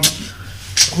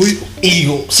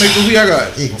 Eagles. Nigga, who y'all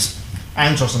got? Eagles. I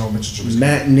ain't trusting no Mitchell Trubisky.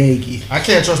 Matt Nagy. I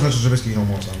can't trust Mitchell Trubisky no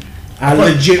more time.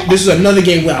 This is another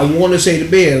game where I want to say the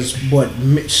Bears, but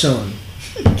son.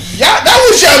 Yeah, that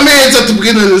was your man's at the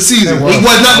beginning of the season. He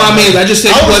was not my man. I just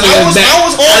said he wasn't as bad.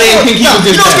 I didn't think he was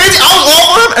this bad. Crazy? I was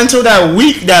all for him until that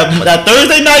week, that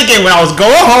Thursday night game when I was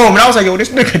going home and I was like, yo, this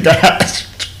nigga died.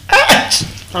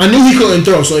 I knew he couldn't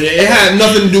throw, so it had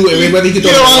nothing to do with whether he could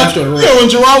throw left or right. Yo, when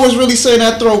Gerard was really saying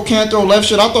that can't throw left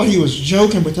shit, I thought he was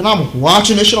joking, but then I'm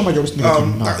watching this shit, I'm like, yo, this nigga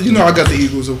cannot. You know I got the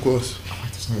Eagles, of course.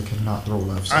 This nigga cannot throw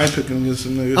left. I ain't picking against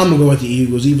some niggas. I'm gonna go with the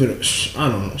Eagles, even I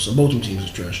don't know. So both them teams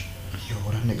is trash. Yo,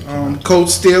 that nigga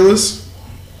Colts, Steelers.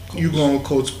 You going with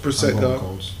Colts per set,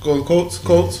 dog? Going Colts.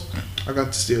 I got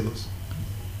the Steelers.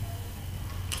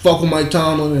 Fuck with Mike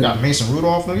Tomlin and got Mason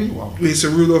Rudolph, nigga. Wow.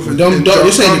 Mason Rudolph and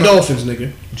this ain't the Dolphins,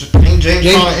 nigga. Ain't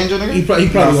James Conner injured, nigga? He probably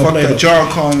gonna play. John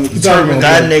Conner.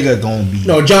 That nigga gonna be.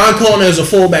 No, John Conner is a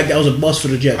fullback that was a bust for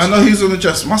the Jets. I know he's on the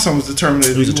Jets. My son was the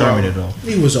Terminator. He was a Terminator though.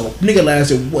 He was a nigga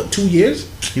lasted what 2 years?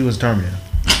 He was a Terminator.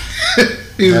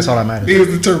 That's all that matters. He was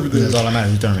the Terminator. That's all that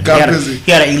matters. He was a Terminator. Got busy.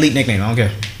 He had an elite nickname. I don't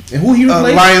care. And who he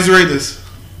replaced? Lions Raiders.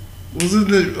 Was it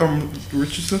the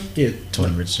Richardson? Yeah,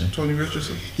 Tony Richardson. Tony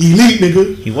Richardson. Elite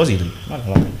nigga. He was elite. Not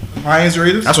gonna lie. Lions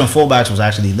Raiders. That's when fullbacks was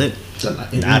actually lit.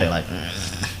 Now they're like.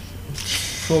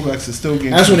 Fullbacks is still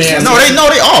getting. That's when they had. No,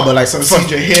 they are, but like for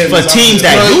teams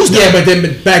that used them. Yeah, but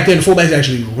then back then fullbacks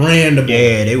actually ran the ball.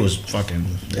 Yeah, they was fucking.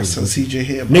 So CJ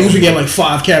Hill. Niggas would get like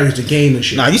 5 carries a game and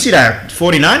shit. Nah, you see that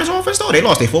 49ers offense though? They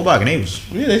lost their fullback and they was.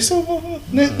 Yeah, they still.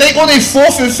 They on their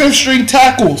 4th and 5th string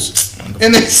tackles,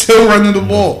 and they still running the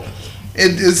ball.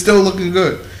 It's still looking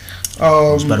good.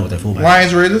 It's better with their fullback.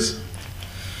 Lions Raiders.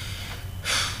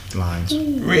 Lions.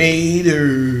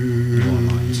 Raiders.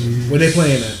 Where they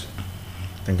playing at?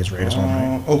 I think it's Raiders home,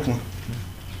 right? Oakland.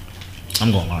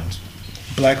 I'm going Lions.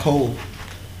 Black hole.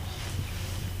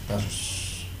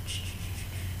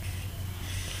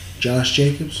 Josh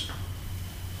Jacobs.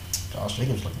 Josh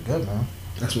Jacobs looking good, man.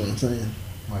 That's what I'm saying.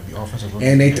 Might be offensive.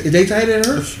 And they tight end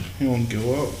hurt? He won't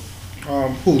go up.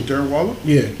 Who? Darren Waller?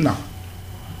 Yeah. No.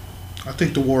 I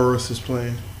think the Walrus is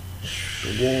playing.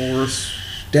 The Walrus.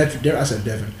 I said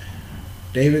Devin.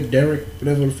 Derek,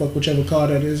 whatever the fuck, whichever car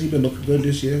that is, he been looking good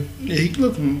this year. Yeah, he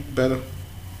looking better.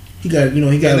 He got.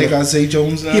 They got Zay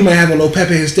Jones now. He might have a little pep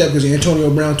in his step because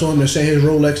Antonio Brown told him to send his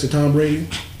Rolex to Tom Brady.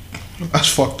 That's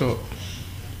fucked up.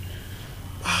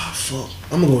 Ah, fuck.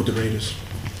 I'm gonna go with the Raiders.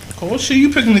 Oh shit,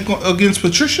 you picking against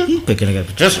Patricia? Picking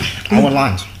against Patricia. I want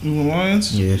Lions. You want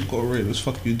Lions? Yeah. Go Raiders.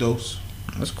 Fuck you, Dose.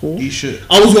 That's cool. Eat shit.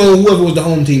 I was going with whoever was the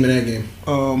home team in that game.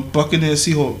 Buccaneers,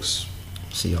 Seahawks.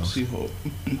 Seahawks.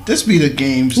 This be the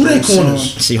games. Who they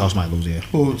corners? Seahawks might lose, yeah.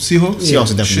 Who? Seahawks?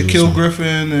 Seahawks are definitely Shaquille lose.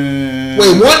 Griffin and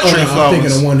Wait, what? Trey I'm Flowers.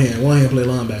 thinking of one hand. One hand play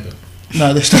linebacker.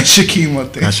 Nah, that's not Shaquille, I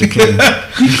think. That's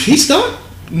Shaquille. He start?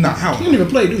 Nah, how? He didn't even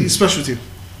play, dude. He's special team.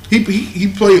 He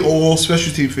played all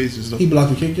special team phases though. He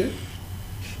blocked the kick yet?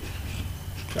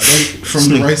 From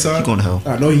the right side. He going to hell.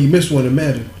 I know he missed one in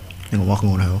Madden. He gonna walk him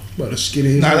going to hell. About to skid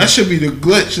his. Nah, that should be the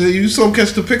glitch. You saw him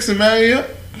catch the picks in Madden yet?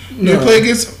 No. You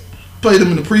played him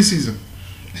in the preseason.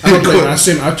 I don't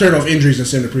play. I turned off injuries and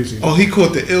sent the preseason. Oh, he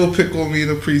caught the ill pick on me in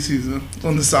the preseason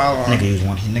on the sideline. Nigga used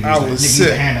one. I was sick.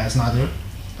 Used the hand that's not there.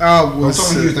 I was I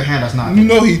told him he used the hand that's not You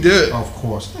there. know he did. Of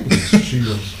course. Nigga,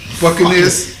 cheaters.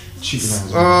 Buccaneers.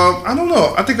 Cheating. I don't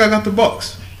know. I think I got the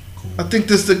Bucks. I think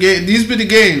this the game. These be the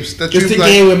games that Just you the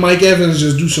like. game where Mike Evans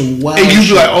just do some wild. And you be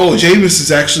shit. like, oh, Jameis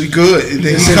is actually good, and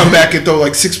then he come back and throw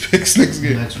like 6 picks next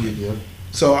game. Next week, yeah.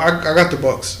 So I got the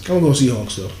Bucks. I'm gonna go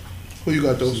Seahawks though. Who you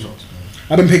got those?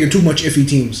 I've been picking too much iffy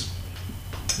teams.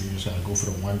 You just gotta go for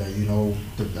the one that you know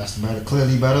that's better,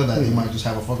 clearly better. That they might just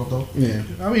have a fuck up though. Yeah.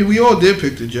 I mean, we all did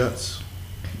pick the Jets.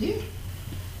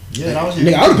 Yeah, that was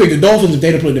Nigga, I would have picked the Dolphins if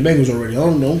they'd have played the Bengals already. I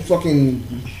don't know. Fucking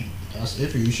That's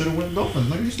iffy. You should have went Dolphins.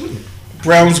 Nigga, you stupid.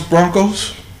 Browns,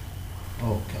 Broncos.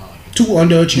 Oh god. 2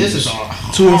 underachievers. This is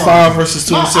 2-5 versus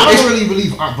 2-6. I don't really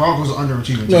believe our Broncos are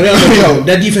underachieving. No, they're underachieving.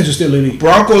 That defense is still elite.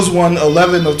 Broncos won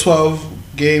 11 of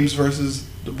 12 games versus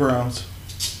the Browns.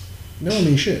 They don't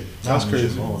mean shit. That's crazy.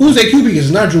 Who's their QB?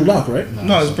 It's not Drew Lock, right?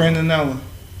 No, it's Brandon Allen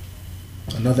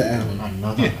Another Allen.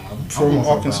 Another album. from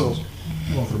Arkansas.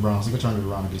 I'm going for the Browns. They can turn it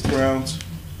around against the Browns.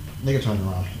 They can turn it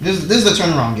around. This is the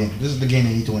turnaround game. This is the game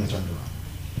they need to win to turn it around.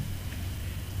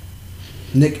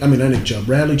 Not Nick Chubb.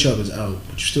 Bradley Chubb is out,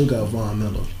 but you still got Von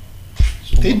Miller.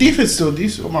 Their defense still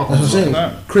decent. Come on, That's what I'm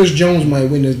saying. Chris Jones might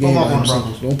win this game Come on, by himself.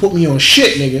 Broncos. Don't put me on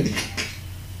shit, nigga.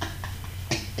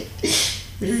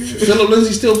 Phillip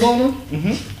Lindsay still balling?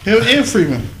 Him and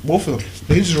Freeman, both of them.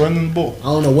 They just running the ball. I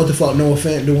don't know what the fuck Noah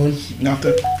Fant doing.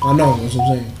 Nothing. I know, that's what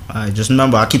I'm saying. Alright, just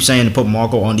remember, I keep saying to put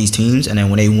Marco on these teams, and then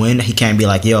when they win, he can't be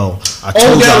like, "Yo, I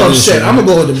told you." Odell upset. I'm gonna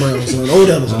go with the Browns. Son.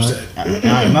 Odell is upset.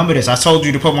 Alright, remember this. I told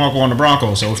you to put Marco on the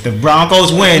Broncos. So if the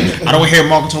Broncos win, I don't hear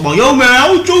Marco talking about, "Yo, man, I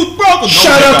was choose Broncos."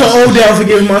 Shout out to Odell for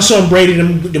giving my son Brady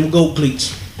them goat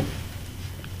cleats.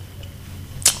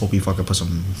 Hope he fucking put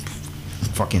some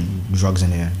fucking drugs in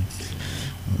there.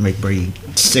 Make Brady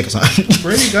sick or something.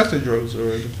 Brady got the drugs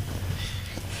already.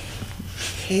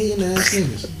 Hating ass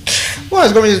niggas. Well,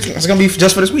 it's gonna be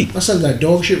just for this week. My son got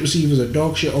dog shit receivers, a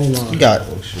dog shit O-line. He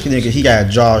got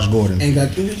Josh Gordon. Ain't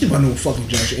got no fucking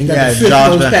Josh. Ain't He got got the fifth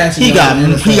most passing. he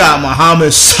got yard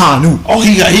Mohamed Sanu. Oh,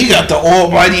 he got the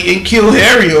almighty N'Keal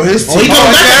Harry on his team. he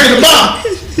going back to the bomb.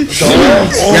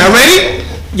 Y'all ready?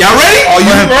 Y'all ready? Are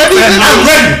you ready? I'm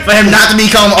ready. For him not to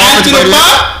become After the offensive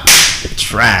bomb,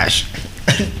 trash.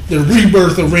 the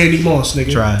rebirth of Randy Moss,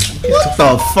 nigga. Trash. What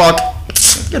the fuck?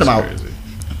 Get him out.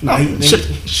 Nah,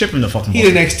 Ship him to fucking he the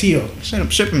Boston. next T.O.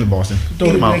 Ship him to Boston. Throw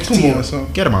Get him the out. next Come T.O. on,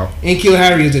 son. Get him out. N'Keal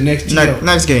Harry is the next T.O.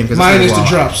 Next game. Minus the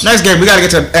drops. Next game, we gotta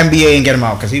get to NBA and get him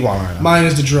out because he wild right now.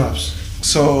 Minus the drops.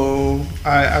 So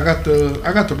I got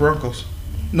the Broncos.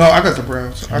 No, I got the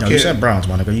Browns. I No, can't. you said Browns,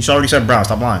 my nigga. You already said Browns.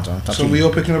 Stop lying, son. Stop So cheating. we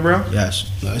all picking the Browns? Yes.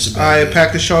 No, it's a All right,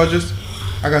 Packers, Chargers.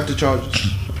 I got the Chargers.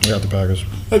 We got the Packers.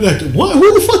 I got the what?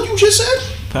 Who the fuck you just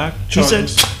said? Pack.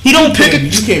 Chargers. He don't pick it.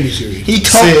 You can't be serious. He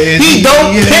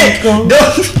don't pick. You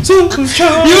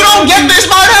don't get this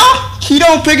by now. He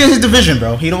don't pick in his division,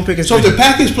 bro. He don't pick his So if the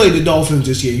division. Packers played the Dolphins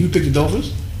this year, you pick the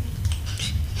Dolphins?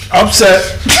 Upset.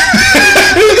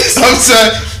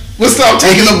 Upset. What's up?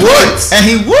 Taking the Woods. And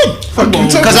he would.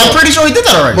 Because I'm pretty sure he did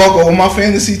that already. Marco, on my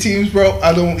fantasy teams, bro,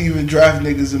 I don't even draft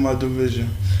niggas in my division.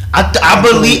 I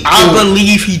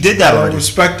believe he did that I don't already.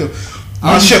 respect them.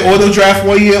 My shit auto draft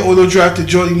one year, auto drafted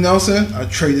Jordy Nelson. I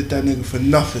traded that nigga for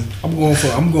nothing. I'm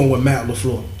going with Matt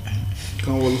LaFleur.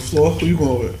 Going with the floor. Who you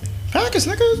going with? Packers,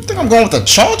 nigga. Think I'm going with the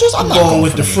Chargers? I'm not going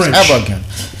with for the them French. ever again.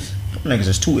 Them niggas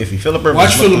is too iffy. Philip Rivers.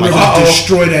 Watch Phillip looking Rivers like-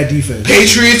 destroy that defense.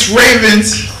 Patriots,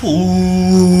 Ravens.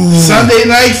 Ooh. Sunday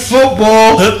night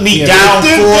football. Put me Yeah. down for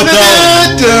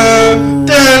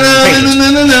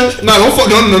No, don't fuck.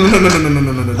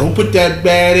 No. Don't put that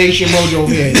bad Asian mojo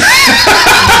over here.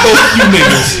 Both you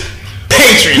niggas.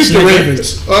 Patriots. Pick the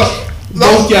Ravens.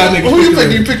 Both y'all niggas. Who you pick the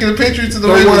picking? You Ravens. picking the Patriots or the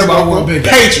Don't Ravens? worry about Marco? one big.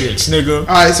 Patriots, nigga. All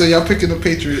right, so y'all picking the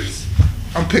Patriots.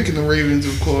 I'm picking the Ravens,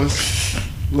 of course.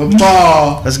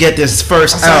 Lamar. Let's get this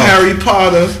first Some out. Harry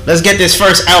Potter. Let's get this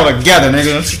first out together,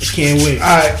 nigga. Can't wait. All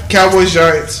right, Cowboys,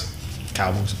 Giants.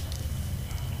 Cowboys.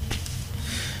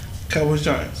 Cowboys,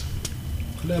 Giants.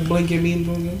 That blinking mean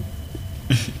again?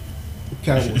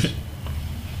 Cowboys.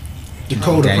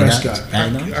 Dakota Okay, Prescott.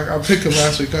 I picked him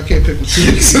last week. I can't pick him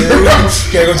 2 weeks in a row.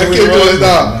 Can't go I can't do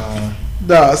it.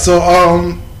 Nah. So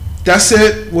that's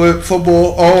it with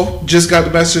football. Oh, just got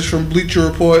the message from Bleacher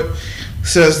Report.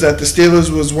 Says that the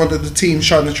Steelers was one of the teams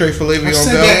trying to trade for Le'Veon I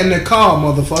said Bell. that in the car,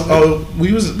 motherfucker. Oh,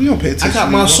 we don't pay attention. I got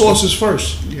to my you. sources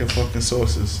first. Yeah, fucking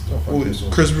sources.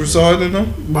 Chris Broussard in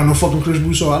them? By no fucking Chris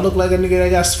Broussard. I look like a nigga that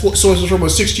got sources from a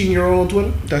 16-year-old on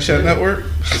Twitter. That's your network.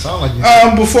 Sound like you.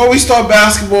 Before we start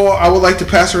basketball, I would like to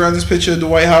pass around this picture of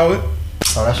Dwight Howard.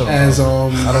 Oh, that's what As I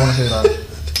don't want to see that.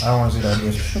 I don't want to see that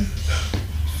either.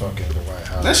 Fucking the White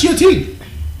House. that's your team.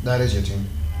 That is your team.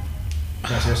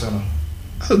 That's your center.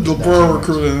 LeBron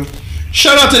recruited him.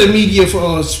 Shout out to the media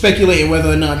for speculating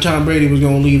whether or not Tom Brady was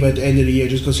going to leave at the end of the year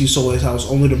just because he sold his house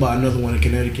only to buy another one in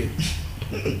Connecticut.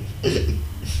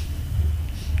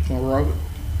 Robert?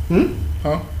 Hmm?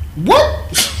 Huh? What?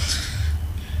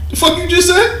 The fuck you just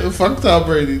said? Fuck Tom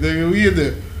Brady, nigga. We in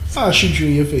there. I'll shoot you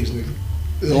in your face, nigga.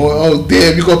 Oh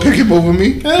damn, you gonna pick him over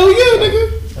me? Hell yeah,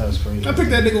 nigga. That's crazy. I picked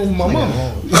that nigga over my mom.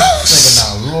 Nigga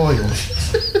not loyal.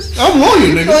 I'm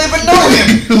loyal, nigga. You don't even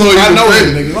know him. I know him,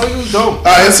 nigga. No, you don't.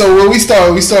 Alright, so where we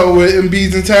started with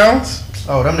Embiid and Towns.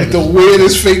 Oh, them niggas. The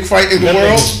weirdest fake fight in the Them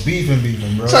world. niggas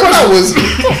beefing, bro. So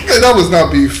that was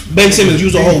not beef. Ben Simmons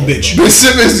used a whole bitch. Ben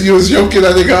Simmons, you was joking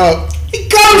that nigga up. He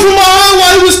got him from behind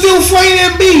while he was still fighting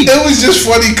Embiid. It was just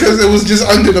funny because it was just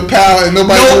under the power and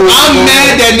nobody. No, knew what was I'm going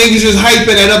mad on. that niggas just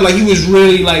hyping that up like he was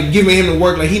really like giving him the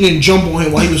work, like he didn't jump on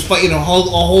him while he was fighting a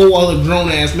whole other grown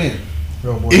ass man.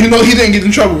 Bro, boy. Even though he didn't get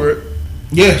in trouble with it.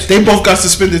 Yes, They both got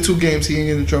suspended 2 games. He didn't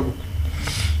get in trouble.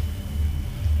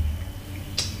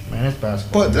 Man, it's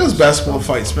basketball. But there's basketball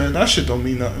fights, man. That shit don't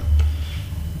mean nothing.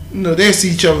 You know, they see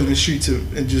each other in the streets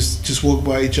and just walk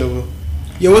by each other.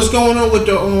 Yo, what's going on with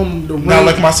the ring? Not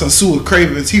like my son Sua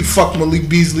Cravens. He fucked Malik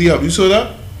Beasley up. You saw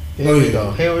that? Here we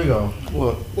go. Here we go.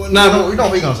 What? Well, nah, We know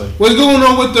what he gonna say. what's going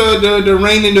on with the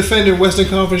reigning defending Western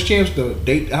Conference champs though?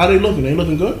 How they looking? They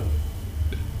looking good?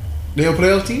 They a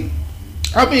playoff team?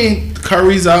 I mean,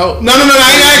 Curry's out. No. I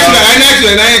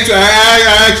ain't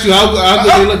asked you. How good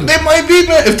they looking? They might be,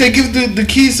 man. If they give the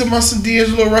keys to my son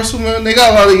D'Angelo Russell, man, they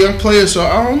got a lot of young players, so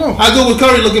I don't know. How good was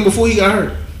Curry looking before he got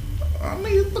hurt? I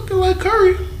mean, he's looking like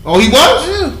Curry. Oh, he was?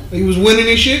 Yeah. He was winning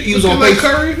and shit. He was Looking on like pace.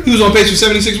 Curry. He was on pace for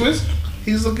 76 wins.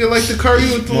 He's looking like the Curry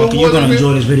with the Marky, little you're gonna water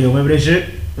enjoy this video. Remember that shit?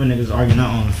 When niggas arguing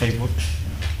out on Facebook.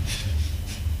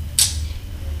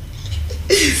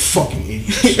 Fucking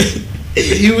idiot.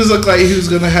 He was look like he was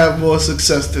gonna have more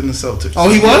success than the Celtics. Oh,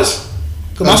 he was?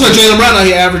 Cause I saw Jalen Brown out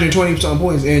here averaging 20-something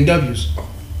points and W's.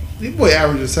 This boy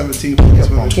averaging 17 points.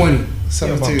 man. 20.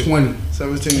 17. 20.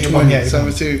 17. 20.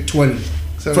 17. 20.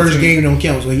 17. First game don't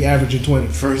count, so he averaging 20.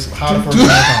 First. How the first game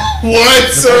count? What, The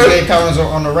first sir? game counts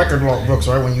on the record books,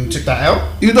 right? When you took that out.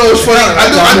 You know it's funny.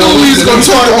 I knew we was gonna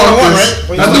talk about this.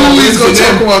 I knew we was gonna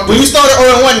talk about When you this. started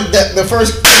 0-1, the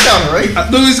first counter, right? I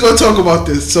knew we was gonna talk about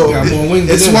this. So Yeah, more wins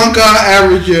it's than one guy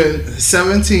averaging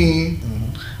 17,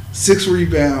 6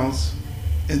 rebounds,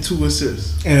 and 2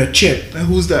 assists. And a chip. And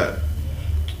who's that?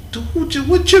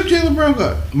 What chip Jalen Brown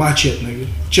got? My chip, nigga.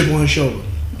 Chip on his shoulder.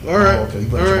 All right, Oh, okay, you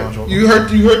all put a chip on right. his shoulder. You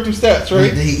heard them stats,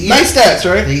 right? Did he eat Nice stats,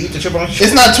 right? Did he eat the chip on his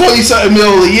It's shoulder? not 20-something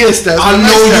mil a year stats. I but know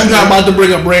nice you're stats, not right? about to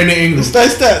bring up Brandon Ingram. It's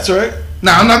nice stats, right?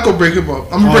 Nah, I'm not gonna break him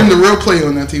up. I'm gonna bring the real player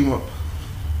on that team up.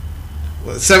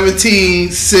 What,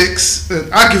 17, 6.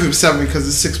 I'll give him 7 because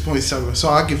it's 6.7. So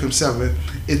I'll give him 7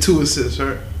 and 2 assists,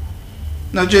 right?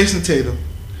 Now Jason Tatum,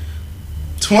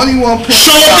 21 points.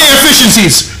 Show up their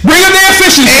efficiencies. Bring up their 8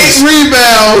 efficiencies.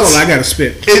 rebounds Hold on, I gotta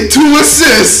spit. and 2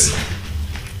 assists.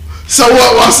 So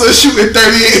what? While still shooting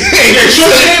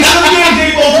 38.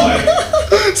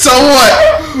 So what?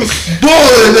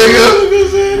 Balling,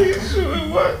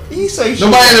 nigga. What? He say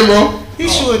Nobody in there, bro.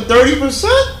 He's shooting 30%?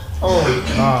 Oh,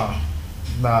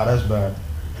 nah, that's bad.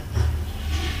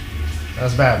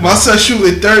 That's bad. My son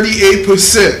shooting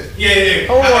 38%. Yeah.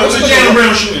 Hold on, What's Jalen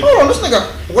Brown shooting? Hold on, this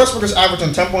nigga Westbrook is averaging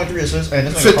 10.3 assists, and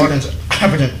this nigga 50. Harden's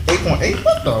averaging 8.8.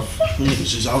 What the fuck?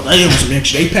 Niggas is out there with some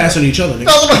extra. They passing each other, nigga.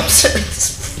 That's what I'm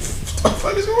saying. What the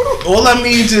fuck is going on? All that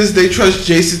means is they trust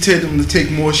Jason Tatum to take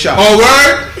more shots. Oh,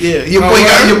 word? Yeah, your Oh, boy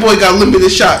word? got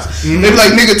limited shots. They be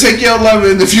like, nigga, take your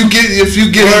 11. If you get it,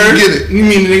 you get it. You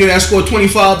mean the nigga that scored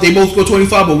 25? They both scored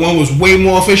 25, but one was way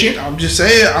more efficient. I'm just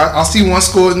saying, I'll see one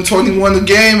scored in 21 a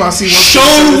game. I'll see one. Show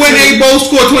scored in when they 17. both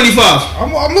scored 25.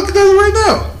 I'm looking at it right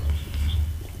now.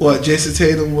 What Jason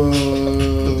Tatum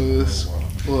was?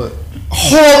 What?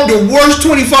 The worst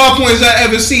 25 points I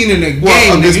ever seen in a What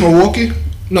game. against nigga. Milwaukee?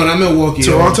 No, not Milwaukee.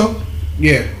 Toronto?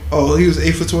 Yeah. Oh, he was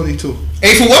 8 for 22.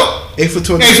 8 for what? 8 for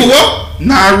 22. 8 for what?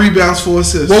 9 rebounds, 4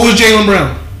 assists. What was Jalen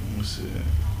Brown? Let's see.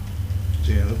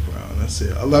 Jalen Brown. That's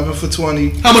it. 11 for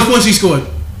 20. How much points he scored?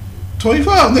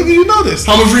 25. Nigga, you know this.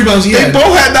 How much rebounds he They had?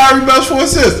 both had 9 rebounds, 4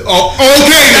 assists. Oh,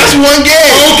 okay. That's one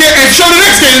game. Okay, and show the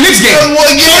next game. The next game. That's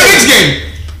one Show the game. next game.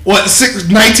 What?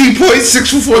 19 points,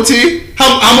 6 for 14.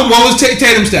 What was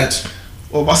Tatum's stats?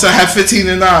 Well, my son had 15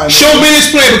 and 9. Show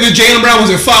minutes played because Jalen Brown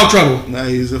was in foul trouble. Nah,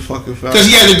 he's a fucking foul. Because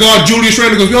he had to guard Julius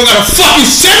Randle because we don't got a fucking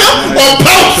center or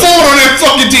power forward on that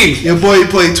fucking team. Your boy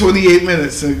played 28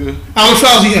 minutes, nigga. How much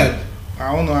fouls he had?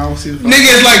 I don't know. I don't see the foul.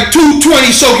 Nigga is like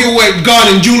 220 soaking wet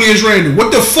guarding Julius Randle.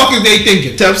 What the fuck are they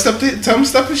thinking? Tell him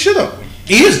step his shit up.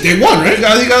 He is. They won, right? He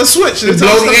got to switch. They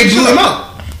blew him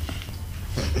out.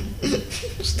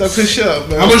 Step his shit up,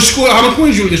 man. How much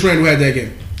points Julius Randle had that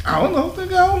game? I don't know.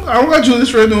 Nigga, I don't got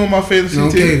Julius Randle on my fantasy team.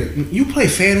 Okay, you play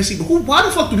fantasy, but why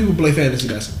the fuck do people play fantasy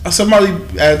basketball? Somebody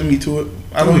added me to it.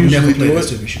 I don't would usually never play do that it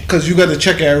stupid shit. because you got to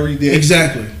check it every day.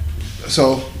 Exactly.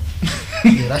 So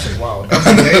Yeah, that shit's wild.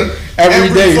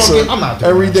 Every day, so I'm not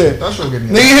doing every that day. shit. That shit get me.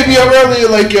 Nigga hit me up earlier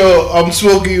like, yo, I'm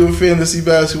smoking you in fantasy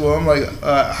basketball. I'm like,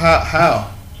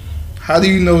 how? How do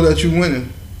you know that you're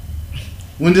winning?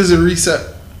 When does it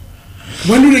reset?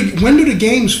 When do the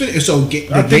games finish? So the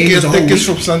I think game is a whole it's week?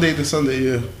 from Sunday to Sunday.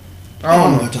 Yeah. I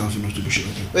don't know that time for no stupid shit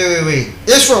like that. Wait.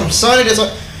 It's from Sunday to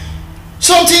Sunday.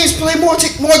 Some teams play more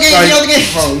games than other games.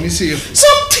 Oh, let me see if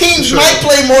Some teams might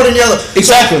play more than the other.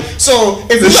 Exactly. So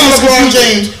if you got LeBron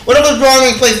James, whatever LeBron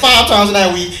James played 5 times in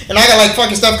that week, and I got like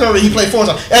fucking Steph Curry, he played 4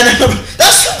 times, and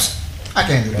that's I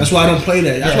can't do that. That's why I don't play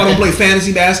that. That's why I don't play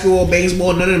fantasy basketball,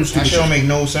 baseball, none of them That stupid shit shit. don't make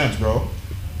no sense, bro.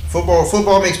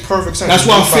 Football makes perfect sense. That's It's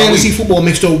why week by fantasy week. football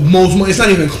makes the most money. It's not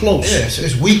even close. Yeah,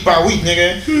 it's week by week,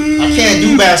 nigga. I can't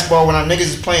do basketball when our niggas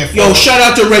is playing. Yo, shout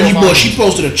out to Reggie four Bush. finals. She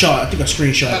posted a chart. I think I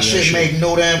screenshot That that shit made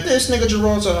no damn. This nigga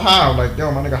Gerard said how? Like,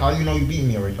 yo, my nigga, how you know you beat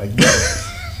me already? Like, yo, I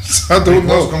don't what's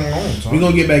know. going on, son? We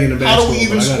gonna get back into How basketball. do we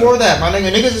even but I gotta- score that, my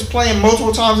nigga? Niggas is playing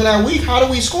multiple times in that week. How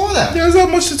do we score that? There's not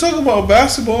much to talk about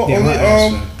basketball. Yeah, my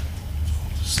ass, man.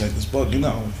 Just like this book, you I know.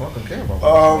 don't fucking care about.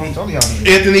 Tell me how many.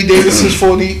 Anthony Davis's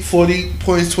 40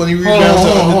 points, 20 Hold rebounds.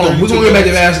 on. We're gonna get back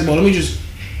to basketball. Let me just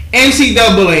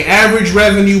NCAA average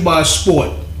revenue by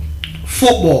sport.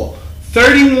 Football,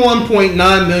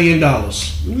 $31.9 million.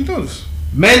 We know this.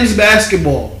 Men's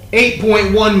basketball,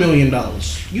 $8.1 million.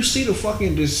 You see the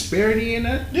fucking disparity in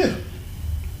that? Yeah.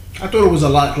 I thought it was a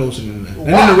lot closer than that.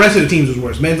 And Wow. then the rest of the teams was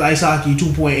worse. Men's ice hockey,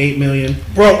 $2.8 million.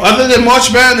 Bro, other than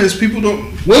March Madness, people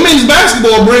don't. Women's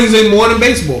basketball brings in more than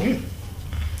baseball.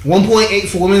 1.8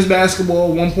 for women's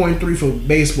basketball, 1.3 for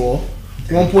baseball,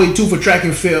 1.2 for track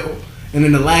and field, and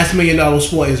then the last $1 million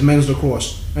sport is men's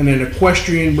lacrosse. And then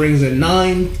equestrian brings in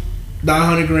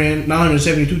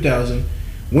 $972,000.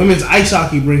 Women's ice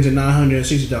hockey brings in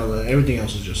 $960,000. Everything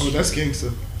else is just. Oh, that's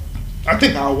gangster. I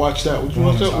think I'll watch that. Would you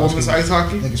watch that? Women's ice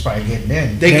hockey? Niggas probably getting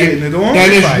in. They getting it on? That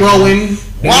is Right. rowing,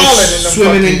 Wildin' that in is the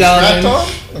swimming and diving. I'm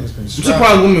I'm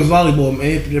surprised women's volleyball,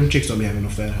 man. Them chicks don't be having no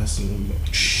fat ass. Remember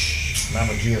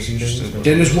GFC days? Then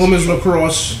there's women's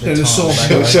lacrosse. Then there's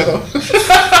softball. Shut up.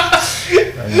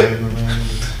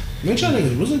 Man, y'all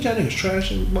niggas, wasn't y'all niggas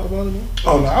trash in volleyball?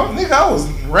 Oh, no. Nigga, I was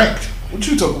ranked. What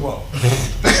you talking about?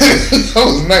 That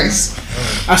was nice.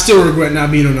 I still regret not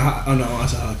being on the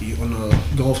ice hockey on the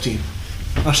golf team.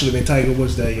 I should have been Tiger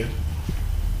Woods that year.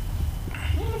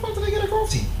 When the fuck did they get a golf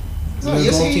team? The golf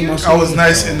team I was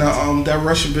nice in that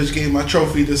Russian bitch gave my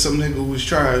trophy to some nigga who was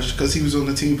trash because he was on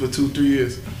the team for 2-3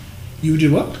 years. You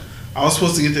did what? I was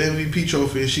supposed to get the MVP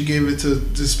trophy and she gave it to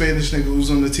the Spanish nigga who was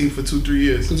on the team for 2-3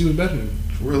 years. Because you was better than me.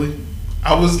 Really?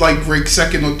 I was like ranked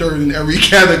second or third in every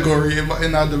category in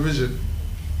our division.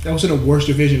 That was in the worst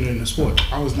division in the sport.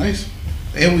 I was nice.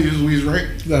 And we was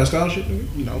ranked, You got a scholarship, nigga?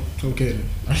 you know. Okay then.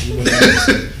 Nigga,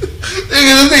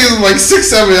 this nigga is like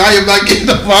 6'7". I am not getting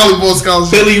a volleyball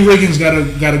scholarship. Billy Riggins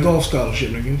got a golf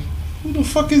scholarship, nigga. Who the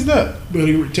fuck is that?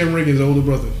 Tim Riggins' older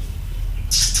brother.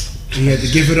 He had to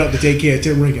give it up to take care of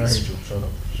Tim I Riggins. hate you.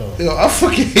 Shut up. Yo, I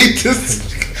fucking hate this.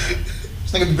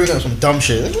 This nigga be bringing up some dumb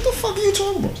shit. Like, what the fuck are you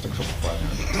talking about? This nigga fucking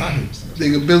fine. I hate this nigga.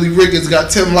 Nigga, Billy Riggins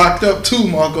got Tim locked up too,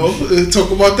 Marco.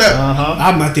 Talk about that.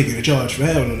 I'm not taking the charge for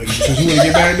hell no nigga. Because you wanna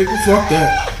get married, nigga? Fuck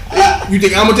that. You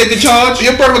think I'm gonna take the charge?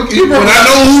 Your brother When I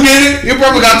know who did it, Your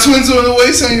brother got twins on the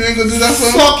way, so you ain't gonna do that for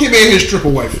him? fuck him and his stripper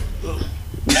wife.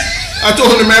 I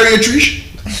told him to marry a Trish.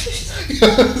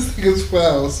 This nigga's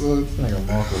foul, son. This nigga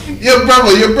Marco.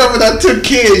 Your brother that took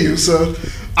care of you, son.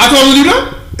 I told him to do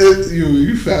that.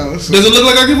 You foul, son. Does it look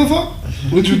like I give a fuck?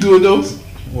 What you do with those?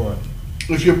 What?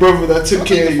 If your brother that took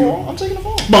care of you. I'm taking the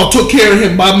phone. About took care of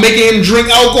him by making him drink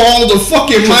alcohol as a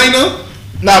fucking minor.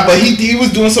 Nah, but he was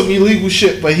doing some illegal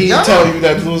shit, but he didn't tell you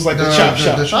that it was like a chop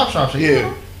shop. The chop shit.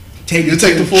 Yeah. Take You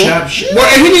take the full? Chop shit. Well,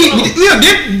 and he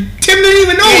didn't. Tim didn't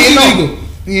even know He it was didn't illegal.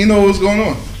 You didn't know what was going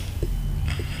on.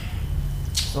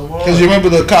 So Because you remember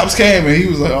the cops came and he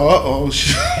was like, oh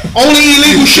shit. Only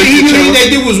illegal shit he knew Trevor? they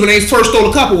did was when they first stole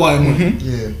the copper wire money.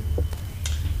 Yeah.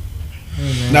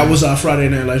 That was our Friday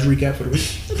Night Lights recap for the week.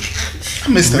 I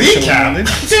missed that Recap?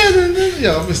 show.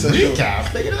 Yeah, I missed that show. Recap.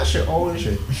 Nigga, that shit old as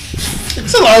shit.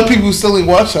 There's a lot of people who still ain't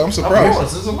watch it. I'm Of surprised.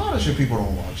 course, there's a lot of shit people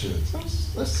don't watch it.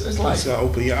 It's like Just gotta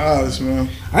open your eyes, man.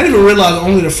 I didn't even realize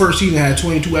only the first season had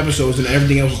 22 episodes and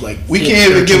everything else was like. We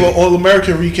can't even give an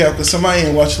All-American recap because somebody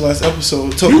ain't watched the last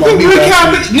episode. Talk You about can me recap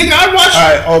last it, week. nigga. I watched.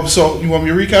 Alright, so you want me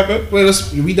to recap it? Wait,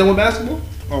 we done with basketball?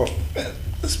 Oh, man,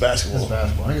 it's basketball.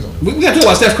 basketball. Niggas on We got to talk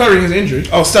about Steph Curry and his injury.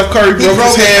 Oh, Steph Curry broke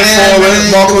broke his his hand hand, falling.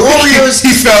 man. Marco, The Warriors-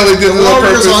 he fell and did a little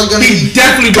Warriors purpose. aren't gonna He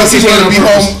definitely Because broke he his hand wanted to on be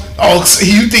purpose. home. Oh, so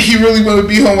you think he really want to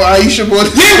be home with Aisha? Boy?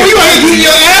 Yeah, when you ain't getting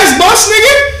your ass bust,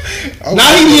 nigga.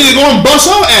 Now he need to go and bust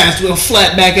her ass with a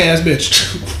flat back ass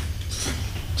bitch.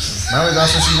 Remember,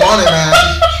 that's what she wanted, man.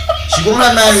 She won't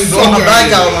have man blow her back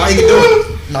out. Now he can do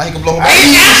it. Now he can blow her back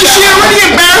out. She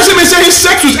already embarrassed him and said his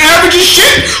sex was average as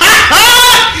shit.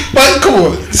 But come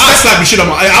on, I'll slap the shit on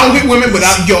I don't hit women, but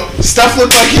Steph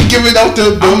look like he giving out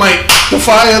the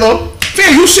fire though.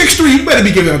 Fam, you 6'3", you better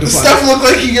be giving out the fire. Steph look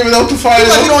like he giving out the fire.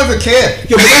 Like he don't even care.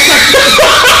 Yo, but that's not.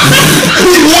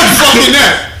 He wasn't fucking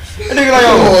that. That nigga like,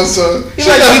 come on, son. She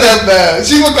like not that bad.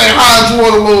 She look like Heinz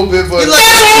Ward a little bit, but he like,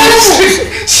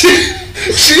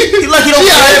 he like he don't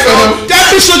care for him. That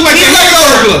bitch look like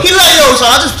He like, yo, so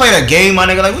I just played a game, my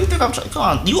nigga. Like, what do you think I'm trying?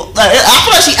 Come on, you. Like, I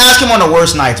feel like she asked him on the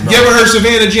worst nights, bro. You ever heard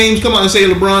Savannah James come out and say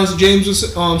LeBron James'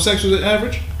 sex was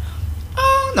average?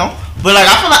 No. But like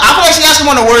I feel like she asked him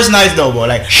on the worst nights though, bro.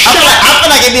 Like I feel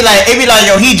like it'd be like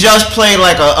yo, he just played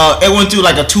like it went through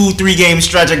like a 2-3 game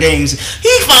stretch of games.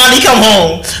 He finally come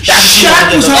home.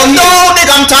 Shaq was like, no, nigga,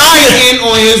 I'm tired. In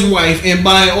on his wife and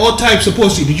buying all types of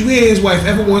pussy. Did you hear his wife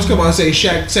ever once come out and say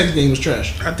Shaq's sex game was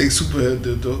trash? I think Superhead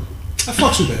did though. I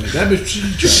fuck Superhead. That bitch.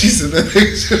 She's in that.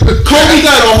 Kobe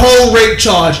got a whole rape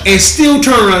charge and still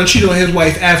turned around and cheated on his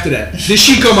wife after that. Did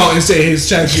she come out and say his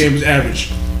sex game was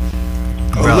average?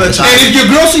 Bro, and if your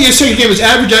girl say your sex game is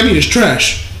average, I mean it's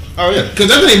trash. Oh yeah, because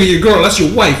that's not even your girl, that's your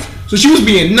wife. So she was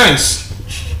being nice.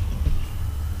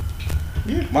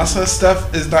 Yeah. My son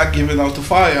Steph is not giving out the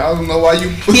fire. I don't know why you.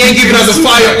 He ain't giving out the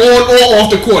fire on or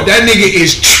off the court. That nigga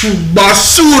is true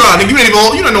basura. Nigga, you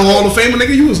ain't no Hall of Famer,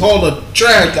 nigga. You was Hall of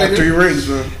Trash. Got 3 rings,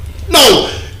 bro. No,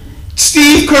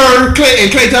 Steve Kerr,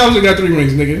 Klay Thompson got 3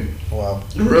 rings, nigga. Wow.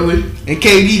 Really? And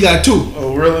KD got 2.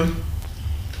 Oh, really?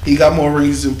 He got more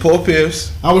rings than Paul Pierce.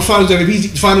 I was finals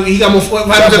MVP. He got more finals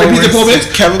MVPs than Paul Pierce.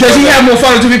 Does he have more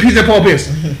finals MVPs than Paul Pierce?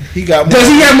 He got. Does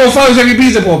he have more finals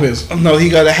MVPs than Paul Pierce? No, he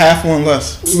got a half one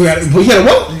less. He got a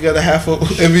what? He got a half of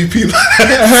MVP.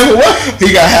 Half of what?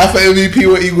 He got half of MVP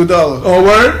with Iguodala. Oh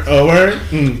word. Oh word.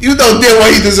 You know damn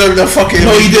well he deserved that fucking.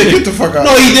 No, he didn't. Get the fuck out.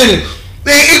 No, he didn't.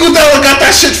 Iguodala got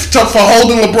that shit for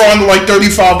holding LeBron to like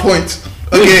 35 points.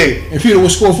 Okay. If he would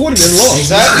score 40, then lost.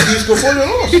 Exactly. If he scored 40, then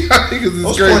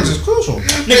lost. Those points is crucial.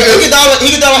 Nigga,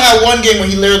 Iguodala had one game when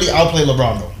he literally outplayed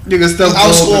LeBron though. Nigga, he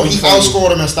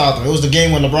outscored him and stopped him. It was the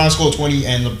game when LeBron scored 20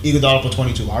 and Iguodala put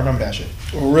 22. I remember that shit.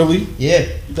 Oh really? Yeah.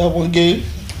 That one game.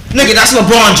 Nigga, that's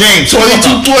LeBron James.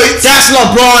 22 points. That's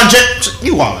LeBron James.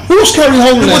 You wildin'. Who was Curry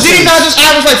holding that? Did he not just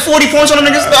average like 40 points on the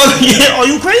niggas? Are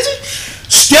you crazy?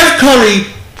 Steph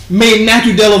Curry made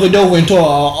Matthew Dellavedova into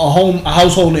a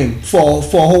household name for a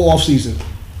whole offseason.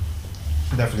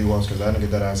 Definitely was, because that nigga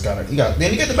that ass got it.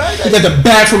 Then he get the bag. He got the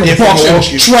bag from the Bucks and was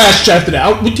trashed after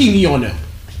that. What team he on now?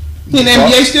 He in the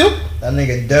NBA still? That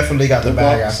nigga definitely got the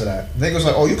bag after that. Nigga was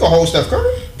like, oh, you can hold Steph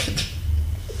Curry?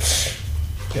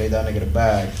 Okay, that nigga the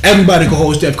bag. Everybody can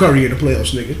hold Steph Curry in the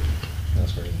playoffs, nigga.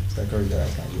 That's crazy. Steph Curry got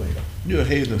ass. You a hater. You a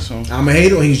hater, son. I'm a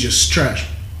hater or he's just trash?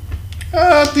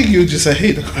 I think you just a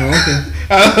hater. Oh, okay.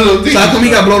 I don't think. So how come he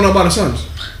got blown up by the Suns?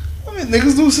 I mean,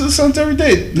 niggas lose to the Suns every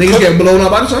day. Niggas get blown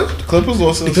up by the Suns? The Clippers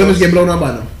lost to the Clippers get blown up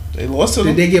by them. They lost to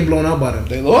them. Did they get blown out by them?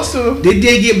 They lost to them. Did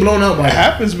they get blown out by them? It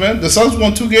happens, man. The Suns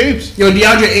won 2 games. Yo,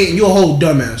 DeAndre Ayton, you a whole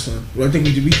dumbass, son. Well, I think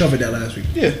we covered that last week.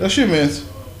 Yeah, that's your man.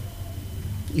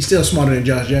 He's still smarter than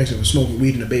Josh Jackson for smoking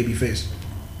weed in a baby face.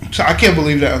 So I can't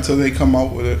believe that until they come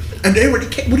out with it. And they already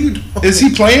can't. What are you doing? Is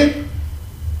he playing?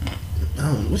 I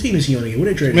don't know. What team is he on again? What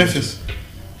they trading? Memphis.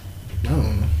 I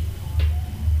don't know.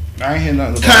 I ain't hear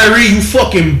nothing about Kyrie, you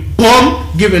fucking bum.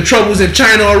 Giving troubles in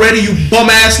China already, you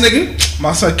bum ass nigga.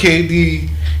 My son KD,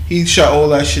 he shot all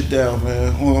that shit down,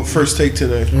 man. On first take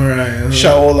today. Right.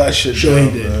 Shot all that shit sure down.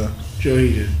 He did. Man. Sure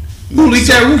he did. Who leaked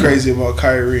that rumor? Crazy about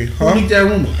Kyrie. Who leaked that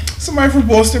rumor? Somebody from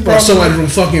Boston, bro. Somebody from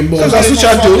fucking Boston. That's what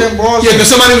y'all do. Yeah,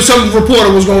 because some reporter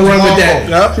was gonna run with that.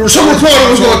 Yep. Some reporter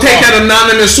was gonna take that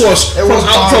anonymous source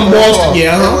from Boston.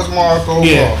 Yeah, It was Marco.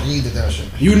 Yeah. He did that shit.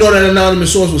 You know that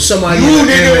anonymous source was somebody in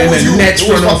the Nets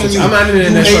front office. I'm not in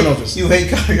the Nets front office. You hate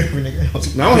Kyrie, nigga.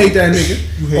 I don't hate that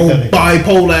nigga.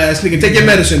 Bipolar ass nigga. Take your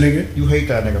medicine, nigga. You hate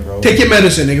that nigga, bro. Take your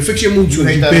medicine, nigga. Fix your mood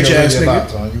swings, you bitch ass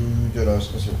nigga. You did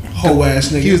us. Hoe ass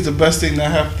nigga. He was the best thing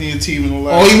that happened to your team in the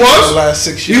last. Oh, he was? The last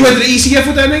 6 years. You went to the ECF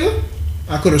with that nigga?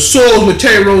 I could have sold with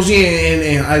Terry Rozier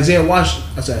and Isaiah Washington.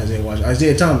 I said Isaiah Washington.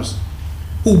 Isaiah Thomas,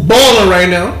 who balling right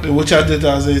now. What y'all did to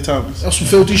Isaiah Thomas? That's some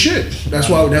filthy shit. That's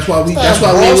why we ain't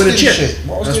win a chip.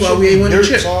 That's why we ain't win a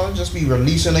chip. Just be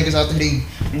releasing niggas after they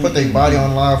put their body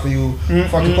on live for you.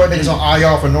 Fucking put niggas on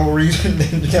IR for no reason.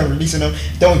 Then releasing them.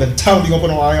 Don't even tell them you gonna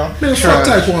put on IR. Man, fuck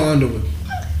Taekwondo Underwood.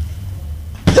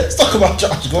 Let's talk about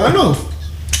Josh Gordon. I know.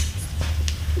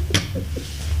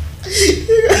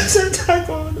 You guys said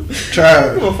Taekwondo.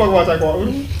 Try. Give a fuck about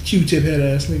Taekwondo. Q-tip head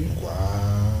ass nigga.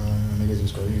 Wow, niggas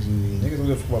is crazy. Niggas don't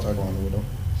give a fuck about Taekwondo though.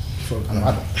 Fuck. I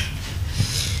don't.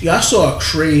 Yeah, I saw a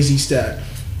crazy stat.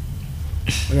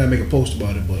 I gotta make a post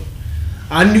about it, but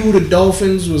I knew the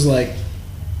Dolphins was like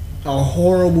a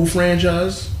horrible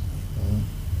franchise.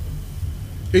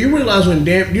 You realize when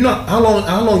how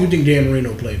long you think Dan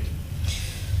Marino played?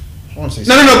 I want to say.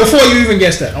 No. Before you even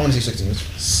guess that, I want to say 16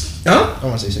 years. huh? I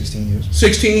want to say 16 years.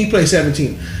 16. He played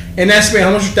 17. And that span,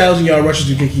 how much 1,000-yard rushes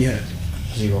do you think he had?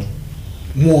 0.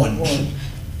 1. I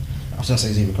was gonna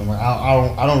say 0 because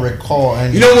I don't recall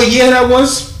any. You know what year that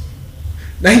was?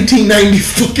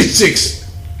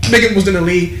 1996. Nigga was in the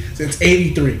league since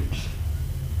 '83.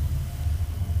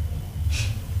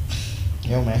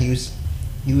 Yo, man, he was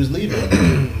leading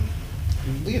them.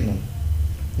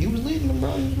 He was leading them,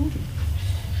 bro.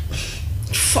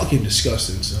 Fucking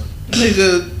disgusting, son.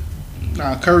 Nigga,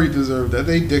 Curry deserved that.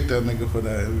 They dicked that nigga for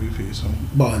that MVP. So.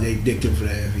 Boy, they dicked him for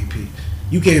that MVP.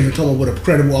 You can't even come up with a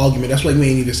credible argument. That's why you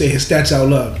ain't even say his stats out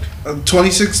loud.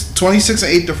 26 and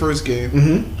 8 the first game.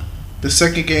 Mm-hmm. The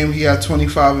second game he had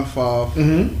 25 and 5.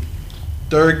 Mm-hmm.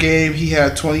 Third game he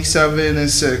had 27 and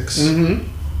 6. Mm-hmm.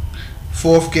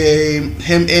 Fourth game,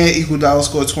 him and Iguodala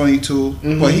scored 22,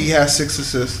 but he had 6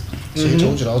 assists. So he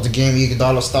told you that was the game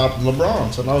Iguodala stopped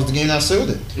LeBron. So that was the game that sealed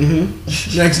it.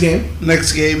 Mm-hmm. Next game.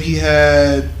 Next game he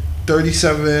had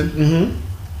 37. Mm-hmm.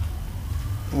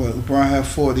 Well, LeBron had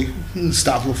 40.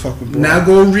 Stop the fucking LeBron. Now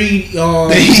go read.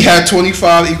 Then he had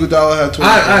 25. Iguodala had 25.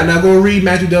 All right. Now go read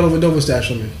Matthew Dellavedova stats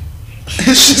for me.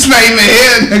 It's just not even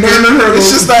here. Nigga. No.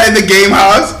 It's just not in the game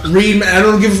house. Read. I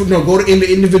don't give. No, go to in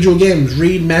the individual games.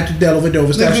 Read Matthew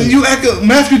Dellavedova stats. Nigga, you act.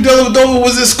 Matthew Dellavedova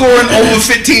wasn't scoring over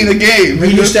 15 a game.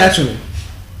 Read your stats for me.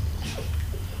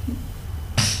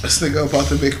 This nigga about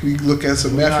to make me look at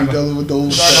some Matthew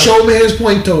Dellavedova stats. Show me his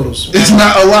point totals. It's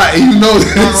not a lot, and you know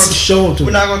this. Show them to We're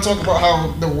me. not gonna talk about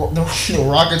how the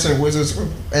Rockets and Wizards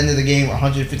ended the game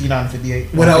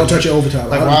 159-58 Without touching overtime.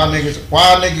 Like wild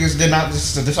niggas did not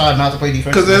decide not to play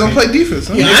defense Because they don't play defense.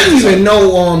 Huh? Yeah, I didn't even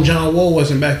know John Wall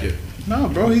wasn't back yet. Nah,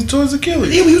 bro, he tore his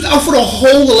Achilles. He was out for the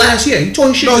whole of last year. He tore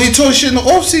his shit. No, he tore his shit in the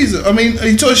off season. I mean,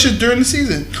 he tore his shit during the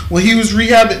season when he was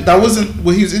rehabbing. That wasn't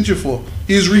what he was injured for.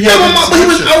 He was rehabbing. But he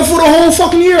was out for the whole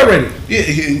fucking year already. Yeah,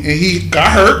 he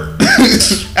got hurt.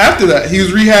 After that, he was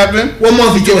rehabbing. What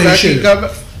month he tore his shit?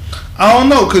 I don't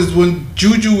know, because when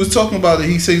Juju was talking about it,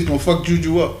 he said he's gonna fuck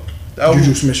Juju up.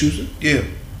 Juju Smith-Schuster? Yeah.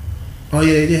 Oh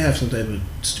yeah, they did have some type of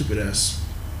stupid ass.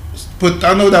 But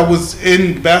I know that was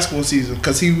in basketball season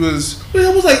because he was. But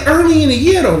that was like early in the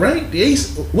year though, right?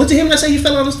 Was it him that said he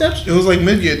fell on the steps? It was like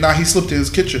mid-year. Nah, he slipped in his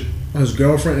kitchen. His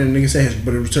girlfriend and nigga said,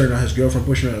 but it turned out his girlfriend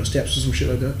pushing her on the steps or some shit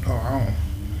like that. Oh, I don't know.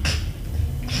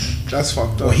 That's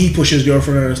fucked up. Or he pushed his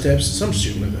girlfriend on the steps, some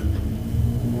shit like that.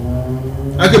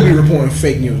 I could be reporting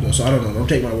fake news though, so I don't know. Don't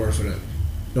take my word for that.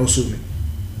 Don't sue me.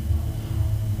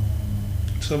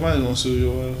 Somebody gonna sue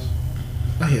your ass.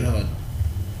 I hit hard.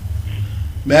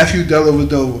 Matthew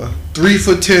Dellavedova, 3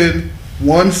 for 10,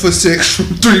 1 for 6 from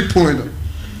 3-pointer.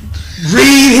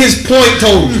 Read his point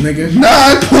totals, nigga. 9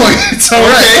 points. All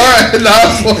right,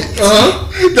 9 points.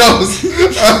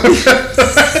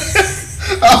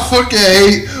 I fucking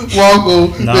hate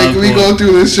Wongo making me go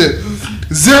through this shit.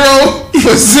 0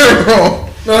 for 0.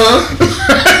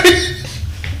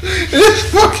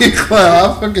 This fucking clown.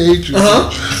 I fucking hate you. All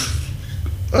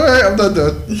right, I'm not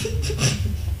done.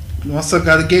 My son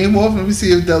got a game off. Let me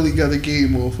see if Deli got a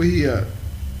game off. Where he at?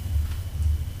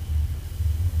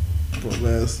 Poor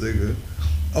ass nigga.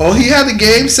 Oh, he had a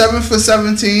game. 7 for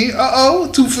 17.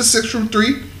 2 for 6 from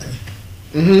 3.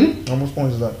 How much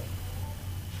points is that?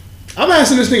 I'm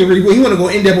asking this nigga really quick. He want to go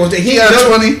in depth on that. He got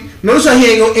 20. Notice how he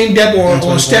ain't go in depth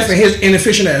on Steph and his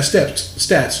inefficient ass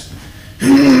stats.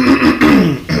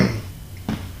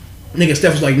 Nigga,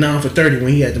 Steph was like 9 for 30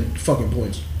 when he had them fucking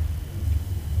points.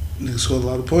 Nigga scored a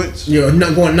lot of points. Yeah,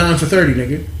 not going 9 for 30,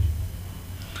 nigga.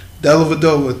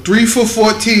 Dellavedova, 3 for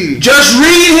 14. Just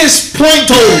read his point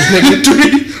totals, nigga.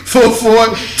 3 for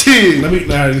 14. Now we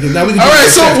can All right,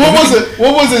 so what was it?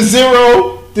 What was it?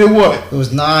 0 did what? It was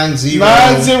 9-0.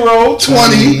 9-0,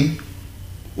 20.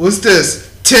 What's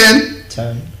this? 10.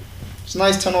 10. It's a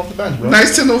nice 10 off the bench, bro.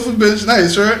 Nice 10 off the bench.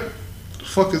 Nice, right? The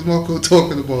fuck is Marco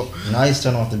talking about? Nice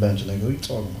 10 off the bench, nigga. What are you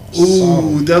talking about?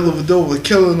 Ooh, Dellavedova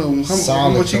killing them. How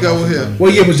much you got with him?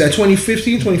 What year was that?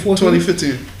 2015, 2014?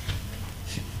 2015.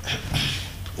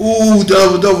 Ooh,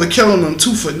 Dellavedova killing them.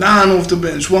 2 for 9 off the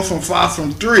bench. 1 from 5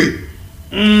 from 3.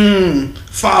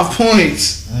 5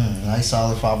 points. Nice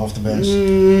solid 5 off the bench.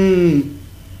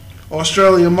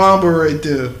 Australia Mamba right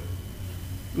there.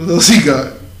 What else he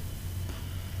got?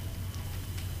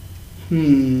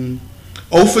 0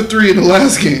 for 3 in the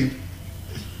last game.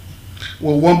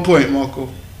 Well, 1 point, Marco.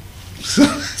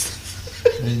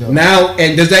 Now,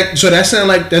 and does that sound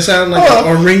like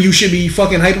a ring you should be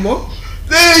fucking hyping on?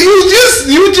 Then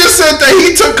you just said that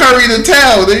he took Curry to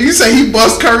town. Then you say he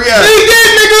bust Curry out. He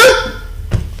did, nigga.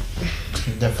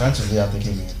 Defensively, I think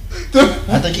he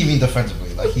mean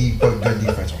defensively. Like he put good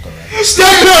defense on Curry.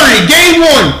 Steph Curry, game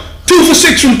 1, 2 for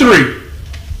 6 from 3.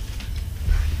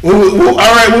 All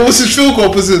right, what was his field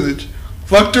goal percentage?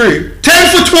 Fuck 3. 10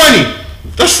 for 20.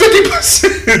 That's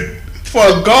 50% for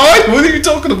a guard. What are you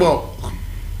talking about?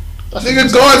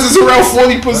 Nigga, guards is around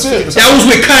 40%. That was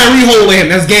with Kyrie holding him.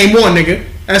 That's game 1, nigga.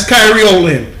 That's Kyrie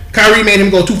holding him. Kyrie made him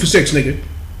go 2 for 6, nigga.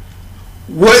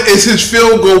 What is his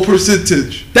field goal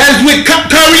percentage? That is with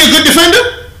Kyrie, a good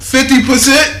defender?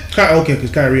 50%? Okay,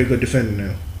 because Kyrie a good defender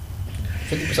now.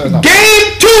 50% is not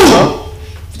Game 2!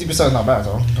 50% is not bad,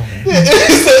 though.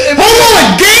 Hold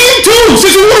on, game 2!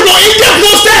 Since we want to go in-depth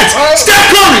on stats.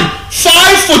 Steph Curry, 5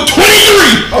 for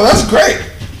 23. Oh, that's great.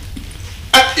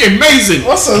 Amazing.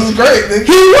 That sounds great, nigga.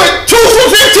 He went 2 for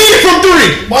 15 from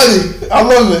 3. Money. I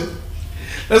love it.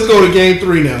 Let's go to game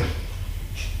 3 now.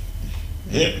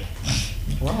 Yeah.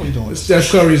 Why are we doing this?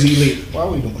 Steph Curry's elite. Why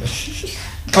are we doing this?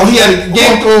 Oh, he had a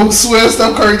game. Uncle swear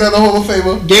Steph Curry got the Hall of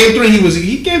Famer. Game 3, he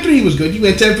was good. He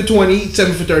went 10 for 20,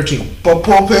 7 for 13. But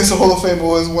Paul Pierce, the Hall of Famer,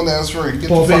 was one that was ring.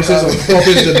 Paul Pierce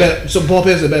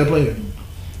is a better player.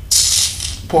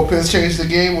 Paul Pierce changed the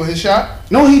game with his shot?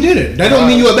 No, he didn't. That don't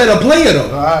mean you're a better player,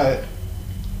 though. Alright.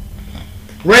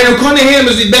 Randall Cunningham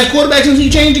is the best quarterback since he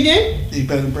changed the game? He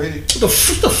better than Brady. What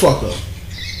the fuck up?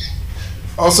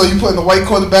 Also, you putting the white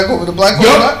quarterback over the black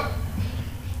quarterback?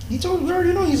 We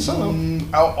already know he's a son.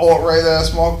 Out alt-right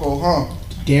ass Marco, huh?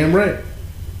 Damn right.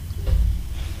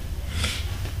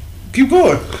 Keep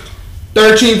going.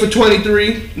 13 for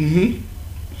 23. Mm-hmm.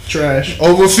 Trash.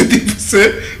 Over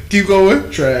 50%. Keep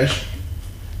going. Trash.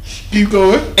 Keep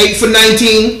going. 8 for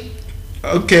 19.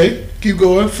 Okay. Keep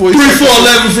going. 3 for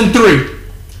 11 from 3.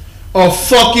 A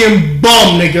fucking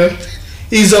bum, nigga.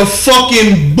 He's a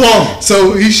fucking bum.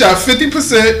 So he shot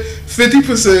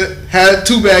 50%, had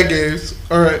 2 bad games.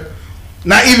 All right.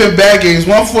 Not even bad games.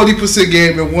 1 40%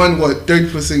 game and 1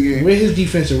 30% game. Where his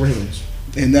defensive ratings?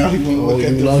 And now he want to look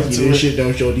at defensive this shit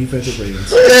don't show defensive ratings.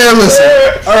 Yeah, listen.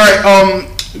 All right.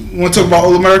 Want to talk about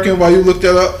All American while you look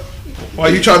that up? While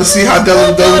you try to see how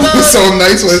Dylan was so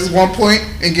nice with his 1 point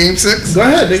in Game 6. Go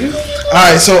ahead, nigga. All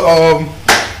right. So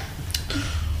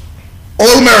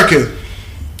All American.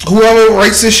 Whoever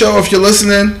writes this show, if you're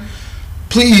listening,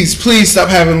 please stop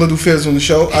having Little Fizz on the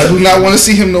show. I do not want to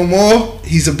see him no more.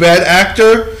 He's a bad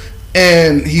actor,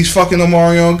 and he's fucking a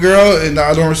Mario girl, and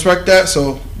I don't respect that.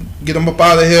 So get him up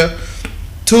out of here.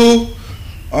 2,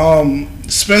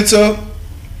 Spencer.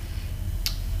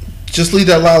 Just leave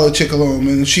that Lila chick alone,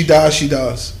 man. If she dies, she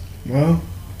dies. Well,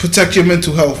 protect your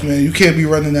mental health, man. You can't be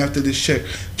running after this chick.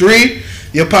 3,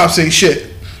 your pops ain't shit.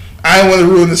 I didn't want to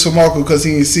ruin this for Marco because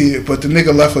he didn't see it, but the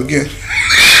nigga left again.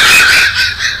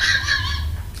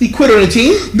 He quit on the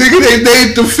team? Nigga, they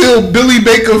named the field Billy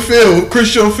Baker Field,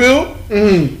 Christian Field.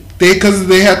 Because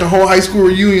they had the whole high school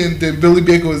reunion, then Billy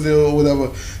Baker was there or whatever.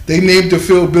 They named the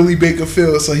field Billy Baker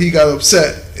Field, so he got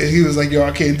upset and he was like, "Yo,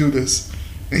 I can't do this,"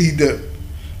 and he did.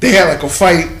 They had like a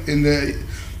fight, and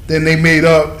then they made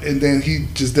up, and then he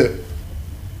just did.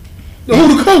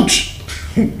 Who the coach?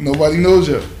 Nobody knows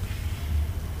yet.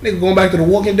 Nigga going back to The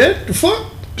Walking Dead? The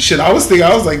fuck? Shit, I was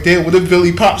like, damn, what if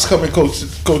Billy Pops come and coach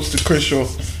the Chris Shaw?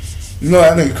 You know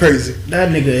that nigga crazy. That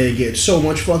nigga get so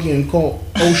much fucking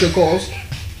OSHA calls.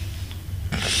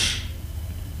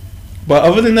 But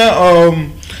other than that,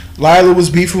 Lila was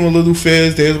beefing with Little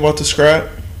Fizz. They was about to scrap.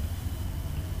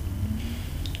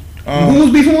 Who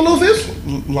was beefing with Little Fizz?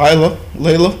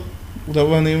 Layla,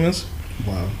 whatever her name is.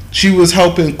 Wow. She was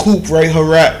helping Coop write her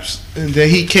raps, and then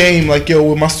he came like, "Yo,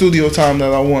 with my studio time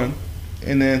that I won,"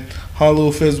 and then her and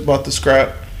Little Fizz was about to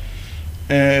scrap,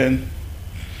 and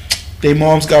they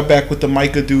moms got back with the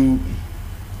Micah dude.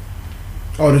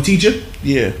 Oh, the teacher?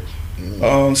 Yeah.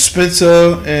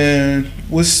 Spencer and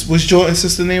what's Jordan's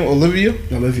sister name? Olivia.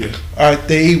 All right,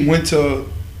 they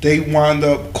wound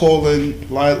up calling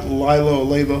Lila or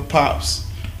Layla Pops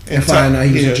and find out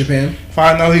he was in Japan.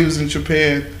 Find out he was in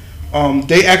Japan.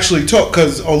 They actually talked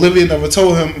because Olivia never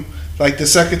told him. Like the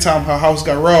second time her house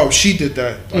got robbed, she did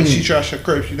that. Like she trashed her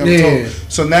crib. She never told him.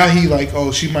 So now he like,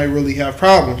 oh, she might really have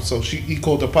problems. So he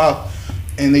called her pop,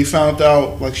 and they found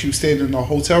out like she was staying in a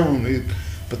hotel room.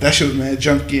 But that shit was mad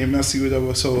junky and messy,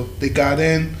 whatever. So they got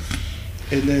in,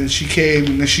 and then she came,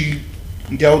 and then she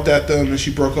yelled at them, and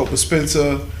she broke up with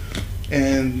Spencer,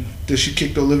 and then she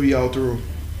kicked Olivia out the room.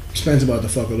 Spencer about to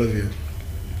fuck Olivia.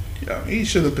 Yeah, he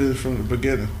should have been from the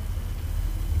beginning.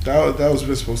 That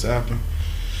was supposed to happen.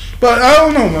 But I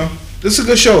don't know, man. This is a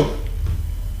good show.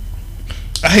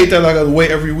 I hate that I gotta wait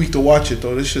every week to watch it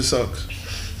though. This shit sucks.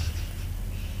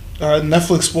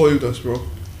 Netflix spoiled us, bro.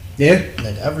 Yeah.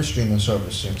 Like every streaming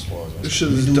service spoils us. This shit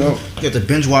is dumb. You have to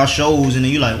binge watch shows and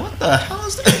then you're like, what the hell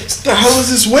is this? What the hell is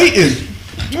this waiting?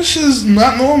 This shit is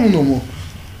not normal no more.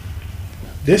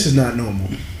 This is not normal.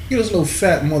 You this little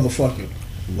fat motherfucker.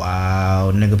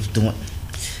 Wow, nigga doing.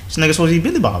 This nigga supposed to be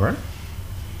Billy Bob, right?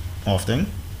 Off thing.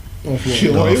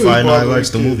 Shit, No, why you Friday Night bothering Lights,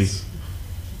 the kids? movie.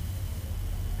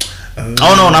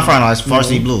 Oh no, not Friday Night Lights.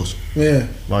 Varsity Blues. Yeah.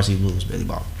 Varsity Blues, Billy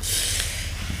Bob.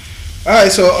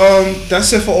 Alright, so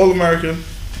that's it for All American.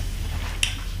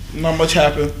 Not much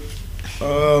happened.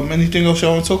 Anything else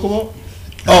y'all want to talk about?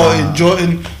 And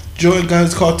Jordan got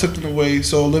his car taken away,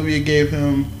 so Olivia gave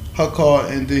him her car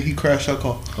and then he crashed her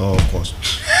car. Oh, of course.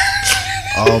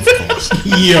 Of course.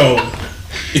 Yo.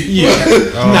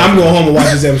 Nah, I'm going home and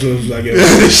watch this episode. Like,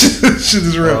 Shit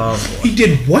is real. He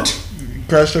did what?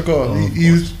 Crashed her car.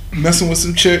 He was messing with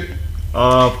some chick.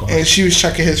 Of course. And she was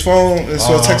checking his phone and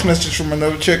saw a text message from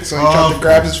another chick, so he tried to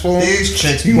grab his phone. These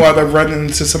chicks. He wound up running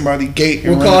into somebody's gate.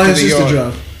 And What car running his to the sister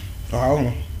yard. drive? Oh, I don't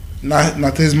know.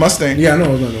 Not his Mustang. Yeah, I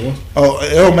know it's not the one. Oh,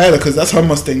 it don't matter because that's her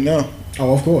Mustang now.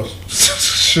 Oh, of course.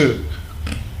 Shit.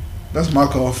 That's my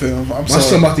car, fam. I'm My son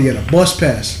sorry. about to get a bus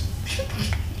pass.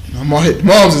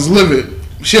 Mom's is livid.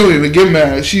 She don't even get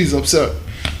mad. She's upset.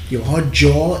 Yo, her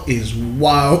jaw is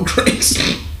wild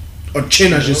crazy. Or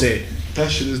chin, I should say. That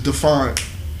shit is defined.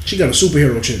 She got a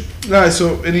superhero chin. Alright,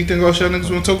 so anything else y'all niggas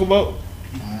want to talk about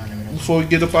before we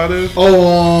get up out of here?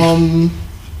 Oh,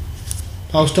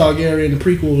 House Targaryen, the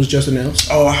prequel was just announced.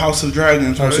 Oh, House of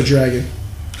Dragons. House right? of Dragon.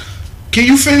 Can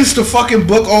you finish the fucking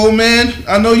book, old man?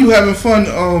 I know you having fun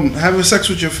having sex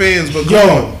with your fans, but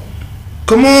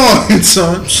come on,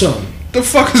 son. The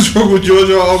fuck is wrong with George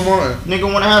R. Martin? Nigga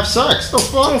wanna have sex. The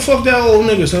fuck? Don't fuck that old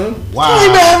nigga, son. Wow. You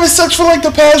ain't been having sex for like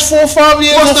the past 4 or 5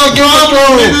 years. What's the Game of problem,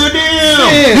 Thrones. nigga?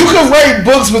 Damn. Yeah. You can write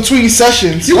books between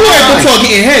sessions. You want to talk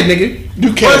getting head, nigga. You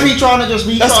What if can. he trying to just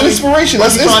be? That's inspiration.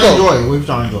 What That's if he trying to inspo. enjoy it? What if he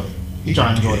trying to enjoy it? He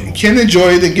trying to enjoy it. Can enjoy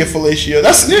it and get fellatio.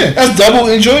 That's double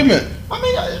enjoyment. I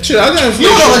mean, Shit, I got you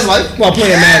know his life. while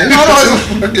playing Madden. You know his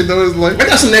life. Fucking know his life. I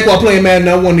got some neck while playing Madden.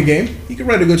 I won the game. You can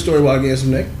write a good story while getting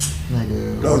some neck.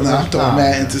 Nigga. No, I'm throwing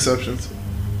mad interceptions.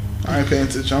 I ain't paying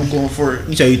attention. I'm going for it.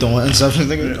 You say you throwing interceptions,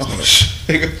 nigga? Oh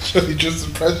shit! Nigga, just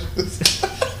impressions.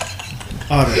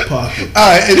 Out of pocket.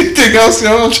 All right. Anything else,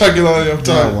 y'all? I'm trying to get on your Y'all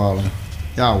time. wildin'.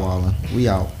 Y'all wildin'. We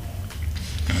out.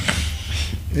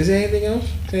 Is there anything else?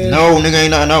 Yeah. No, nigga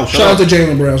ain't nothing else. Shout out to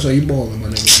Jalen Brown, so you balling, my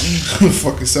nigga.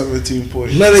 Fucking 17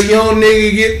 points. Let a young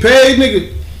nigga get paid,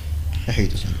 nigga. I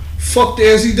hate this nigga. Fuck the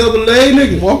NCAA,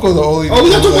 nigga. Walk on the only. Oh, we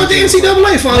gotta talk about the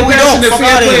NCAA finally. We don't. Fuck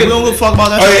out of here. We don't give a fuck about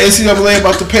that. Oh yeah, NCAA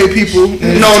about to pay people.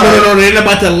 No. They're not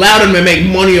about to allow them to make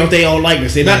money off their own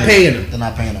likeness. They're not paying them. They're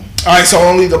not paying them. All right, so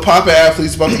only the Papa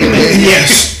athletes about to get paid.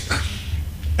 Yes.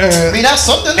 I mean, that's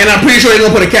something. And I'm pretty sure they're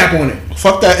gonna put a cap on it.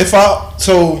 Fuck that.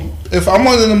 If I'm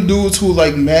one of them dudes who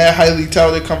like mad highly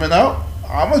touted coming out,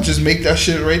 I'ma just make that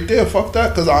shit right there. Fuck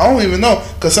that, cause I don't even know.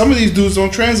 Cause some of these dudes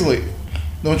don't translate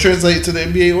to the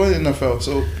NBA or the NFL.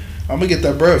 So I'm gonna get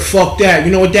that bread. Fuck that.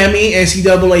 You know what that means?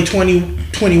 NCAA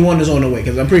 2021 is on the way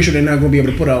because I'm pretty sure they're not gonna be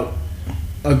able to put out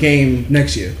a game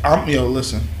next year.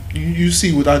 Listen. You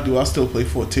see what I do? I still play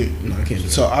 14. No, I can't do that.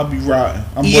 So I'll be riding.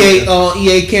 I'm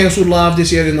EA canceled live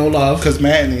this year. There's no live. Cause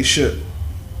Madden ain't shit.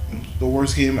 The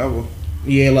worst game ever.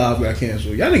 EA live got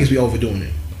canceled. Y'all niggas be overdoing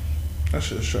it. That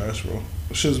shit is trash, bro.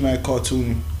 That shit is mad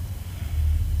cartoony.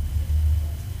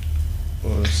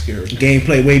 Oh, that's scary.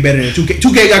 Gameplay way better than 2K.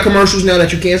 2K got commercials now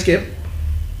that you can't skip.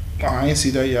 Oh, I ain't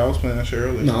see that yet. I was playing that shit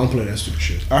earlier. No, I don't play that stupid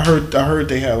shit. I heard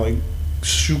they had like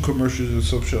shoe commercials and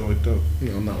some shit like that.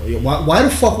 No. Why the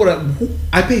fuck would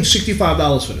I paid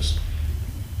 $65 for this?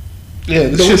 Yeah,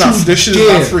 Don't this shit is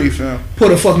not free, fam.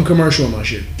 Put a fucking commercial on my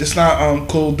shit. It's not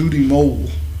Call of Duty Mobile.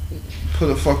 Put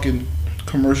a fucking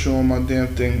commercial on my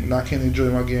damn thing and I can't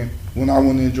enjoy my game when I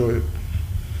want to enjoy it.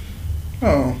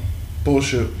 Oh,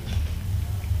 bullshit.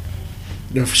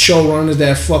 The showrunners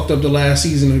that fucked up the last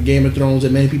season of Game of Thrones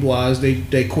in many people's eyes,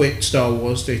 they quit Star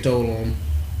Wars. They told them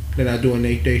they're not doing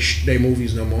they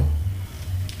movies no more.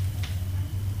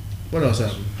 What else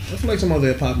happened? I feel like some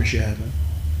other popping shit happened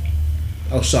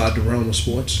outside the realm of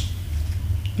sports.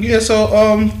 Yeah,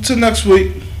 so to next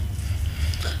week.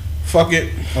 Fuck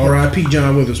it. R.I.P.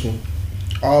 John Witherspoon.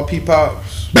 R.P.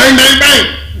 Pops. Bang bang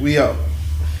bang. We out.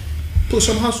 Put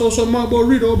some hot sauce on my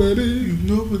burrito, baby. You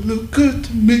know it look good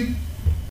to me.